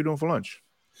are we doing for lunch?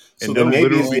 And they'll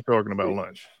literally be talking about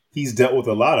lunch. He's dealt with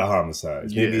a lot of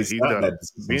homicides. Maybe it's not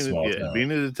that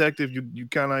being a detective, you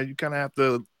kind of have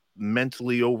to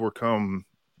mentally overcome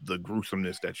the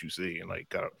gruesomeness that you see, and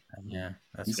like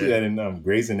you see that in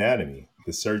Grey's Anatomy.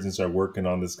 The surgeons are working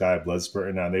on this guy, blood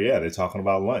spurting down there. Yeah, they're talking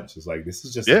about lunch. It's like this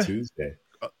is just a Tuesday.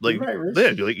 Like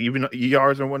even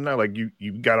ERs and whatnot. Like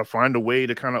you got to find a way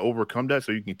to kind of overcome that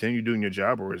so you can continue doing your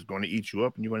job, or it's going to eat you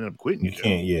up and you end up quitting. You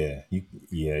can't.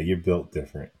 You're built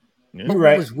different. Yeah.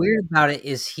 What was weird about it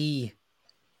is he's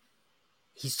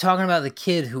talking about the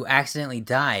kid who accidentally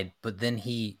died, but then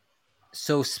he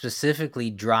so specifically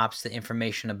drops the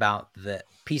information about the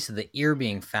piece of the ear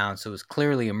being found, so it was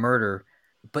clearly a murder,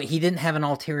 but he didn't have an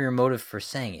ulterior motive for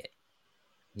saying it.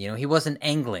 You know, he wasn't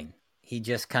angling. He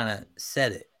just kind of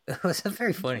said it. It was a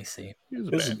very funny scene. He was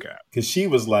a bad guy. Because she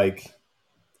was like,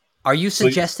 are you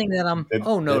suggesting that I'm...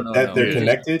 No. They're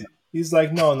connected? He's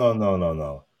like,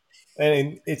 no.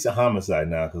 And it's a homicide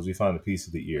now because we found a piece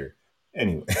of the ear.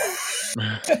 Anyway.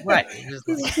 Right.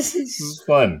 This is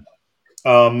fun.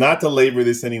 Not to labor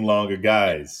this any longer,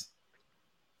 guys.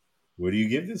 What do you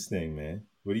give this thing, man?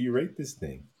 What do you rate this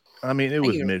thing? I mean, it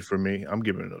was mid for me. I'm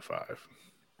giving it a 5.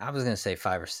 I was gonna say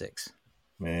 5 or 6.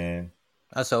 Man.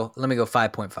 So let me go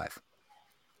 5.5.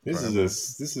 This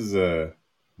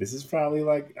is probably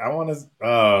like I want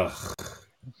to.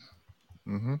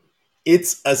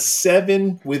 It's a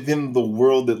 7 within the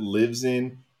world it lives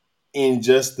in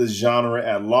just the genre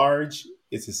at large.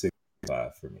 It's a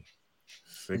 6.5 for me.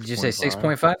 Did you say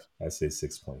 6.5? I say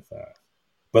 6.5.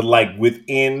 But like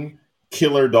within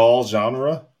Killer Doll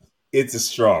genre, it's a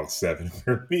strong 7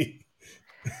 for me.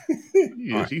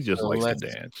 He just likes to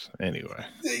dance. Anyway.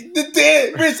 The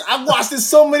dance, Rich, I've watched it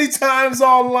so many times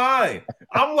online.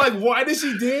 I'm like, why does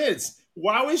she dance?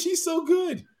 Why was she so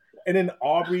good? And then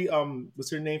Aubrey,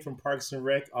 what's her name from Parks and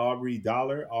Rec? Aubrey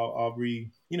Dollar.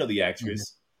 Aubrey, you know the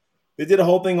actress. They did a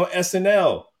whole thing on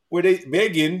SNL where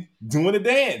Megan doing a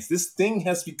dance. This thing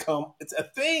has become, it's a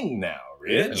thing now,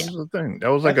 Rich. Yeah, that was a thing. That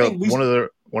was like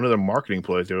one of their marketing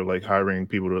plays. They were like hiring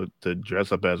people to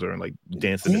dress up as her and like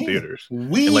dance in the theaters.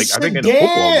 We should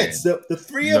dance. The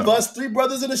three of us, 3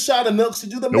 brothers and a shot of milk,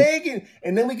 should do the Megan,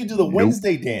 and then we could do the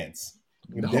Wednesday dance.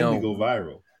 And then we go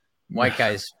viral. White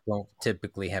guys don't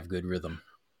typically have good rhythm.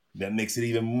 That makes it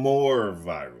even more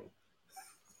viral.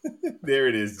 There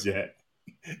it is, Jack.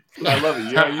 I love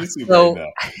it. You're on YouTube right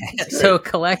now. So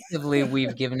collectively,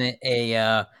 we've given it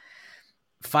a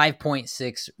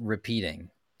 5.6 repeating.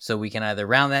 So we can either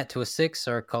round that to a 6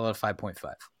 or call it a 5.5.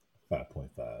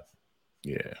 5.5.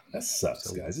 Yeah. That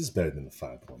sucks, guys. It's better than the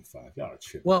 5.5. Y'all are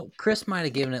tripping. Well, Chris might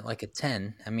have given it like a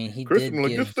 10. I mean, Chris did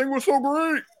like, this thing was so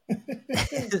great.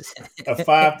 A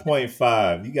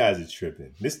 5.5. You guys are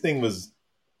tripping. This thing was,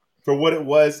 for what it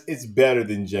was, it's better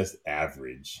than just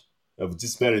average.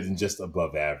 Just better than just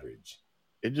above average.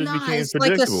 It just became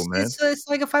predictable, man. It's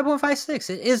like a 5.56.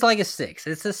 It is like a 6.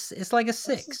 It's like a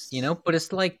 6, you know, but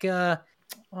it's like I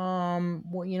Am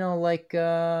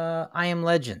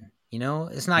Legend. You know,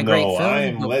 it's not a great film. I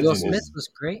Am Legend. Will Smith was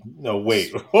great. No,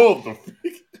 wait, hold the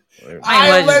freak.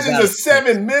 I Am Legend's a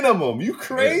 7 minimum. You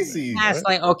crazy? That's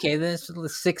like okay, then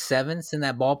it's 6, 7. It's in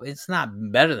that ball. It's not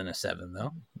better than a 7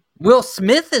 though. Will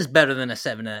Smith is better than a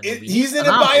 7 in that movie. He's in it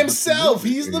by himself.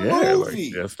 He's the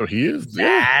movie. Like, so he is.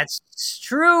 That's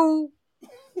true.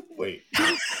 Wait.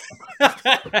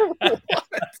 I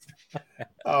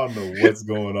don't know what's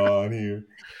going on here.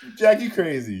 Jack, you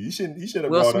crazy. You should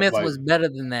have. Will Smith was better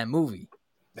than that movie.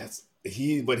 But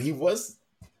he was.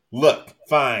 Look,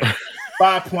 fine.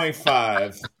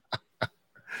 5.5.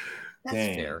 That's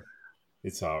fair.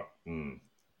 It's hard.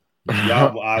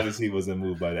 Y'all obviously wasn't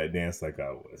moved by that dance like I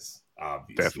was.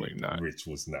 Obviously. Definitely not. Rich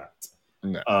was not.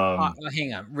 No.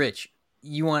 Hang on. Rich,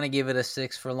 you want to give it a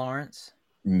 6 for Lawrence?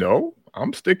 No,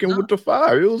 I'm sticking with the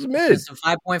 5. It was mid. It's a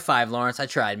 5.5, Lawrence. I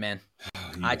tried, man.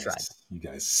 I tried. You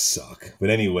guys suck. But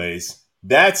anyways,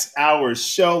 that's our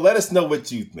show. Let us know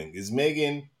what you think. Is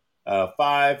Megan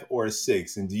 5 or a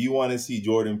 6? And do you want to see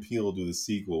Jordan Peele do the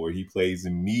sequel where he plays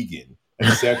in Megan,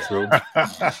 etc.?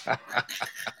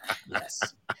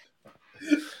 Yes.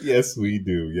 Yes, we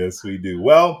do. Yes, we do.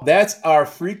 Well, that's our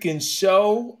freaking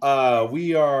show.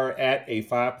 We are at a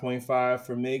 5.5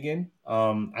 for Megan.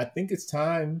 I think it's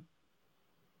time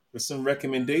for some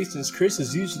recommendations. Chris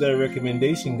is usually a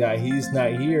recommendation guy. He's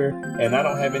not here, and I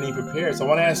don't have any prepared. So I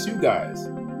want to ask you guys.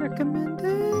 Recommendation.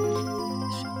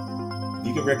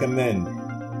 You can recommend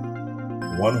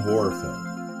one horror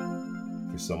film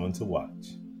for someone to watch.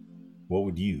 What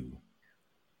would you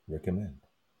recommend?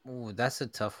 Oh, that's a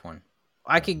tough one.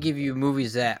 I could give you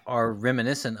movies that are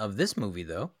reminiscent of this movie,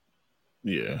 though.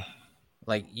 Yeah.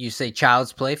 Like you say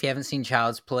Child's Play. If you haven't seen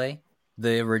Child's Play,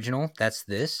 the original, that's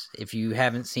this. If you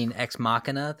haven't seen Ex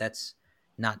Machina, that's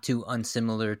not too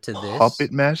unsimilar to this.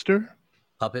 Puppet Master?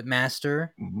 Puppet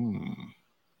Master.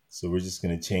 So we're just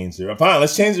going to change the... Fine,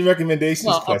 let's change the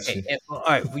recommendations question. Okay. All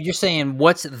right, well, you're saying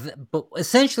but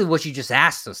essentially what you just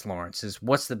asked us, Lawrence, is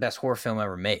what's the best horror film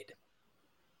ever made?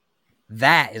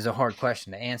 That is a hard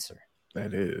question to answer.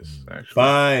 That is, actually.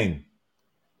 Fine.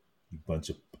 You bunch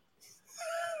of...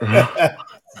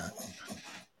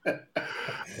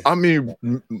 I mean,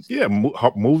 yeah,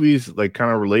 movies like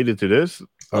kind of related to this.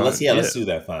 Let's do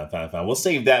that. Fine. We'll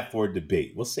save that for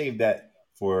debate. We'll save that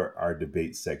for our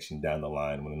debate section down the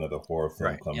line when another horror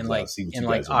film comes out. See what you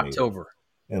guys are October.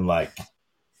 And I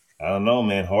don't know,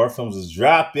 man. Horror films is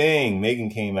dropping. Megan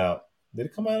came out. Did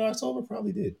it come out in October?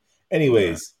 Probably did.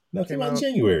 Anyways, no, it came out in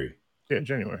January. Yeah,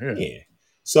 January. Yeah.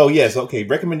 So yes, okay.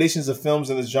 Recommendations of films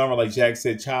in this genre, like Jack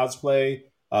said, Child's Play,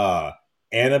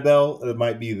 Annabelle. It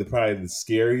might be probably the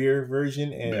scarier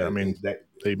version, and I mean,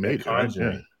 they made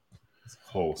Conjuring.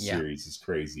 whole series is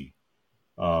crazy.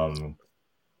 Puppet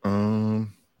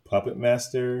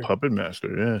Master. Puppet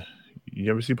Master, yeah.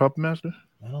 You ever see Puppet Master?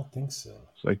 I don't think so.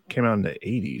 It's like came out in the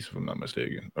 80s, if I'm not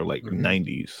mistaken, or like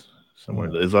 90s somewhere.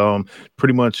 It's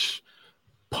pretty much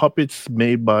puppets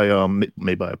made by a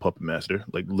puppet master,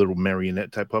 like little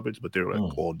marionette type puppets, but they're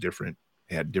like all different.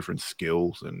 They had different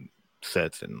skills and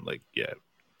sets, and like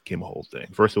came a whole thing.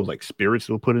 First it was like spirits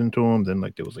that were put into them, then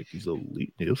like there was like these little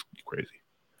it was crazy.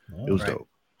 It was dope.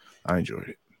 I enjoyed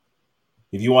it.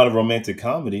 If you want a romantic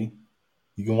comedy,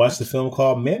 you can watch the film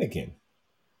called Mannequin,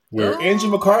 where Andrew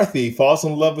McCarthy falls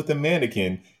in love with a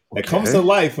mannequin that comes to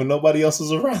life when nobody else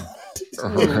is around. It's a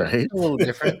little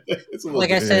different.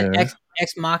 Like I said,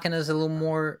 Ex Machina is a little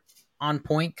more on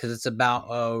point because it's about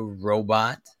a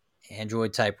robot,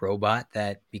 android type robot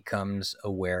that becomes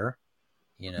aware.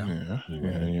 You know,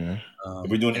 If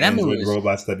we're doing android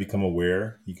robots that become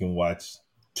aware, you can watch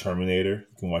Terminator.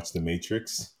 You can watch The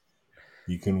Matrix.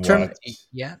 You can watch.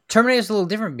 Terminator is a little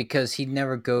different because he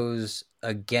never goes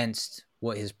against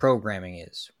what his programming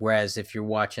is. Whereas if you're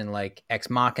watching like Ex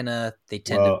Machina, they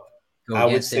tend to. I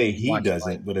would say he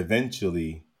doesn't, but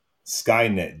eventually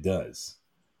Skynet does.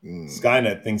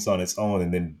 Skynet thinks on its own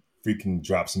and then freaking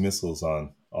drops missiles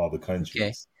on all the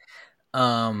countries.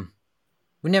 Okay.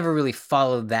 We never really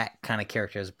followed that kind of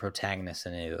character as a protagonist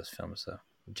in any of those films, though.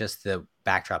 Just the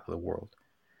backdrop of the world.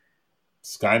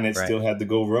 Skynet still had to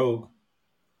go rogue.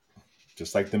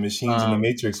 Just like the machines in the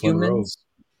Matrix went rogue.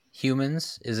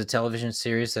 Humans is a television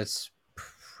series that's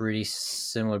pretty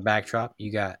similar backdrop.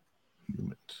 You got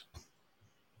Humans.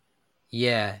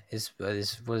 Yeah, what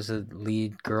is the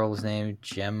lead girl's name?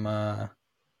 Gemma,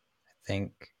 I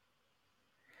think.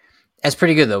 That's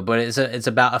pretty good though, but it's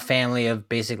about a family of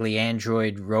basically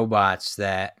android robots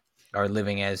that are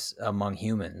living as among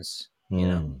humans. You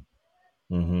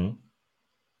know.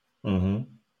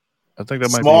 I think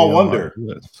that might Small be Wonder.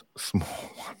 Small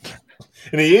Wonder.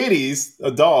 In the 80s,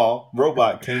 a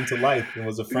robot came to life and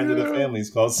was a friend of the family. It's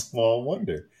called Small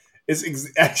Wonder. It's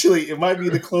actually it might be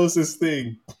the closest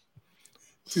thing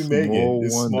to Megan.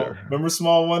 Remember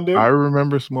Small Wonder? I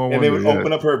remember Small Wonder. And they would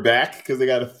open up her back because they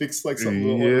got to fix like something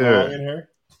wrong in her.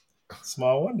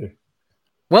 Small Wonder.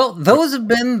 Well, those have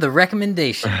been the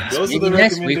recommendations. Those are the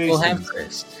next recommendations. Week we'll have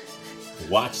Chris.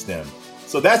 Watch them.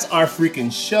 So that's our freaking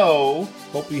show.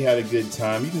 Hope you had a good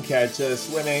time. You can catch us.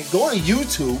 Go on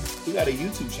YouTube. We got a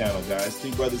YouTube channel, guys.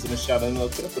 Three Brothers in a Shot of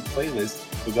Milk. Put up the playlist.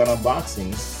 We got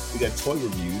unboxings. We got toy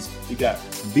reviews. We got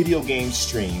video game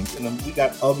streams. And then we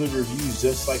got other reviews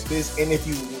just like this. And if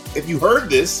you heard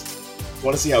this,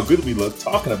 want to see how good we look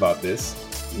talking about this,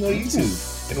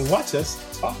 YouTube and watch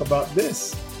us talk about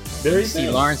this. You see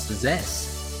Lawrence's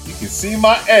ass. You can see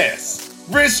my ass.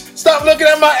 Rich, stop looking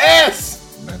at my ass.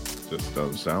 That just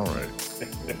doesn't sound right.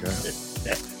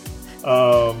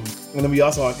 And then we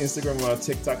also on Instagram, we're on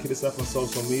TikTok. Hit us up on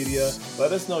social media.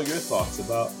 Let us know your thoughts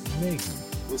about Megan.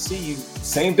 We'll see you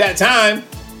same bat time.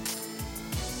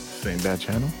 Same bat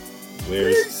channel.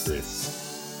 Where's Chris?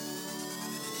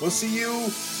 We'll see you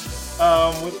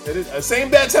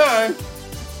same bat time.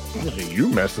 You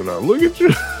messed it up. Look at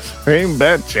you. Same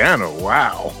bat channel.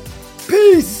 Wow.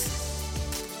 Peace.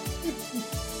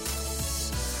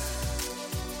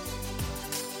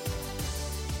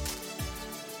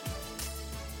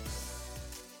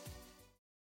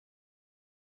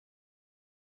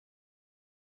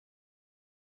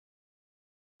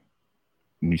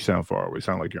 You sound far away.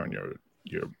 Sound like you're on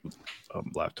your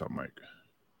laptop mic.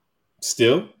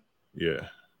 Still? Yeah.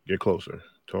 Get closer.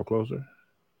 Talk closer.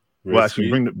 Well, actually,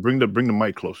 bring the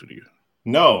mic closer to you.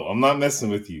 No, I'm not messing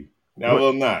with you. I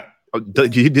will not.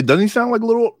 Doesn't he sound like a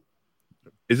little?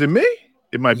 Is it me?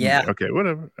 It might be. Yeah. Okay.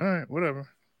 Whatever. All right. Whatever.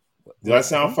 Do I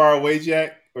sound far away,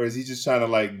 Jack? Or is he just trying to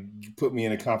like put me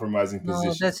in a compromising position?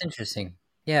 No, that's interesting.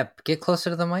 Yeah, get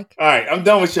closer to the mic. All right, I'm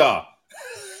done with y'all.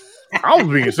 I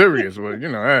was being serious, but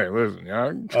hey, listen,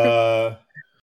 y'all.